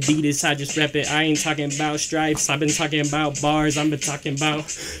socks. They Adidas, I just rep it. I ain't talking about stripes. I've been talking about bars. I've been talking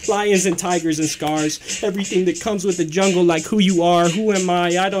about lions and tigers and scars. Everything that comes with the jungle, like who you are. Who am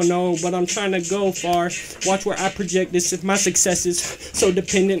I don't know, but I'm trying to go far. Watch where I project this. If my success is so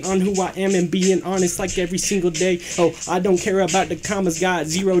dependent on who I am and being honest like every single day. Oh, I don't care about the commas. Got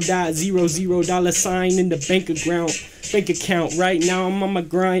 $0.00 in the bank account. Right now I'm on my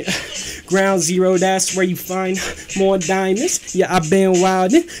grind. Ground zero, that's where you find more diamonds. Yeah, I've been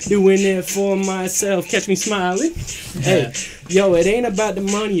wildin', doing it for myself. Catch me smiling. Hey, yo, it ain't about the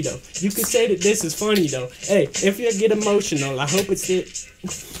money though. You could say that this is funny though. Hey, if you get emotional, I hope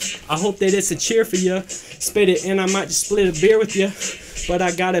that it's a cheer for you. Spit it and I might just split a beer with you. But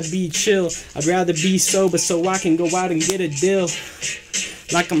I gotta be chill. I'd rather be sober so I can go out and get a deal.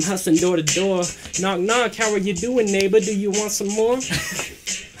 Like I'm hustling door to door. Knock, knock, how are you doing, neighbor? Do you want some more?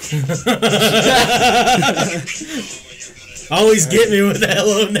 Always get me with that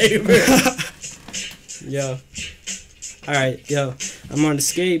hello neighbor. Yeah. Alright, yo, I'm on the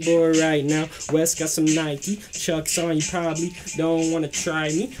skateboard right now. West got some Nike Chucks on, you probably don't wanna try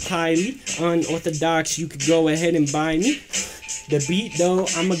me. Highly unorthodox, you could go ahead and buy me. The beat though,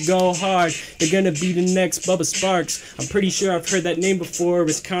 I'ma go hard. They're gonna be the next Bubba Sparks. I'm pretty sure I've heard that name before.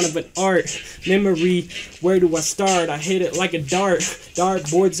 It's kind of an art memory. Where do I start? I hit it like a dart. Dart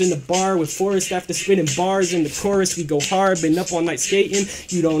boards in the bar with Forrest after spinning bars in the chorus. We go hard, been up all night skating.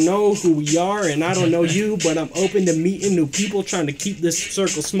 You don't know who we are, and I don't know you, but I'm open to meeting new people. Trying to keep this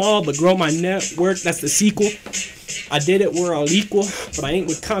circle small, but grow my network. That's the sequel. I did it, we're all equal, but I ain't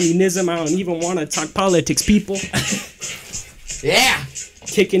with communism. I don't even want to talk politics, people. Yeah.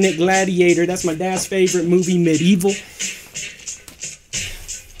 Kicking it Gladiator, that's my dad's favorite movie, Medieval.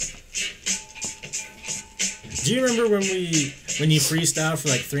 Do you remember when you freestyled for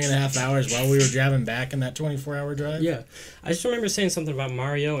like 3.5 hours while we were driving back in that 24-hour drive? Yeah, I just remember saying something about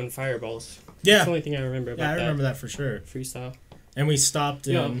Mario and fireballs. Yeah. That's the only thing I remember about Yeah, I remember that for sure. freestyle. And we stopped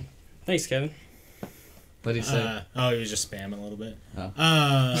in. Yeah. Thanks, Kevin. What did he say? He was just spamming a little bit.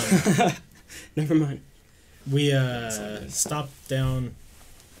 Oh. Never mind. We stopped down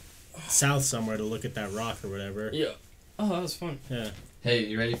south somewhere to look at that rock or whatever. Yeah. Oh, that was fun. Yeah. Hey,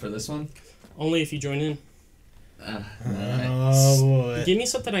 you ready for this one? Only if you join in. Alright. Oh boy. Give me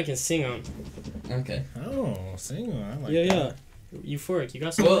something I can sing on. Okay. Oh, single. I like Yeah, that. yeah. Euphoric, you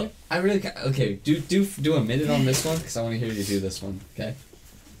got something? Well, I really okay. Do a minute on this one because I want to hear you do this one. Okay.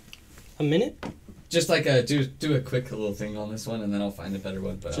 A minute? Just like do a quick little thing on this one and then I'll find a better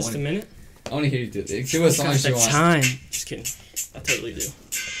one. But Just I a minute? want to hear you do it. Do as long as you Got want. time. Just kidding. I totally do.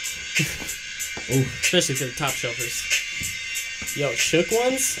 Ooh. Especially for the top shelfers. Yo, shook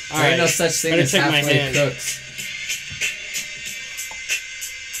ones? There ain't Alright. no such thing Better as check my halfway hand. cooks.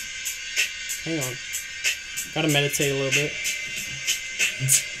 Hang on. Gotta meditate a little bit.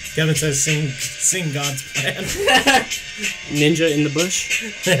 Kevin says sing God's plan. Ninja in the bush.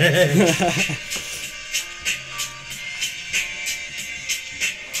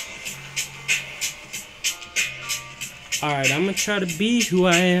 Alright, I'm gonna try to be who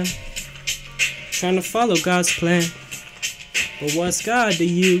I am. Trying to follow God's plan. But what's God to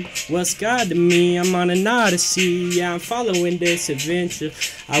you? What's God to me? I'm on an odyssey. Yeah, I'm following this adventure.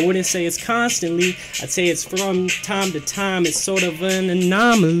 I wouldn't say it's constantly. I'd say it's from time to time. It's sort of an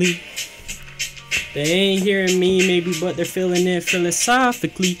anomaly. They ain't hearing me, maybe, but they're feeling it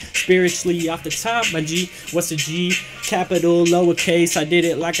philosophically, spiritually, off the top, my G. What's a G? Capital, lowercase. I did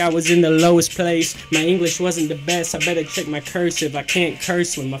it like I was in the lowest place. My English wasn't the best. I better check my cursive. I can't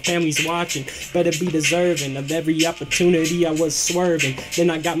curse when my family's watching. Better be deserving of every opportunity. I was swerving. Then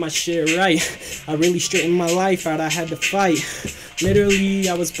I got my shit right. I really straightened my life out. I had to fight. Literally,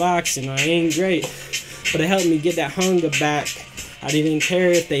 I was boxing. I ain't great, but it helped me get that hunger back. I didn't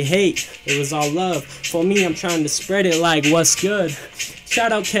care if they hate, it was all love. For me, I'm trying to spread it like what's good.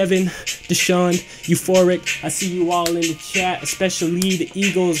 Shout out Kevin, Deshaun, Euphoric. I see you all in the chat, especially the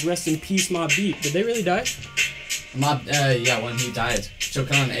Eagles. Rest in peace, my beat. Did they really die? Yeah, when he died,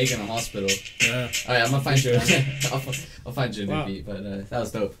 choking on an egg in a hospital. Yeah. Alright, I'm gonna find you. I'll find you a new Wow. beat, but that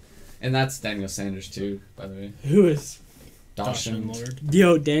was dope. And that's Daniel Sanders too, by the way. Who is? Dawson Dawson. Lord.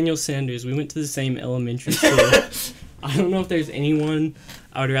 Yo, Daniel Sanders. We went to the same elementary school. I don't know if there's anyone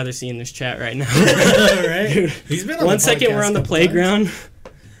I would rather see in this chat right now. Right? Dude, He's been on one the second podcast we're on the a couple playground.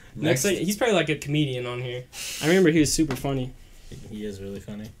 Next Next. second, he's probably like a comedian on here. I remember he was super funny. times. He is really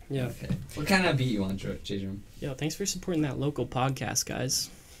funny. Yeah. Okay. What kind of beat you on, J-Drum? Yo, thanks for supporting that local podcast,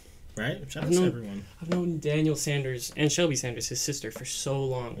 guys. Right? Shout out I've to known- everyone. I've known Daniel Sanders and Shelby Sanders, his sister, for so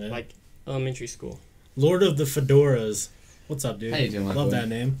long. Yeah. Like elementary school. Lord of the Fedoras. What's up, dude? How you doing, my Love boy? that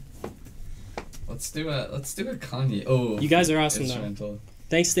name. Let's do a Kanye. Oh, You guys are awesome, though. instrumental.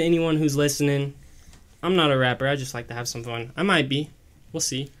 Thanks to anyone who's listening. I'm not a rapper. I just like to have some fun. I might be. We'll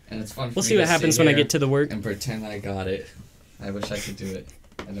see. And it's fun. We'll see what happens when I get to the work. and pretend I got it. I wish I could do it.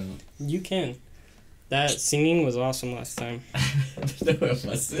 I don't. You can. That singing was awesome last time. No, it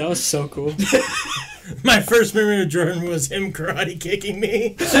wasn't. That was so cool. My first memory of Jordan was him karate kicking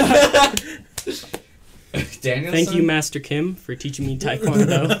me. Daniel. Thank you, Master Kim, for teaching me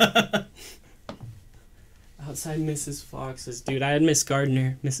Taekwondo. Outside Mrs. Fox's. Dude, I had Miss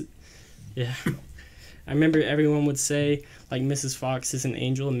Gardner. Yeah. I remember everyone would say, like, Mrs. Fox is an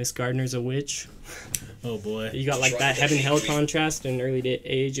angel and Miss Gardner's a witch. Oh boy. You got, like, that heaven-hell contrast in early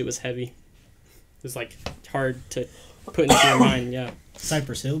age. It was heavy. It was, like, hard to put into your mind, yeah.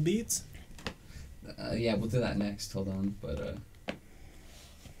 Cypress Hill beats? Yeah, we'll do that next. Hold on, but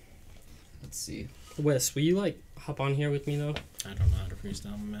let's see. Wes, will you, like, hop on here with me, though? I don't know how to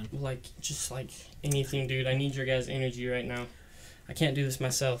freestyle, man. Like, just, like, anything, dude. I need your guys' energy right now. I can't do this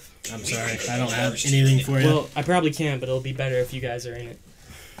myself. I'm sorry, I don't have anything for you. Well, I probably can, but it'll be better if you guys are in it.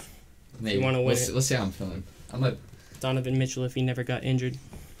 Maybe. You wanna win Let's, it. let's see how I'm feeling. I'm a Donovan Mitchell if he never got injured.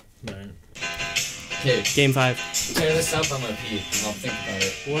 Right. okay. Game 5. Tear this up. I'm gonna pee, and I'll think about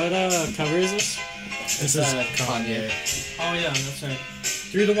it. What cover is this? This is Kanye. Oh yeah, that's right.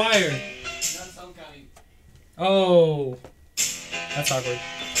 Through the wire. Oh, that's awkward.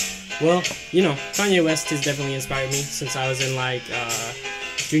 Well, you know, Kanye West has definitely inspired me since I was in like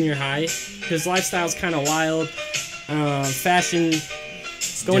junior high. His lifestyle's kind of wild. Fashion,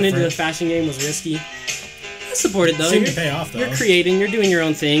 going into the different. fashion game was risky. I support it though. Seemed to You're, pay off though. you're creating, you're doing your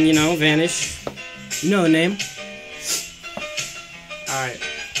own thing, you know. Vanish, you know the name. All right.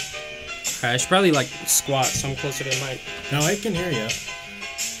 I should probably like squat so I'm closer to the mic. No, I can hear you.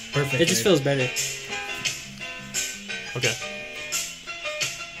 Perfect. It just feels better. Okay.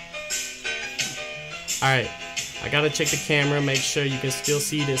 Alright. I gotta check the camera, make sure you can still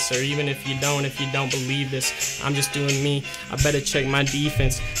see this, or even if you don't believe this, I'm just doing me. I better check my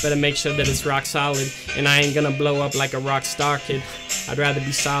defense, better make sure that it's rock solid, and I ain't gonna blow up like a rock star kid. I'd rather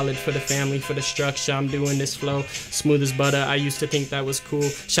be solid for the family, for the structure. I'm doing this flow, smooth as butter. I used to think that was cool.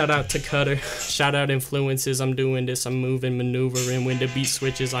 Shout out to Cutter, shout out influences. I'm doing this, I'm moving, maneuvering. When the beat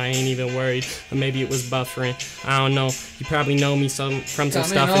switches, I ain't even worried. Or maybe it was buffering. I don't know. You probably know me from some Coming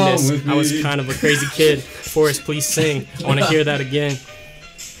stuff in home this. with I was me. kind of a crazy kid. Forrest, please sing. I want to hear that again.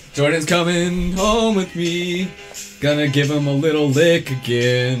 Jordan's coming home with me. Gonna give him a little lick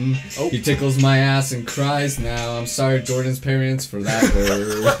again. Oh. He tickles my ass and cries now. I'm sorry, Jordan's parents, for that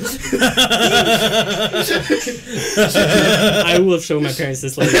word. I will show my parents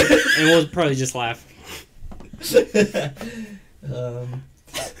this later, and we'll probably just laugh.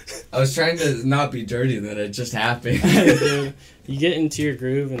 I was trying to not be dirty, and then it just happened. Dude, you get into your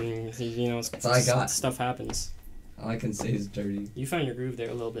groove, and you know, all I got. stuff happens. All I can say is dirty. You find your groove there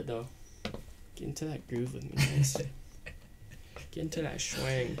a little bit, though. Get into that groove with me, guys. Get into that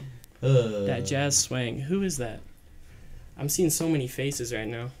swing, that jazz swing. Who is that? I'm seeing so many faces right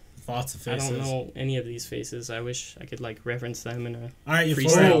now. Lots of I faces. don't know any of these faces. I wish I could like reference them in a All right,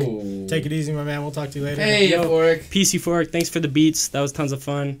 Freestyle. Euphoric. Take it easy, my man. We'll talk to you later. Hey, Yo. Euphoric. PC Fork. Thanks for the beats. That was tons of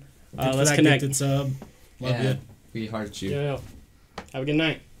fun. Thanks for Let's that connect. gifted sub. Love Yeah, you. we heart you. Yo. Have a good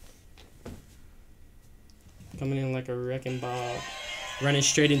night. Coming in like a wrecking ball. Running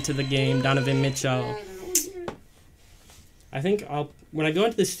straight into the game. Donovan Mitchell. I think when I go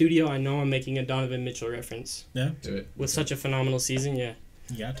into the studio, I know I'm making a Donovan Mitchell reference. Yeah, Do it. With such a phenomenal season, yeah.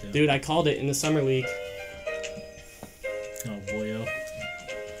 you got to. Dude, I called it in the summer league. Oh boyo.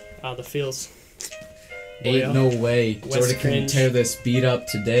 The feels. Ain't Boyo. no way. West Jordan can cringe. tear this beat up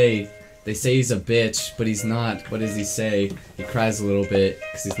today. They say he's a bitch, but he's not. What does he say? He cries a little bit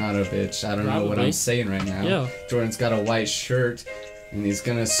because he's not a bitch. I don't know what Probably. I'm saying right now. Yeah. Jordan's got a white shirt, and he's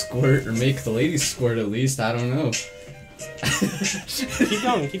gonna squirt or make the ladies squirt at least. I don't know. Keep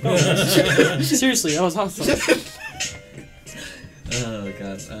going, keep going. Seriously, that was awesome. Oh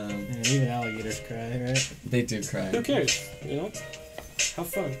god. And even alligators cry, right? They do cry. Who cares? You know? Have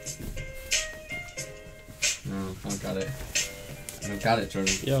fun. No, I don't got it. I don't got it,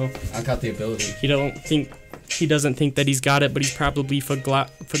 Jordan. Yo, I don't got the ability. he doesn't think that he's got it, but he's probably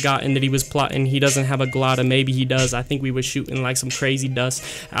forgotten that he was plotting. He doesn't have a glotta, maybe he does. I think we was shooting like some crazy dust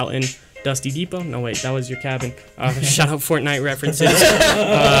out in Dusty Depot. No wait, that was your cabin. Shout out Fortnite references.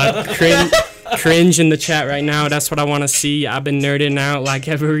 Cringe in the chat right now. That's what I want to see. I've been nerding out like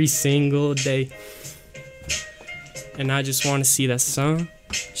every single day, and I just want to see that sun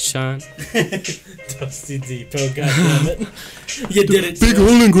shine. Dusty Depot, goddammit. You did it. Big Sir.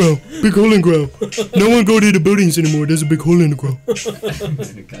 hole in ground. Big hole in ground. No one go to the buildings anymore. There's a big hole in the ground.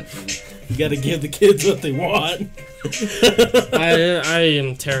 God damn it. You gotta give the kids what they want. I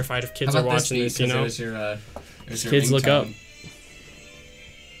am terrified if kids How are about watching beat? this, you 'Cause know. it was your Kids look ringtone. up.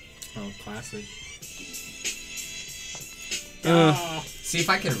 Oh, classic. See, if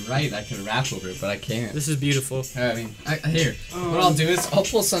I could write, I could rap over it, but I can't. This is beautiful. I mean, here. What I'll do is I'll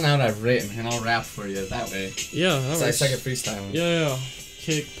pull something out I've written and I'll rap for you that way. Yeah, that So I works. second freestyle. Yeah.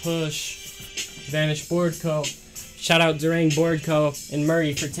 Kick, push. Vanish Board Co. Shout out Durang Board Co. and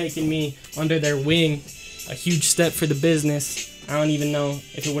Murray for taking me under their wing. A huge step for the business. I don't even know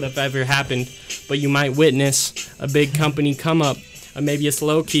if it would have ever happened, but you might witness a big company come up. Or maybe it's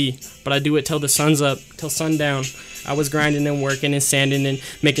low key, but I do it till the sun's up, till sundown. I was grinding and working and sanding and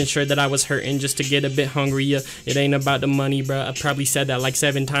making sure that I was hurting just to get a bit hungrier. It ain't about the money, bruh. I probably said that like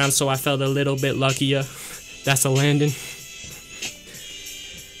 7 times, so I felt a little bit luckier. That's a landing.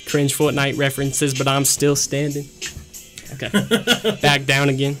 Cringe Fortnite references, but I'm still standing. Okay. Back down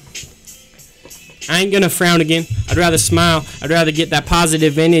again. I ain't gonna frown again. I'd rather smile. I'd rather get that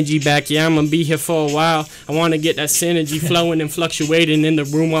positive energy back. Yeah, I'm gonna be here for a while. I wanna get that synergy flowing and fluctuating in the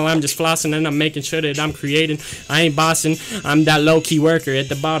room while I'm just flossing and I'm making sure that I'm creating. I ain't bossing. I'm that low-key worker at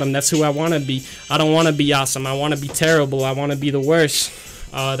the bottom. That's who I wanna be. I don't wanna be awesome. I wanna be terrible. I wanna be the worst.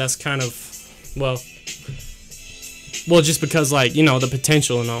 That's kind of, well, just because, like, you know, the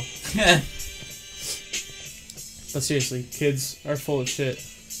potential and all. But seriously, kids are full of shit.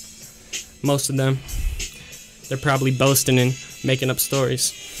 Most of them. They're probably boasting and making up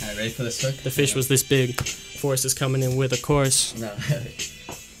stories. Alright, ready for this hook? The fish was this big. Forrest is coming in with a chorus. No.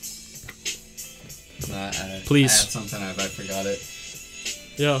 Please. I had something, I forgot it.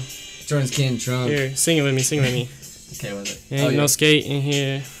 Yo, Jordan's getting drunk. here, sing it with me, Okay, what is it? Ain't no skate in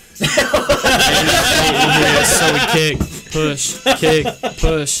here. Ain't no skate in here, so we kick, push, kick,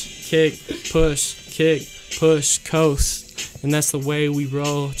 push, kick, push, kick, push, coast. And that's the way we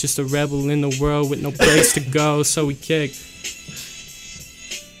roll. Just a rebel in the world with no place to go, so we kick.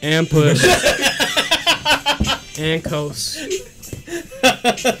 And push. And coast.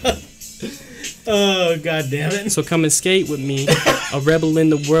 Oh, god damn it. So come and skate with me. A rebel in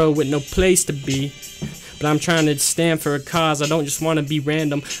the world with no place to be. But I'm trying to stand for a cause. I don't just want to be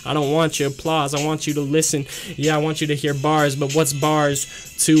random. I don't want your applause. I want you to listen. Yeah, I want you to hear bars. But what's bars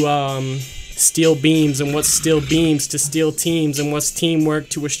to steel beams? And what's steel beams to steel teams? And what's teamwork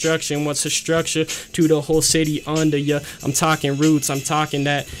to a structure? And what's a structure to the whole city under ya? I'm talking roots. I'm talking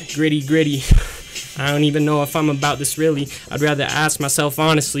that gritty. I don't even know if I'm about this really. I'd rather ask myself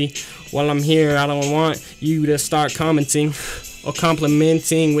honestly. While I'm here, I don't want you to start commenting or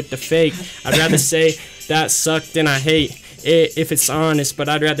complimenting with the fake. I'd rather say that sucked and I hate it if it's honest, but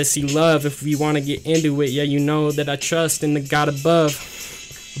I'd rather see love if we want to get into it. Yeah, you know that I trust in the God above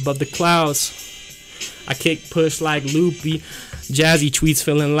the clouds. I kick push like Loopy, jazzy tweets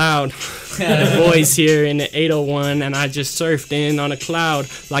feeling loud. The boys here in the 801 and I just surfed in on a cloud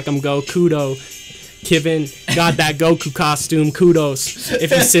like I'm Gokudo. Kevin got that Goku costume, kudos.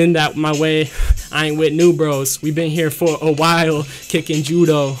 If you send that my way, I ain't with new bros. We've been here for a while, kicking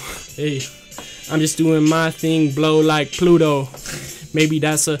judo. Hey, I'm just doing my thing, blow like Pluto. Maybe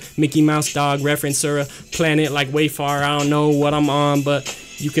that's a Mickey Mouse dog reference or a planet like Wayfar. I don't know what I'm on, but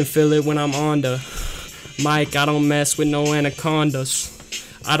you can feel it when I'm on the mic. I don't mess with no anacondas.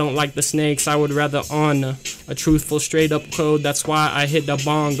 I don't like the snakes, I would rather honor a truthful straight up code. That's why I hit the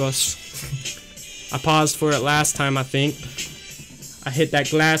bongos. I paused for it last time, I think. I hit that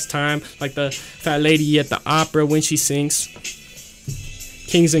glass time like the fat lady at the opera when she sings.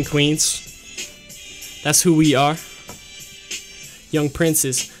 Kings and queens. That's who we are. Young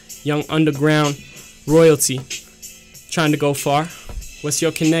princes, young underground royalty. Trying to go far. What's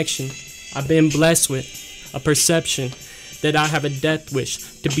your connection? I've been blessed with a perception that I have a death wish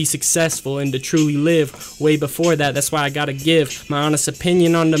to be successful and to truly live. Way before that, that's why I gotta give my honest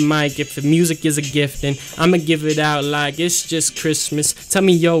opinion on the mic. If the music is a gift, then I'ma give it out like it's just Christmas. Tell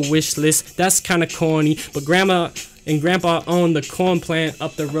me your wish list, that's kinda corny, but grandma and grandpa own the corn plant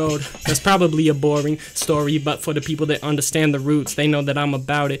up the road. That's probably a boring story, but for the people that understand the roots, they know that I'm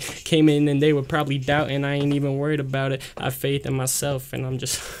about it. Came in and they were probably doubting, I ain't even worried about it. I have faith in myself and I'm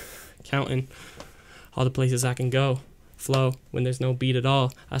just counting all the places I can go. Flow when there's no beat at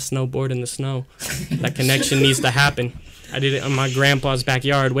all. I snowboard in the snow. That connection needs to happen. I did it in my grandpa's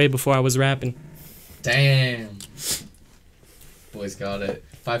backyard way before I was rapping. Damn. Boys got it.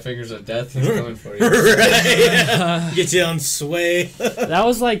 5 Fingers of Death, he's coming for you. Right. Get you on sway. That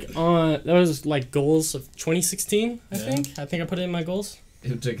was like goals of 2016, I think. I think I put it in my goals.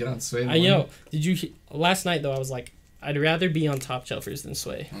 Who took it on Sway? Yo, did you last night though I was like, I'd rather be on Top Shelfers than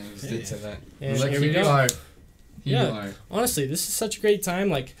Sway. I just did say that. And Like, here we here go. you are. Yeah. You are. Honestly, this is such a great time.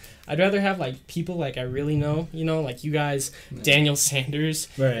 Like, I'd rather have like people like I really know, you know, like you guys, Daniel Sanders.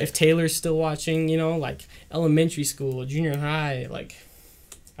 Right. If Taylor's still watching, you know, like elementary school, junior high, like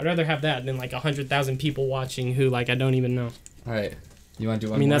I'd rather have that than like 100,000 people watching who like I don't even know. Alright. You want to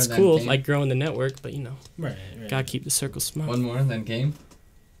do one more? I mean, that's then cool, game? like growing the network, but you know, Right. gotta keep the circle small. One more, then game?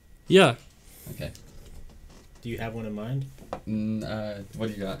 Yeah. Okay. Do you have one in mind? What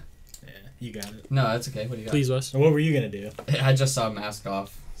do you got? Yeah, you got it. No, that's okay. What do you got? Please, Wes. So what were you gonna do? I just saw Mask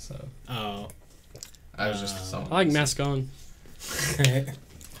Off, so Oh. I was just saw. I like Mask On.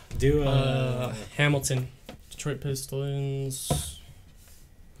 Do Hamilton. Detroit Pistons.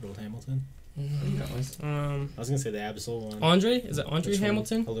 Old Hamilton. I I was gonna say the Absol one. Andre? Is it Andre Which one?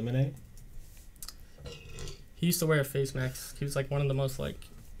 Hamilton? Eliminate. He used to wear a face mask. He was like one of the most like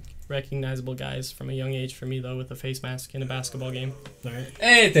recognizable guys from a young age for me though, with a face mask in a basketball game. All right.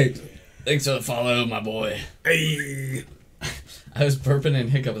 Hey, thanks for the follow, my boy. Hey. I was burping and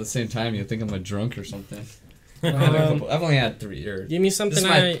hiccup at the same time. You think I'm a drunk or something? I've only had 3. Or Give me something This is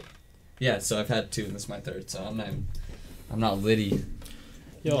my- yeah, so I've had 2, and this is my 3rd. So I'm not litty.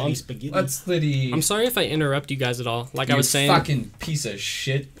 Yo, Bloody spaghetti. What's litty? I'm sorry if I interrupt you guys at all. Like You I was saying. fucking piece of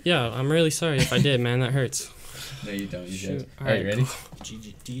shit. Yeah, I'm really sorry if I did, man. That hurts. No, you don't. You Shoot. did. All Are you right, ready?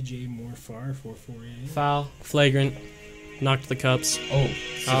 DJ Morfar 448. Foul, flagrant, knocked the cups. Oh.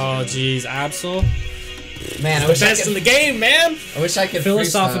 Oh, jeez, Absol, Man, I The wish I best in could. the game, man. I wish I could.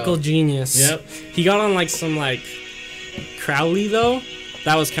 philosophical freestyle. genius. Yep. He got on like some like Crowley though.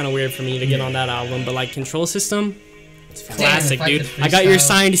 That was kind of weird for me to get on that album, but like Control System, classic, Damn, if I dude. could I got your freestyle,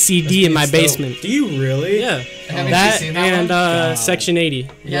 signed CD this in my would be so- basement. Do you really? Yeah, Haven't you that seen that and one? God. Section 80.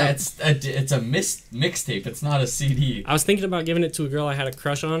 Yeah, it's a mixtape. It's not a CD. I was thinking about giving it to a girl I had a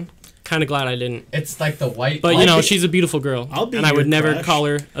crush on. Kind of glad I didn't. It's like the white. But I'll you know, be- she's a beautiful girl, I'll be and I your would never crush. call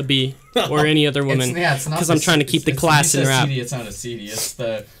her a B or any other woman. It's not 'cause the I'm trying to C- keep the it's- class it's in a rap. CD, it's not a CD. It's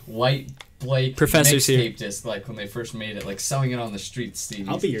the white Blake Professor's here. mixtape disc, like when they first made it, like selling it on the streets. CDs.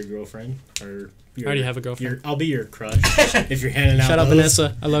 I'll be your girlfriend. Or I already have a girlfriend. I'll be your crush if you're handing out. Shout out those.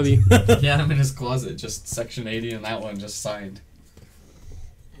 Vanessa, I love you. Yeah, I'm in his closet, just Section 80, and that one just signed.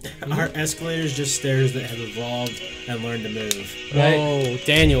 Our escalators just stairs that have evolved and learned to move. Right. Whoa,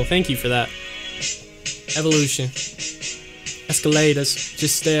 Daniel, thank you for that. Evolution. Escalators,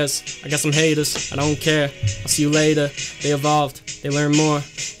 just stairs. I got some haters, I don't care. I'll see you later. They evolved, they learn more.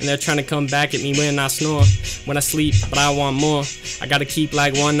 And they're trying to come back at me when I snore. When I sleep, but I want more. I gotta keep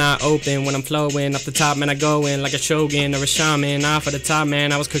like one eye open when I'm flowing. Off the top, man, I go in like a shogun or a shaman. Off at the top,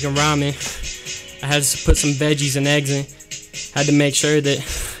 man, I was cooking ramen. I had to put some veggies and eggs in. Had to make sure that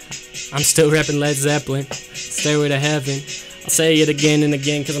I'm still repping Led Zeppelin. Stairway to heaven. I'll say it again and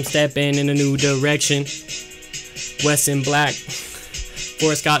again because I'm stepping in a new direction. West in black.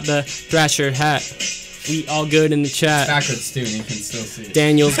 Forrest got the Thrasher hat. We all good in the chat. Backwards too, and you can still see it.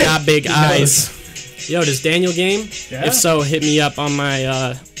 Daniel's got big eyes. Yo, does Daniel game? Yeah. If so, hit me up on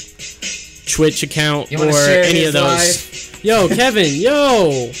my Twitch account You or wanna share any his of those. life? Yo, Kevin,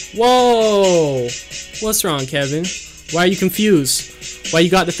 yo, whoa. What's wrong, Kevin? Why are you confused? Why you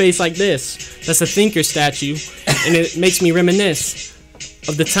got the face like this? That's a thinker statue, and it makes me reminisce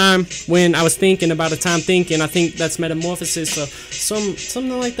of the time when I was thinking about a time thinking. I think that's metamorphosis, so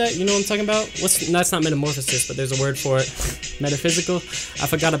something like that. You know what I'm talking about? That's not metamorphosis, but there's a word for it. Metaphysical? I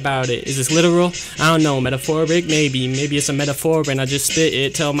forgot about it. Is this literal? I don't know. Metaphoric? Maybe it's a metaphor, and I just spit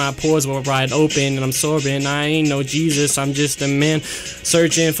it till my pores were wide open, and I'm soaring. I ain't no Jesus. I'm just a man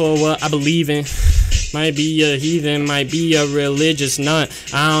searching for what I believe in. Might be a heathen, might be a religious nut.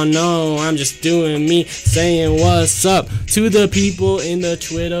 I don't know, I'm just doing me, saying what's up to the people in the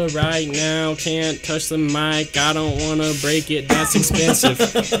Twitter right now. Can't touch the mic, I don't wanna break it, that's expensive.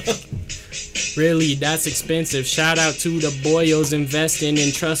 Really, that's expensive. Shout out to the boyos investing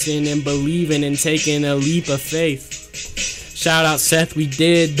and trusting and believing and taking a leap of faith. Shout out Seth, we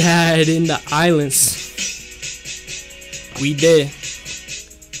did that in the islands. We did.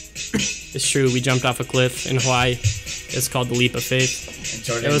 It's true, we jumped off a cliff in Hawaii. It's called the Leap of Faith. And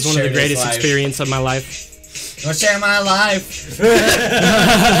Jordan It was one of the shared his greatest life. experiences of my life. Don't share my life.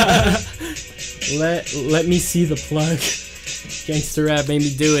 Let me see the plug. Gangster rap made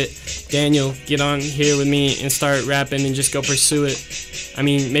me do it. Daniel, get on here with me and start rapping and just go pursue it. I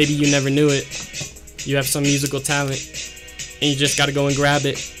mean, maybe you never knew it. You have some musical talent and you just gotta go and grab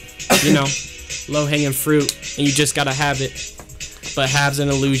it. You know, low hanging fruit and you just gotta have it. But have's an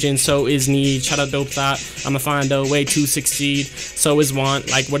illusion, so is need. Shout out Dope Thought, I'ma find a way to succeed. So is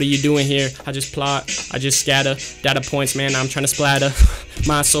want, like what are you doing here? I just plot, I just scatter data points, man, I'm trying to splatter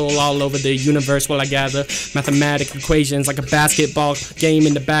my soul all over the universe while I gather mathematic equations like a basketball game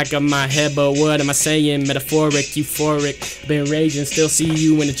in the back of my head. But what am I saying? Metaphoric, euphoric, been raging, still see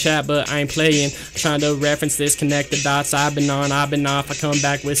you in the chat, but I ain't playing. Trying to reference this, connect the dots. I've been on, I've been off, I come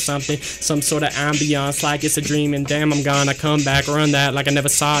back with something, some sort of ambiance, like it's a dream and damn I'm gone. I come back, run that like I never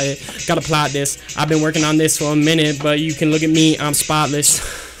saw it. Gotta plot this, I've been working on this for a minute, but you can look at me, I'm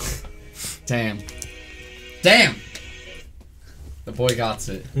spotless. Damn. The boy got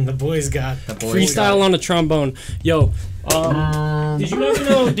it. The boys got The boy Freestyle on the trombone. Yo,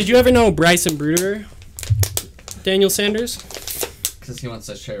 did you ever know Bryson Bruder? Daniel Sanders? Because he wants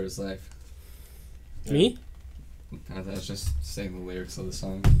to share his life. Me? I was just saying the lyrics of the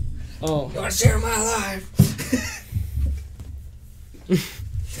song. Oh, You want to share my life?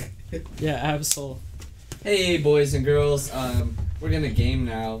 yeah, Absol. Hey, boys and girls. We're gonna game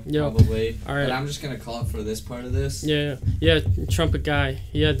now, Yo. probably. All right. But I'm just gonna call it for this part of this. Yeah, trumpet guy.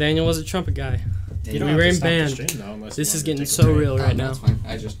 Yeah, Daniel was a trumpet guy. You We don't have were to in stop the band. stream, though, unless This you is wanted to getting take a so break. real right now. That's fine.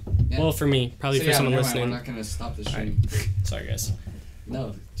 I just. Yeah. Well, for me, probably So, for yeah, someone never mind, listening. We're not gonna stop the stream. Sorry, guys.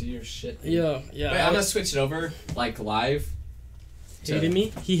 No, do your shit. Yeah. Wait, I'm gonna switch it over like live. Hated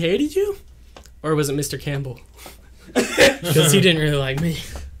me? He hated you? Or was it Mr. Campbell? Because he didn't really like me.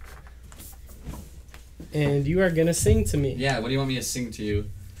 And you are gonna sing to me. Yeah. What do you want me to sing to you?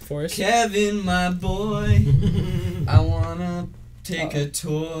 Forrest? Kevin, my boy, I wanna take a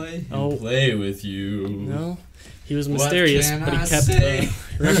toy and Oh. play with you. No. He was What mysterious, can but he I kept say?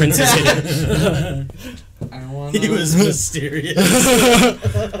 references hidden. I wanna. He was mysterious.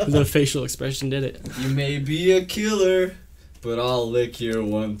 The facial expression did it. You may be a killer, but I'll lick your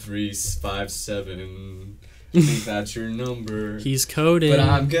 1357. Think that's your number. He's coding. But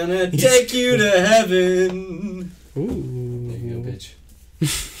I'm gonna take you to heaven. Ooh. There you go, bitch.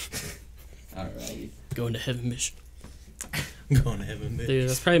 Alrighty. Going to heaven, bitch. Going to heaven, bitch. Dude,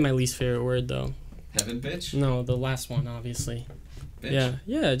 that's probably my least favorite word, though. Heaven, bitch? No, the last one, obviously. Bitch?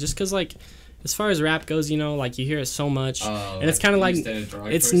 Yeah, just because, like, as far as rap goes, you know, like, you hear it so much. Oh, And it's kinda like- used in a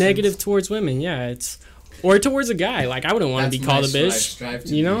derogatory It's sense? negative towards women, yeah. It's or towards a guy. Like, I wouldn't want to That's be called a what I bitch. strive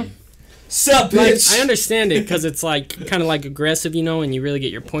to You know? be. Sup, Like, bitch? I understand it because it's, like, kind of, like, aggressive, you know, and you really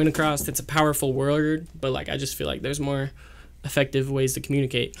get your point across. It's a powerful word, but, like, I just feel like there's more effective ways to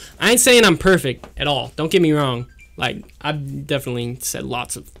communicate. I ain't saying I'm perfect at all. Don't get me wrong. Like, I've definitely said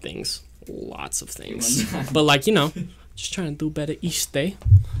lots of things. Lots of things. But, like, you know, just trying to do better each day.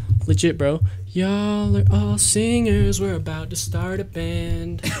 Legit, bro. Y'all are all singers. We're about to start a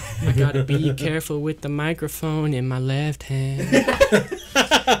band. I gotta be careful with the microphone in my left hand.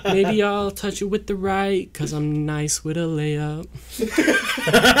 Maybe I'll touch it with the right, cause I'm nice with a layup.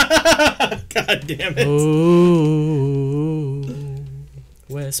 God damn it. Oh,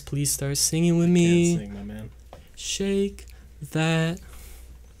 Wes, please start singing with me. Can't sing, my man. Shake that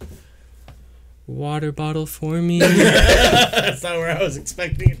water bottle for me. That's not where I was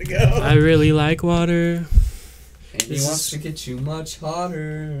expecting it to go. I really like water. And he This wants is- to get you much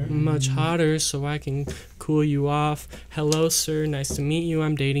hotter. Much hotter so I can cool you off. Hello, sir. Nice to meet you.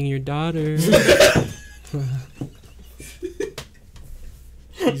 I'm dating your daughter.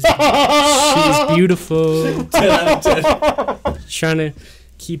 She's beautiful. Trying to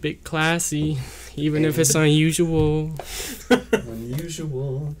keep it classy, even if it's unusual.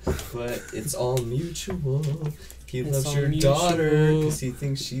 Unusual, but it's all mutual. He It's loves all your daughter mutual. because he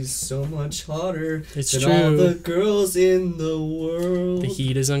thinks she's so much hotter It's than all the true. girls in the world. The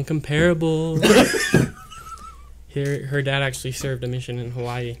heat is uncomparable. Her dad actually served a mission in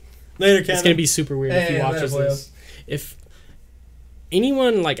Hawaii. Later, Kevin. It's gonna be super weird if he Hey, watches later, boyo. this. If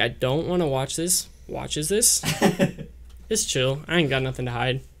anyone like I don't want to watch this watches this, it's chill. I ain't got nothing to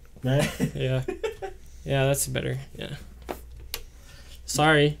hide. Right? Yeah, yeah, that's better. Yeah.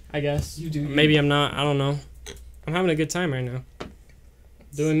 Sorry, I guess. You do. Maybe I'm not. I don't know. I'm having a good time right now.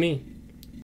 Doing me.